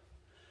there.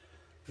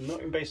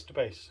 Not in base to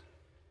base.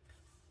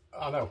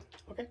 I know.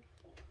 Okay.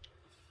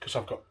 Because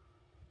I've got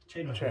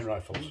chain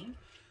rifles.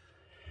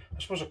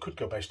 I suppose I could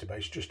go base to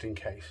base just in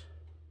case.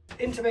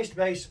 Into base to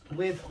base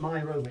with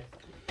my robot.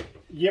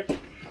 Yep.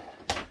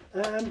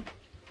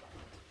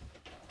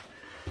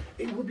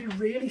 It would be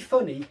really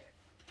funny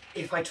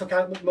if I took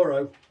out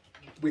McMurrow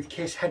with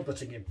Kiss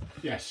headbutting him.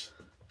 Yes.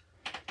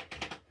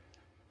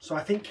 So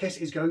I think Kiss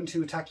is going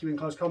to attack you in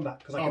close combat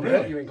because I can really?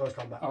 hurt you in close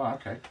combat. Oh,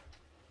 okay.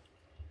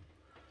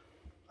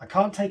 I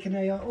can't take an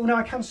AR. Oh no,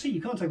 I can see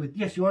you. Can't take with.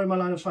 Yes, you are in my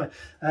line of sight.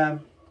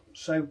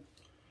 So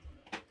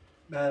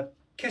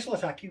Kiss will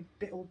attack you.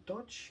 Bit'll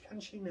dodge. Can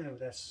she? No,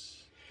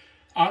 that's.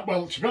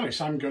 Well, to be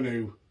honest, I'm going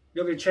to.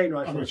 You're going to chain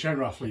rifle. I'm going to chain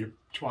rifle you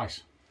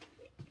twice.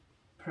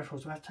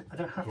 Peripherals. I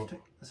don't have to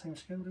take the same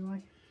skill, do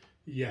I?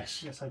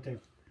 Yes. Yes, I do.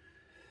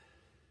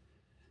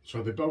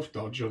 So they both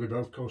dodge or they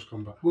both close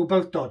combat? We'll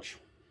both dodge.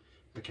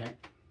 Okay.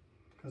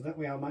 Because that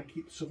way I might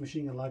keep the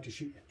submachine gun alive to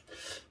shoot you.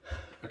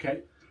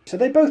 Okay. So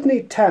they both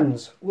need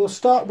 10s. We'll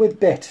start with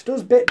Bit.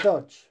 Does Bit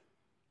dodge?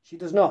 She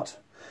does not.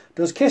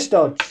 Does Kiss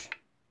dodge?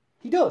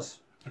 He does.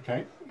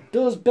 Okay.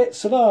 Does Bit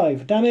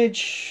survive?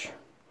 Damage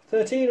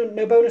 13 and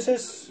no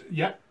bonuses?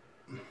 Yep.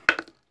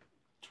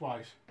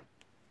 Twice.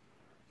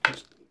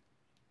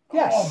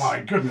 Yes. Oh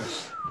my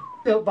goodness.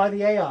 Built by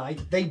the AI,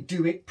 they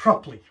do it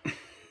properly.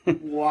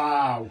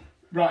 Wow.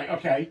 Right,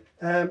 okay.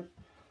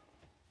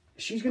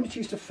 She's going to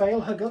choose to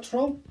fail her guts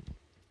roll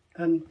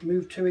and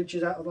move 2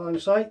 inches out of line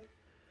of sight.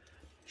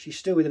 She's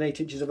still within 8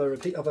 inches of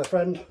her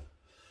friend.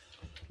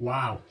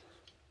 Wow.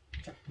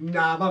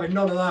 Nah, I'm having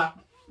none of that.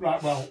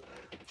 Right, well.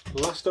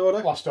 Last order?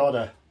 Last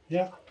order.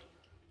 Yeah.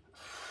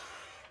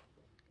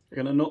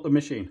 You're going to nut the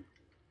machine?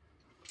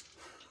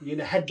 You're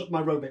going to headbutt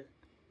my robot.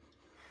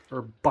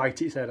 Or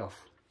bite its head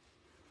off?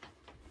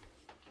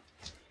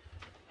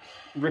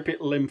 Rip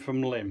it limb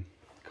from limb,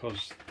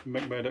 because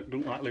McMurdoch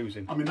don't like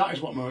losing. I mean, that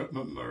is what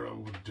Murrow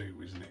would do,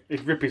 isn't it?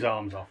 He'd rip his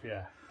arms off,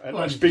 yeah. And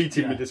Let's beat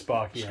him yeah. with the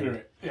sparky. Screw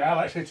it. Yeah,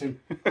 let's hit him.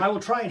 I will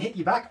try and hit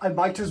you back. I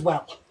might as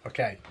well.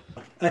 Okay.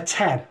 A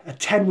 10. A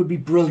 10 would be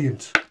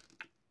brilliant.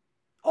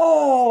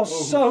 Oh,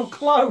 so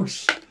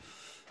close.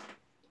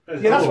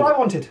 Yeah, that's what I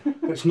wanted.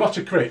 It's not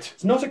a crit.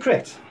 It's not a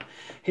crit.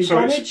 His So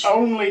damage it's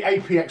only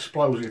AP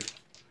explosive.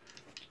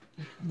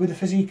 with a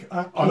physique.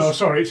 Oh no,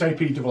 sorry, it's AP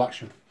double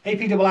action.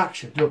 AP double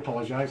action. Do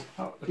apologise.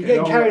 Oh, okay, You're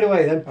getting carried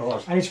away then. I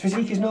was. And his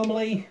physique is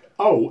normally.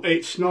 Oh,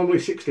 it's normally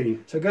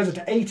 16. So it goes up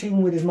to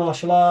 18 with his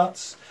martial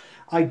arts.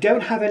 I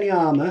don't have any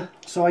armour,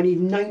 so I need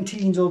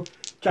 19s or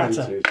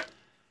better.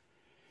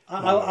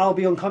 I'll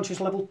be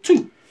unconscious level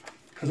 2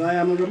 because I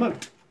am a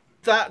remote.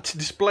 That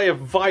display of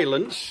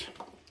violence.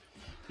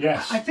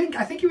 Yes. I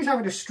think he was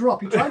having a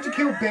strop. He tried to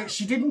kill Bitch,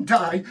 she didn't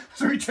die,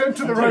 so he turned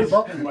to the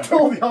robot,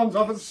 tore the arms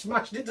off and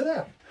smashed it to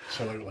death.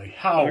 Absolutely.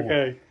 How?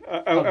 Okay.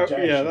 dare Yeah, she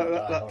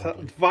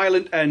that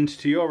violent end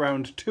to your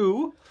round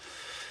 2.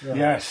 Right.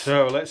 Yes.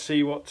 So let's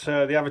see what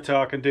the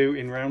Avatar can do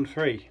in round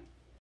 3.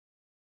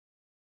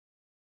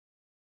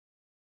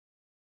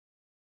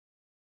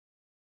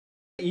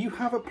 You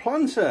have a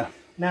plan, sir.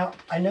 Now,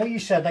 I know you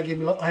said that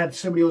I had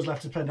so many hours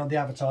left to spend on the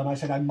Avatar, and I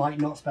said I might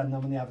not spend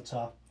them on the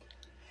Avatar.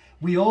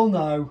 We all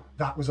know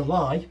that was a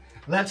lie.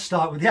 Let's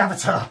start with the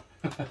Avatar.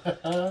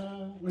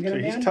 We're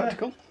going to He's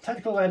tactical.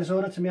 Tactical awareness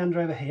order to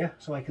meander over here,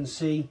 so I can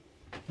see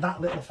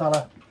that little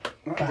fella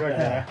back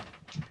there.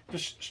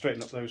 Just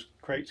straighten up those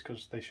crates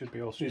because they should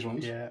be all. These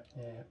ones? Yeah.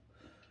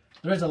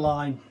 There is a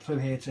line through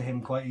here to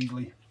him quite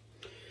easily.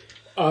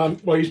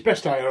 Well, his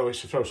best idea is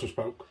to throw some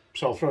smoke.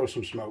 So I'll throw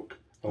some smoke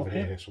over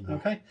Okay. here somewhere.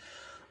 Okay.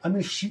 I'm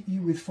going to shoot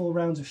you with 4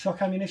 rounds of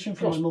shock ammunition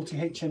from my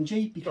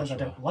multi-HMG because I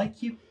don't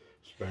like you.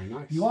 It's very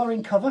nice. You are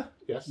in cover.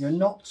 Yes. You're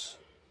not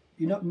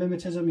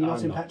mimetism, you're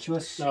not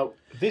impetuous. No.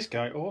 This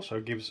guy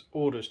also gives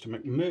orders to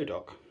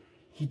McMurdoch.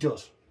 He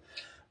does.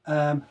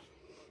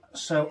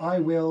 So I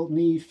will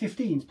need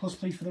 15s, plus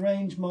 3 for the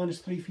range, minus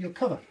 3 for your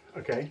cover.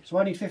 Okay. So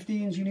I need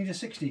 15s, you need a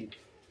 16.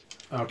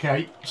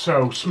 Okay,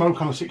 so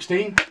smoke on a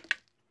 16.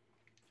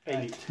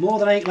 8. More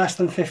than 8, less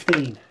than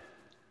 15.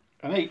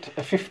 An 8.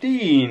 A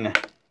 15.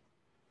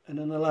 And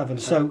an 11.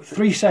 So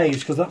 3 saves,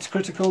 because that's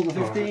critical, the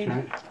 15.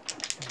 Okay.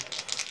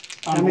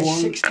 Damage one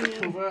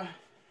 16. Cover.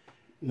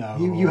 No.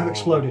 You have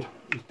exploded.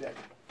 He's dead.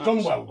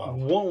 Done well though.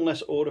 One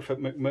less order for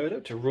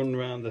McMurdoch to run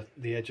around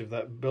the edge of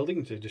that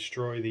building to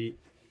destroy the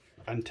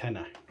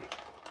antenna.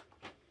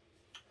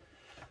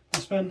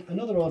 I'll spend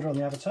another order on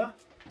the Avatar.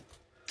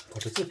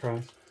 What a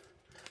surprise.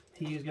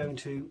 He is going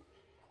to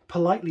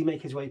politely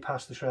make his way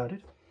past the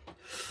Shrouded.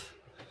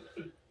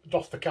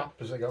 Doff the cap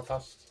as they go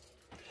past.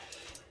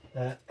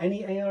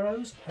 Any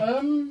AROs?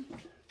 Don't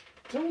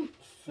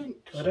think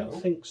so. I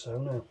don't think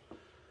so, no.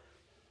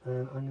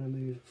 I'm going to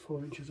move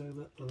 4 inches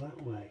over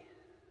that way.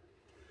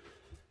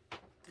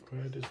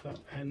 Where does that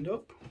end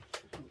up?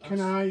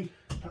 Can I?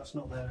 That's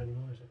not there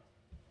anymore, is it?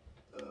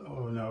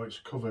 Oh no, it's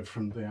covered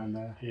from behind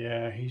there.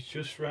 Yeah, he's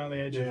just round the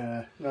edge.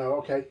 Yeah. No,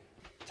 okay.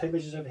 Take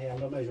measures over here. I'm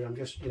not measuring. I'm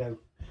just, you know,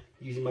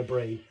 using my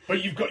brain.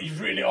 But you've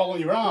written it all on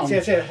your arm.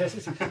 Yes.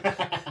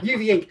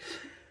 UV ink.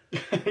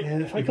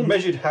 If You've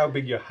measured how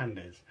big your hand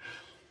is.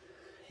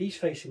 He's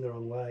facing the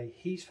wrong way.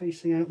 He's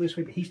facing out this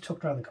way, but he's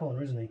tucked around the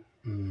corner, isn't he?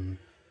 Mm.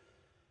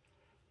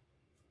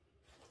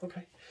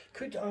 Okay.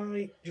 Could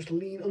I just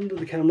lean under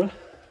the camera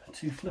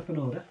to flip an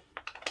order?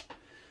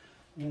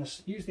 I'm going to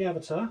use the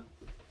avatar.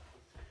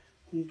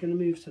 He's going to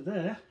move to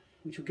there,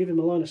 which will give him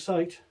a line of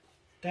sight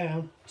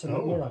down to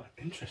McMurrow.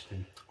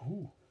 Interesting.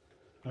 Ooh.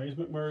 Now is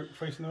McMurrow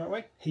facing the right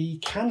way? He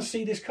can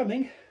see this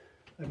coming,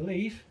 I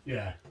believe.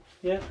 Yeah.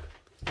 Yeah.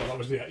 Well, that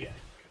was the yeah.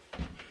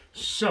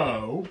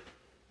 So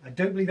I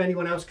don't believe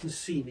anyone else can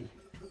see me.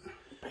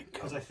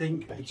 Because I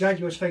think the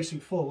Jaguar's facing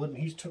forward and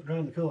he's tucked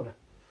around the corner.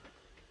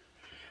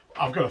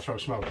 I've got to throw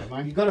smoke, haven't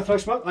I? You've got to throw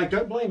smoke. I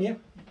don't blame you.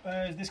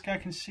 This guy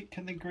can see.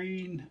 Can the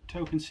green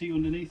token see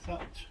underneath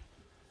that?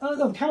 Oh,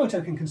 no, the camo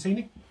token can see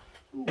me.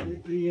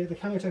 The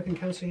camo token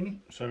can see me.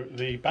 So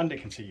the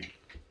bandit can see you.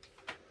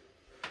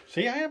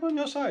 See, I am on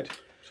your side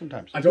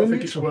sometimes. I don't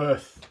think it's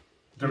worth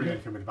doing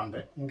anything with the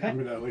bandit. Okay.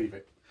 I'm going to leave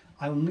it.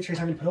 I'm literally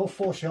having to put all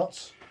 4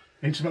 shots.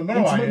 Into McMurrow,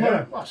 Into yeah.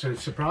 McMurrow. Well, that's a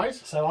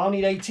surprise. So I'll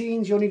need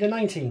 18s, you'll need a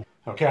 19.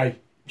 Okay,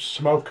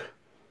 smoke,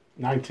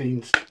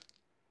 19s.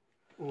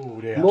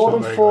 Oh dear. More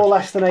than 4,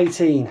 less than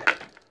 18.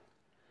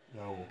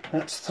 No.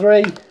 That's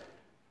 3.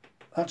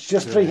 That's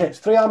just 3 hits.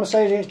 3 armor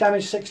saves against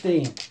damage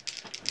 16.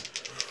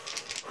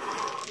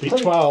 Beat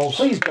 12s.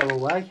 Please go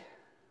away.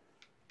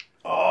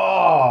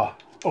 Oh,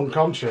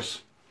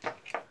 unconscious.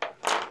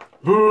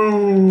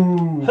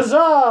 Boo!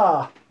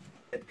 Huzzah!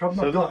 The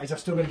problem I've got is I'm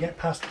still going to get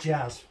past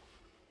Jazz.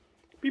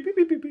 Beep, beep,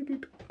 beep, beep, beep,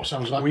 beep.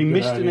 Sounds like We a good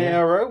missed an idea.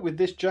 arrow with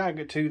this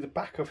jag to the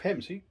back of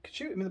him, so you could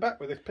shoot him in the back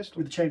with a pistol.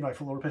 With a chain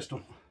rifle or a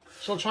pistol.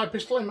 So I'll try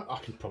pistol him? I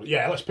can probably.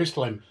 Yeah, let's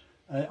pistol him.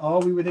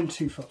 Are we within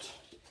 2 foot?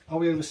 Are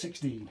we over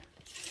 16?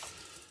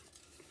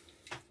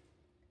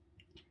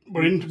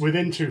 We're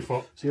within 2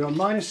 foot. So you're on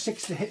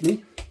 -6 to hit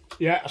me,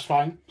 Yeah, that's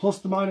fine. plus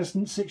the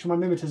 -6 from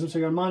my mimetism, so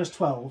you're on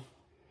 -12.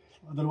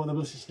 I don't know what the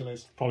ballistic skill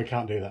is. Probably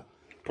can't do that.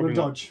 Or a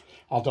dodge.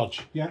 I'll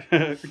dodge. Yeah.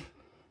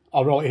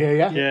 I'll roll it here,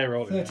 yeah? Yeah,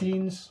 roll it.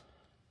 13s.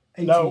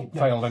 18. No,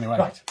 failed anyway.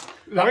 Right.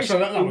 That was Wasted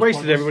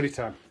pointless. everybody's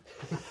time.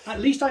 At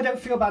least I don't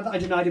feel bad that I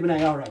denied him an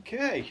ARO.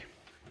 Okay.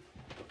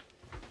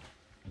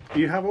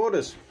 You have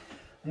orders.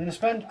 I'm going to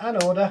spend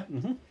an order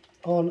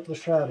on the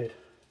Shrouded.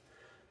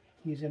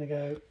 He's going to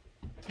go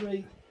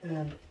 3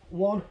 and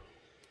 1.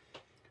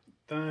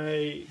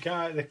 The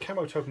guy, the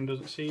camo token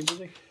doesn't see him, does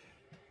he?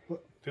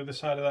 What? The other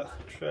side of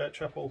that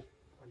triple.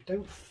 I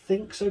don't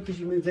think so because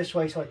you moved this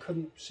way, so I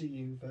couldn't see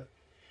you. But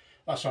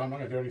That's fine, I'm not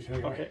going to do anything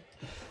anyway. Okay.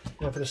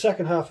 now for the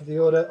second half of the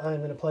order, I'm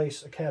going to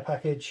place a care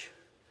package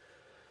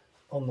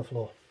on the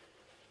floor.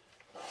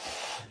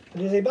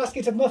 It is a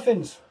basket of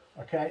muffins.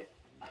 Okay.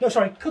 No,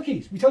 sorry,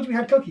 cookies. We told you we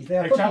had cookies. They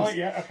are Exactly, cookies.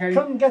 yeah, okay.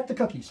 Come and get the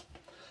cookies.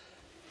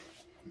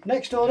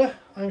 Next order,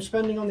 I'm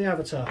spending on the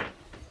avatar.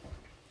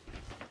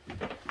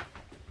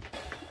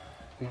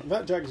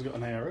 That jag's got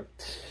an arrow.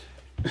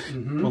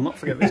 We'll not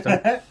forget this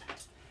time.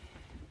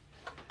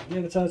 The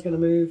avatar's going to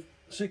move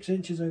 6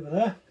 inches over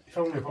there. If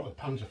only I've got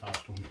the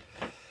Panzerfaust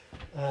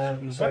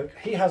one. So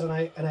he has an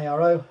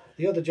ARO.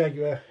 The other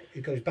Jaguar,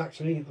 it goes back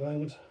to me at the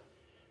moment.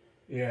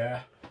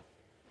 Yeah.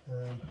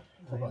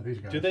 What about these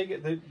guys? Do they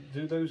get the?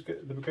 Do those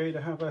get the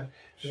Brigadier have a?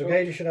 The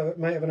Brigadier should have,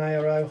 might have an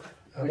ARO.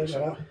 I don't know so.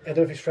 that. I don't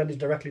know if his friend is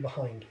directly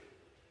behind.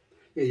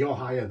 Yeah, you're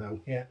higher though.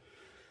 Yeah.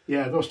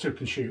 Yeah, those two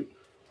can shoot.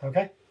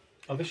 Okay.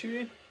 Are they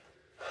shooting?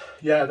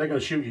 Yeah, they're going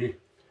to shoot you.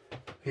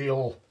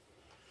 He'll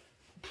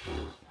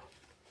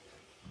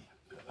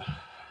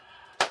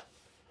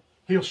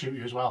shoot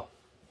you as well.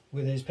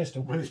 With his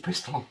pistol. With his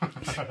pistol.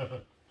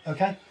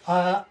 Okay.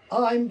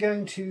 I'm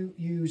going to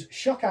use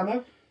shock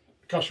ammo.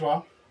 Gosh,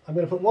 well. I'm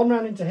going to put 1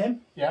 round into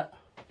him, Yeah,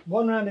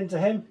 1 round into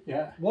him,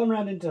 yeah. 1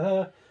 round into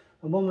her,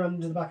 and 1 round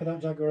into the back of that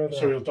Jaguar over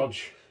So there. he'll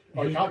dodge.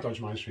 Oh, you can't dodge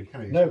mine streak,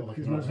 can you? No, It's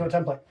because got there's no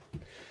template.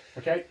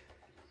 Okay.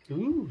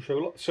 Ooh,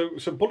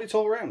 so bullets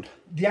all around.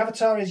 The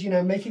avatar is, you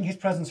know, making his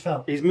presence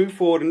felt. He's moved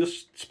forward and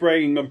just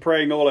spraying and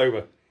praying all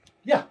over.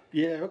 Yeah.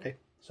 Yeah, okay.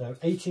 So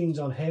 18's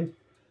on him,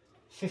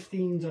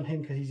 15's on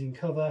him because he's in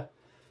cover.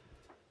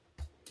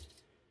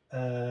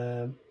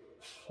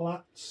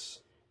 Flats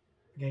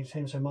against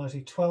him, so minus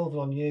 12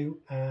 on you,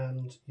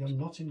 and you're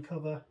not in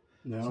cover.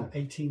 No. So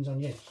 18's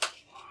on you.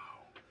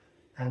 Wow.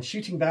 And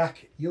shooting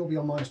back, you'll be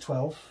on minus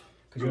 12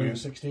 because you're over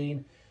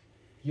 16.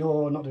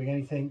 You're not doing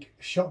anything.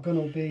 Shotgun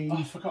will be. Oh,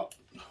 I forgot.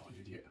 Oh, an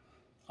idiot.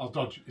 I'll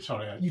dodge.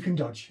 Sorry. You can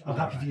dodge. I'm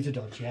happy for you to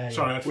dodge. Yeah.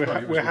 Sorry, Yeah. I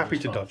forgot We're happy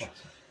to dodge.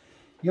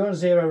 You're on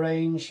 0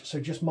 range, so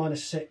just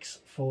minus 6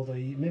 for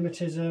the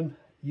mimetism.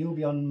 You'll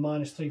be on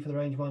minus 3 for the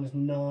range, minus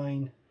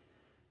 9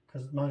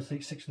 because minus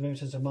 6 for the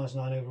mimetism, and minus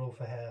 9 overall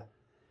for hair.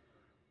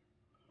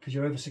 Because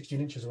you're over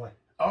 16 inches away.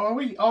 Oh, are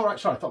we? Oh, right.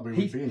 Sorry, I thought we were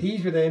being.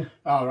 He's within.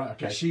 Oh, right.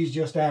 Okay. But she's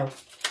just out.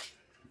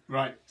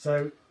 Right.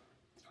 So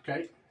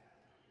Okay.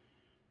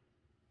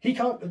 he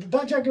can't.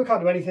 That Jaguar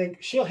can't do anything.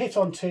 She'll hit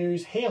on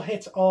 2s. He'll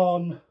hit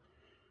on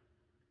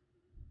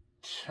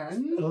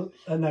 10. No,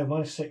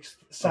 minus 6.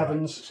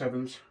 Sevens. Right,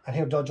 sevens. And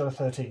he'll dodge on a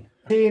 13.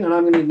 13, and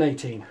I'm going to need an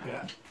 18.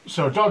 Yeah.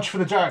 So dodge for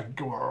the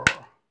Jaguar.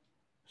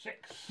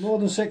 6. More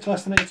than 6,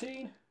 less than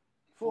 18.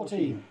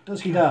 14.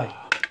 Does he die?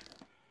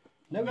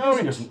 No,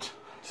 he doesn't.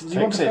 Does he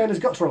want to fail his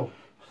guts roll?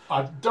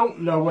 I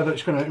don't know whether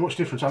it's going to make much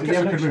difference. I guess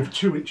I could move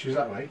 2 inches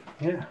that way.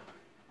 Yeah.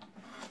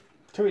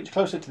 2 inches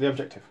closer to the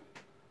objective.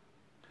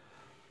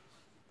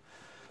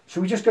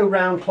 Should we just go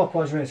round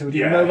clockwise right? So we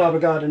do Mobile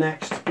Brigada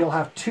next. You'll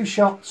have 2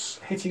 shots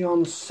hitting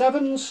on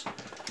 7s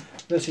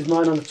versus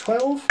mine on a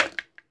 12.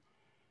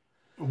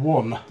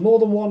 1. More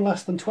than 1,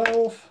 less than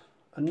 12.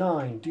 A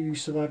 9. Do you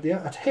survive the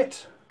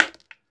hit?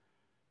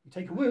 You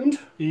take a wound.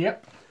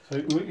 Yep.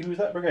 So who was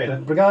that,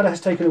 Brigada? The Brigada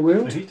has taken a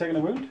wound. So he's taken a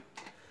wound?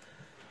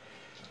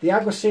 The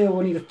Aguacil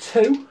will need a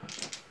 2.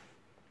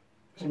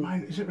 Is it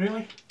mine? Is it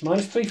really?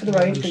 Minus 3 for the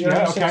range, because you're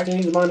over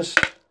 16. The minus...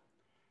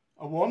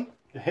 A 1.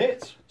 It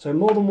hits. So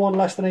more than 1,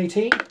 less than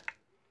 18. A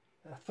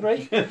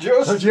 3.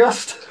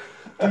 Just.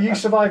 Do you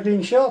survive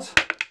being shot?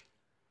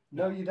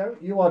 No, you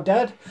don't. You are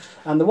dead.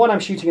 And the one I'm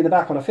shooting in the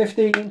back on a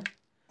 15.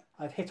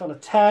 I've hit on a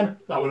 10.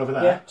 That one over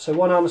there? Yeah, so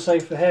 1 armour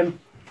save for him.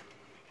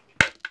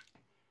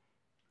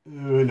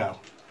 No.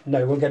 No,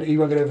 he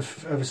won't get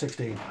over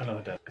 16.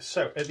 Another dead.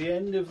 So, at the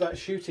end of that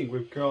shooting,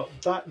 we've got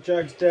that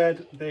Jag's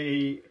dead,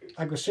 the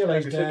Aguacil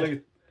is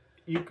dead.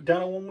 You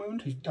down on 1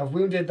 wound? I've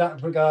wounded that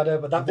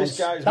Brigada, but that This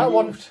guy's that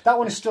moved.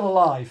 one is still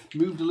alive.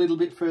 Moved a little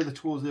bit further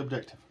towards the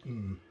objective.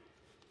 Mm.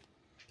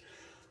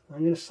 I'm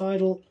going to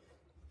sidle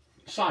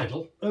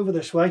over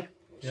this way,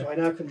 so I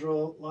now can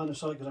draw line of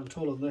sight because I'm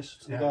taller than this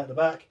to the guy at the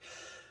back.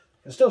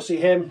 I can still see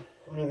him,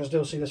 and I can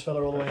still see this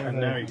fella all the way over. And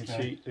now you can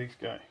see this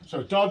guy.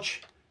 So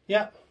dodge.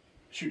 Yeah.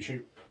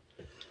 Shoot.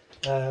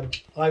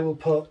 I will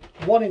put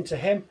 1 into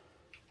him,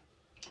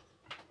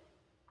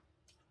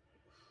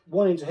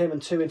 1 into him, and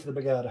 2 into the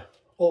Brigada.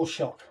 All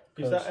shock.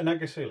 Is that an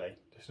Aguacil?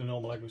 Just a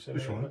normal Aguacil?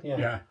 This one?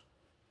 Yeah.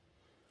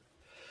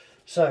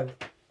 So,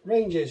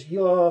 ranges,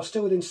 you're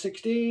still within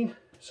 16,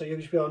 so you'll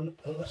just be on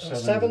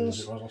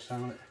 7s.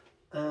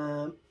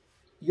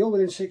 You're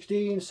within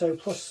 16, so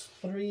plus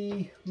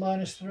 3,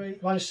 minus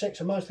 6,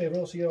 and minus 3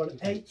 overall, so you're on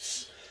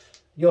 8s.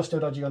 You're still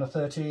dodging on a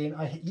 13.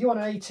 I hit you on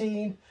an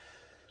 18.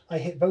 I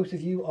hit both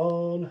of you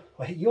on...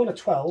 I hit you on a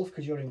 12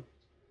 because you're in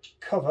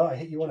cover. I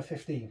hit you on a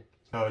 15.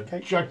 Okay.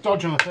 Jag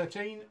dodge on a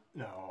 13?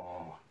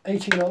 No.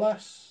 18 or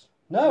less.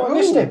 No, I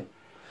missed him.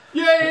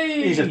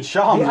 Yay! He's a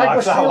charmed The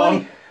life, that Aguacil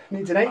one.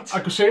 needs an 8.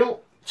 Aguacil.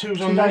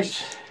 2's on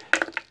dice.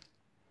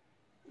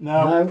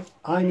 No,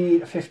 I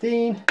need a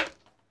 15.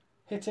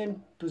 Hit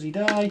him. Does he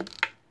die?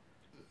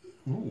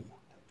 Ooh.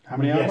 How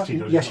many yes, armor? he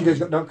does. Yes, he does.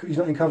 No, he's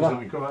not in cover. He's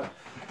not in cover.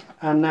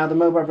 And now the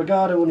Mobile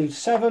Brigada will need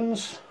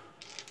 7s.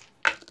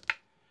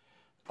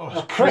 Oh,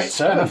 A crit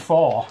 7 and a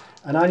 4.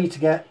 And I need to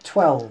get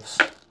 12s.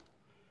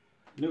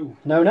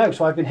 No,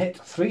 so I've been hit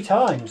 3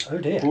 times. Oh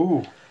dear.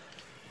 Ooh.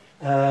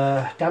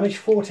 Damage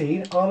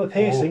 14, armour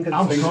piercing.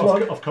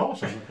 Of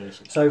course, armour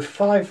piercing. So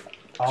 5.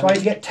 So I need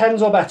to get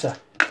 10s or better.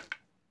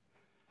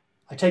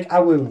 I take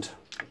a wound.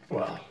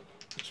 Well,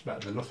 it's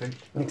better than nothing.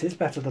 It is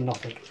better than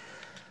nothing.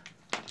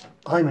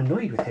 I'm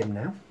annoyed with him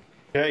now.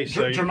 Okay,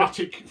 so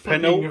dramatic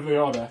flipping of the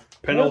order.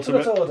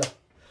 Penultimate order.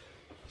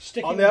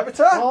 Sticking on the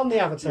Avatar? On the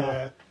Avatar.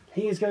 Yeah.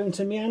 He is going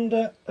to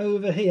meander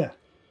over here.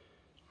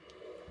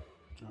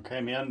 Okay,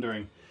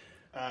 meandering.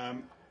 I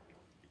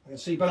can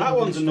see both That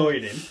one's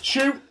annoyed him.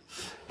 Shoot!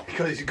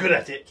 Because he's good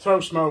at it. Throw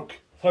smoke.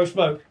 Throw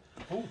smoke.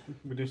 Oh,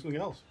 we do something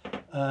else.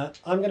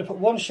 I'm going to put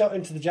 1 shot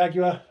into the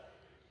Jaguar.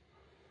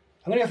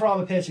 I'm going to go for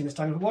armour piercing this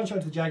time. I'm going to put 1 shot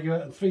into the Jaguar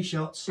and 3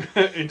 shots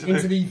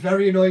into the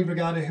very annoying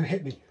Brigada who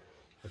hit me.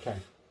 Okay.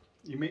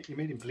 You made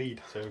him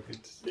bleed, so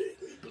it's...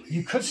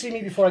 You could see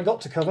me before I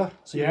got to cover,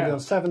 so you're going to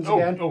be on 7s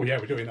again. Oh yeah,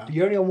 we're doing that. But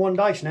you're only on 1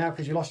 dice now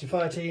because you lost your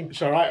fire team.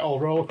 It's alright, I'll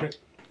roll a crit.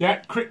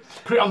 Yeah, crit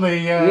on the...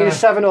 You need a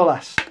 7 or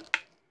less.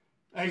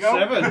 There you go.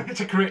 7.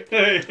 It's a crit.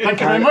 Thank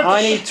you very much.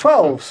 I need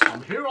 12s.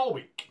 I'm here all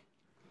week.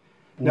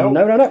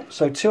 No.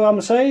 So 2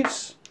 armour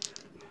saves.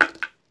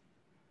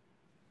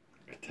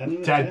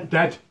 10.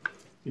 Dead.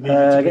 You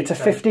need Get to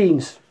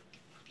 15s.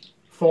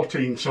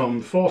 14,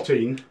 some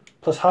 14.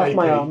 Plus half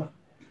my armour.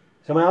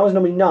 So my armour's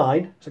normally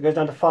 9, so it goes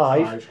down to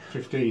 5.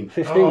 15.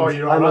 15. Oh,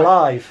 you're I'm right.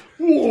 alive.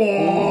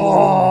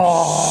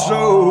 Whoa.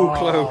 So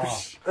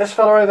close. This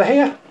fella over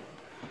here,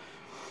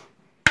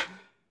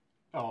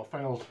 Oh,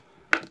 failed.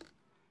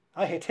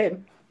 I hit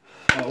him.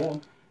 He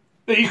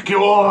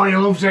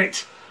loves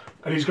it.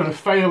 And he's going to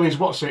fail his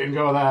what's it and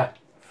go there.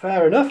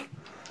 Fair enough.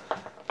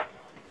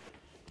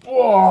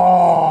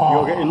 Whoa.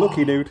 You're getting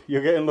lucky, dude.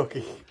 You're getting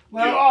lucky.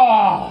 Well,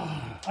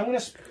 I'm going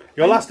to...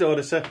 Your last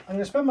order, sir. I'm going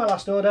to spend my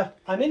last order.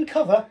 I'm in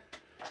cover.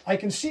 I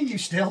can see you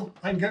still.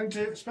 I'm going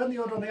to spend the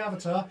order on the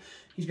Avatar.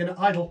 He's going to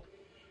idle.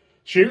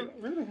 Shoot.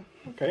 Really?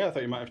 Okay, I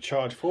thought you might have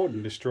charged forward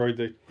and destroyed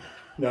the...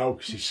 No,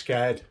 because he's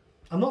scared.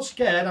 I'm not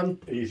scared. I'm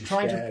He's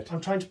trying scared.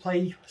 to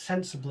play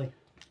sensibly.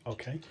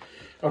 Okay.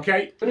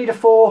 Okay. I need a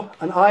 4,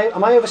 and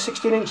am I over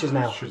 16 inches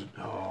now?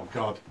 Oh,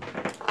 God.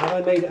 Have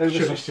I made it over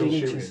Should I 16 still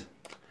shoot inches?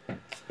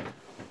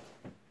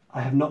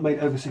 I have not made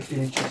over 16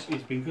 inches.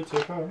 He's been good so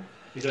far.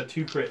 He's had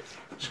 2 crits.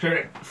 Screw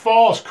it.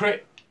 Force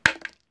crit.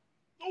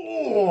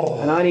 Oh.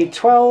 And I need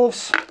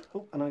 12s.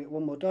 Oh, and I get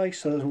 1 more dice.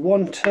 So there's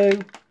 1,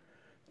 2.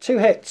 2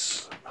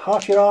 hits.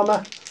 Half your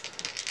armour.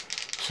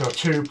 So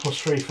 2 plus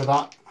 3 for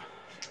that.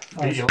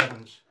 Beat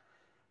 11s.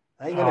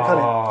 Ain't gonna cut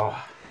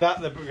it.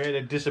 That the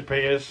brigade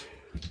disappears.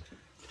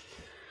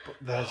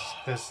 But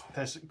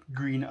there's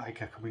green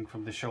ichor coming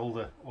from the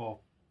shoulder or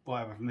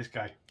whatever from this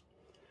guy.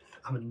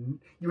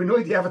 You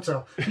annoyed the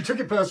Avatar. You took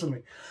it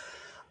personally.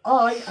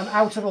 I am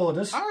out of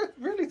orders. I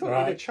really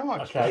thought you were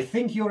charged. I Okay.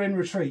 think you're in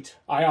retreat.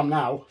 I am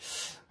now.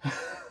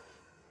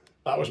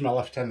 That was my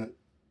lieutenant.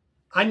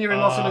 And you're in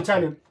loss of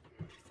lieutenant.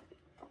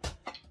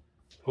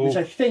 Which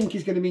I think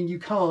is going to mean you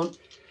can't.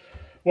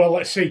 Well,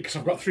 let's see, because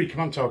I've got 3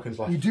 command tokens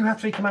left. You do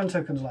have 3 command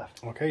tokens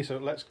left. Okay, so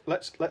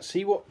let's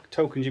see what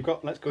tokens you've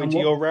got. Let's go into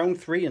your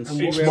round 3 and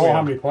see It's where more we how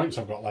are. many points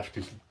I've got left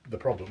is the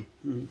problem.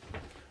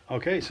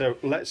 Okay, so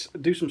let's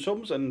do some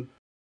sums and.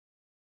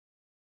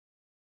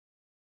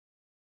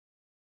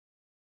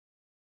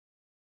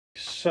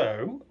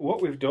 So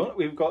what we've done,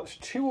 we've got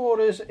 2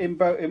 orders in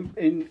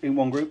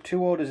one group,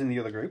 2 orders in the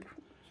other group.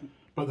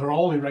 But they're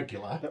all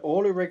irregular. They're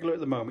all irregular at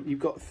the moment. You've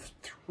got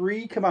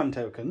 3 command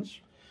tokens.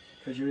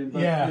 Because you're in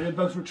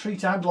both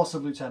retreat and loss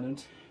of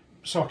lieutenant.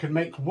 So I can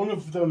make one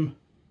of them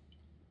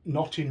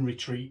not in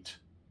retreat,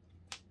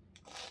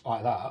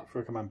 like that. For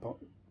a command point.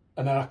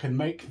 And then I can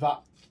make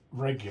that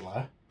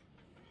regular.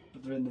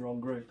 But they're in the wrong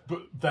group.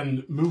 But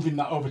then moving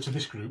that over to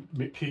this group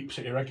keeps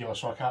it irregular,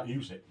 so I can't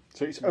use it.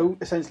 So it's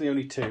essentially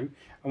only 2.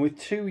 And with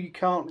 2 you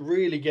can't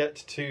really get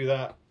to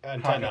that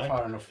Can't get antenna.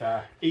 far enough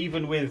there.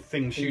 Even with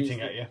things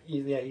shooting at you.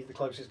 He's the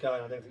closest guy,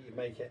 and I don't think you'd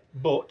make it.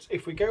 But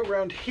if we go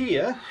around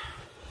here,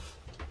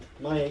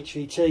 My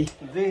HVT.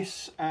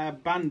 this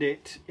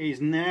bandit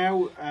is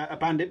now a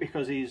bandit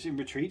because he's in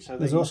retreat, so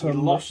There's he also a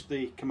lost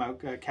the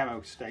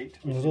camo state.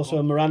 There's also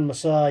a Moran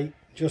Masai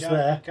just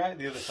there, Guy at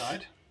the other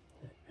side.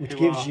 which who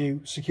gives are-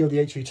 you secure the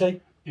HVT.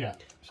 Yeah.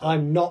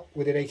 I'm not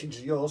within 8 inches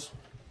of yours.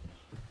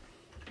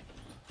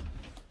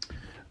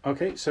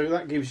 Okay, so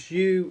that gives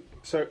you.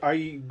 So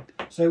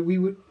So we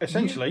would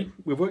essentially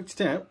we've worked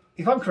it out.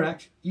 if I'm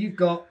correct, you've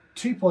got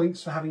 2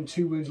 points for having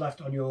 2 wounds left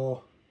on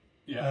your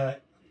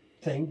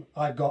thing.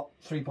 I've got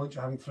 3 points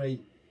for having 3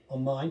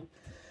 on mine.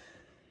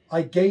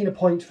 I gain a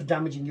point for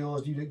damaging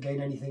yours. You don't gain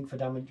anything for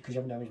damage because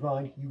you haven't damaged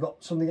mine. You've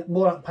got something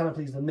more out of the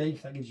panoplies than me.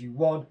 That gives you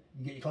 1.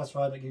 You get your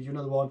classified. That gives you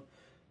another 1,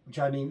 which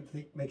I mean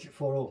makes it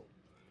 4 all.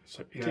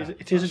 So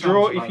it is a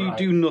draw. If you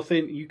do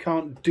nothing, you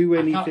can't do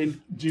anything. I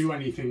can't do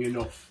anything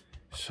enough.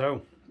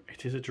 So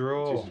it is a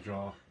draw. It is a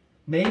draw.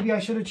 Maybe I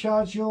should have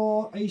charged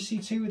your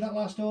AC2 with that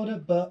last order,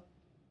 but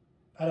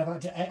I'd have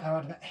had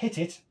to hit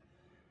it.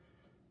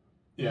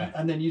 Yeah.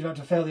 And then you'd have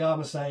to fail the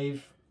armour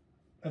save,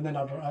 and then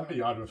I'd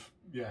Yeah, I'd have.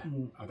 Yeah.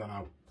 I don't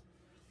know.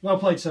 well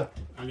played, sir.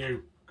 And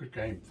you. Good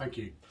game. Thank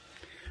you.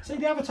 See,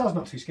 the Avatar's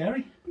not too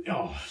scary.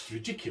 Oh, it's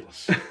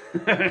ridiculous.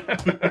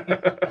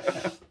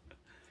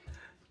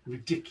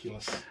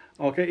 Ridiculous.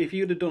 Okay, if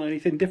you'd have done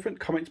anything different,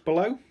 comments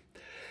below.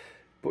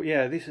 But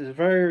yeah, it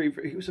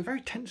was a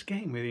very tense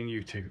game within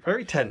you two.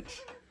 Very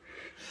tense.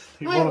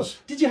 It was.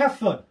 Did you have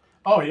fun?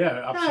 Oh,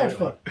 yeah, I had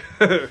absolutely.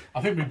 fun.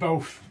 I think we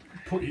both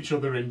put each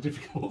other in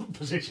difficult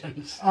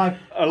positions. A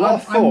lot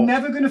of thought. I'm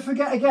never going to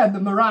forget again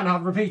that Moran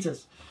have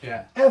repeaters.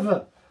 Yeah.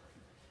 Ever.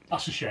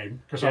 That's a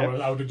shame, because Yeah.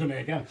 I would have done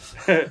it again.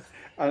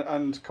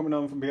 and coming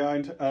on from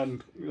behind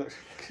and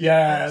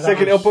Yeah.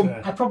 Second up 'em.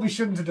 I probably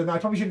shouldn't have done that. I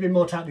probably should have been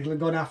more tactical and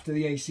gone after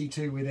the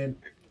AC2 with him.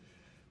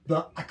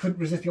 But I couldn't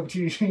resist the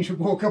opportunity to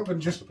walk up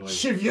and just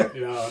shiv you.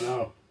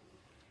 No.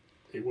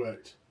 It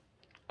worked.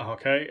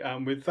 okay,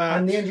 and with that,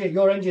 And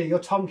your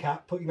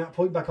Tomcat, putting that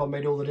point back on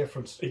made all the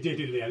difference. It did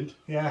in the end.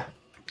 Yeah.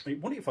 it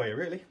won it for you,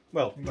 really.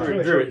 Well,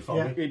 Drew drew it for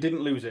yeah. me. It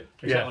didn't lose it.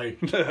 Exactly.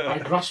 I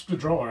grasped the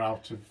drawer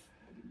out of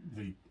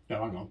the...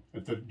 No, hang on.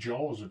 The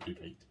jaws of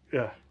defeat.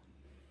 Yeah.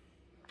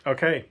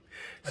 Okay.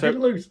 I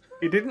didn't lose.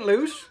 It didn't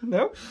lose.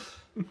 No.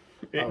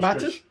 It was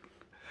matters. good.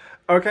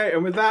 Okay,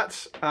 and with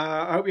that,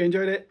 I hope you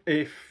enjoyed it.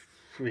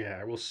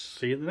 We'll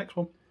see you in the next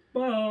one.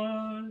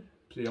 Bye.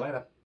 See you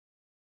later.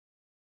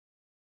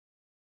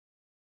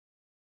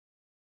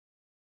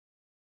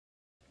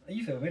 Are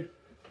you filming?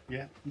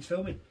 Yeah. He's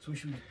filming, so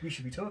we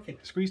should be talking.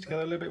 Squeeze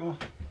together a little bit more.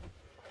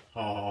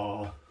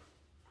 Oh.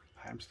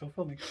 I am still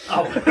filming.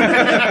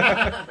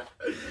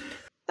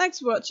 Thanks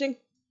for watching.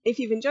 If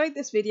you've enjoyed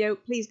this video,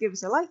 please give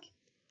us a like.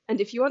 And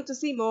if you want to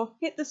see more,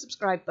 hit the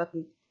subscribe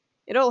button.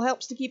 It all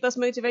helps to keep us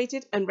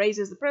motivated and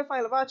raises the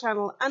profile of our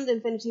channel and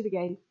Infinity the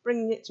Game,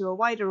 bringing it to a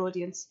wider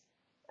audience.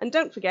 And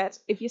don't forget,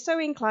 if you're so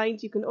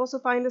inclined, you can also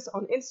find us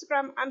on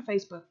Instagram and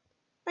Facebook.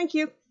 Thank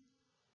you.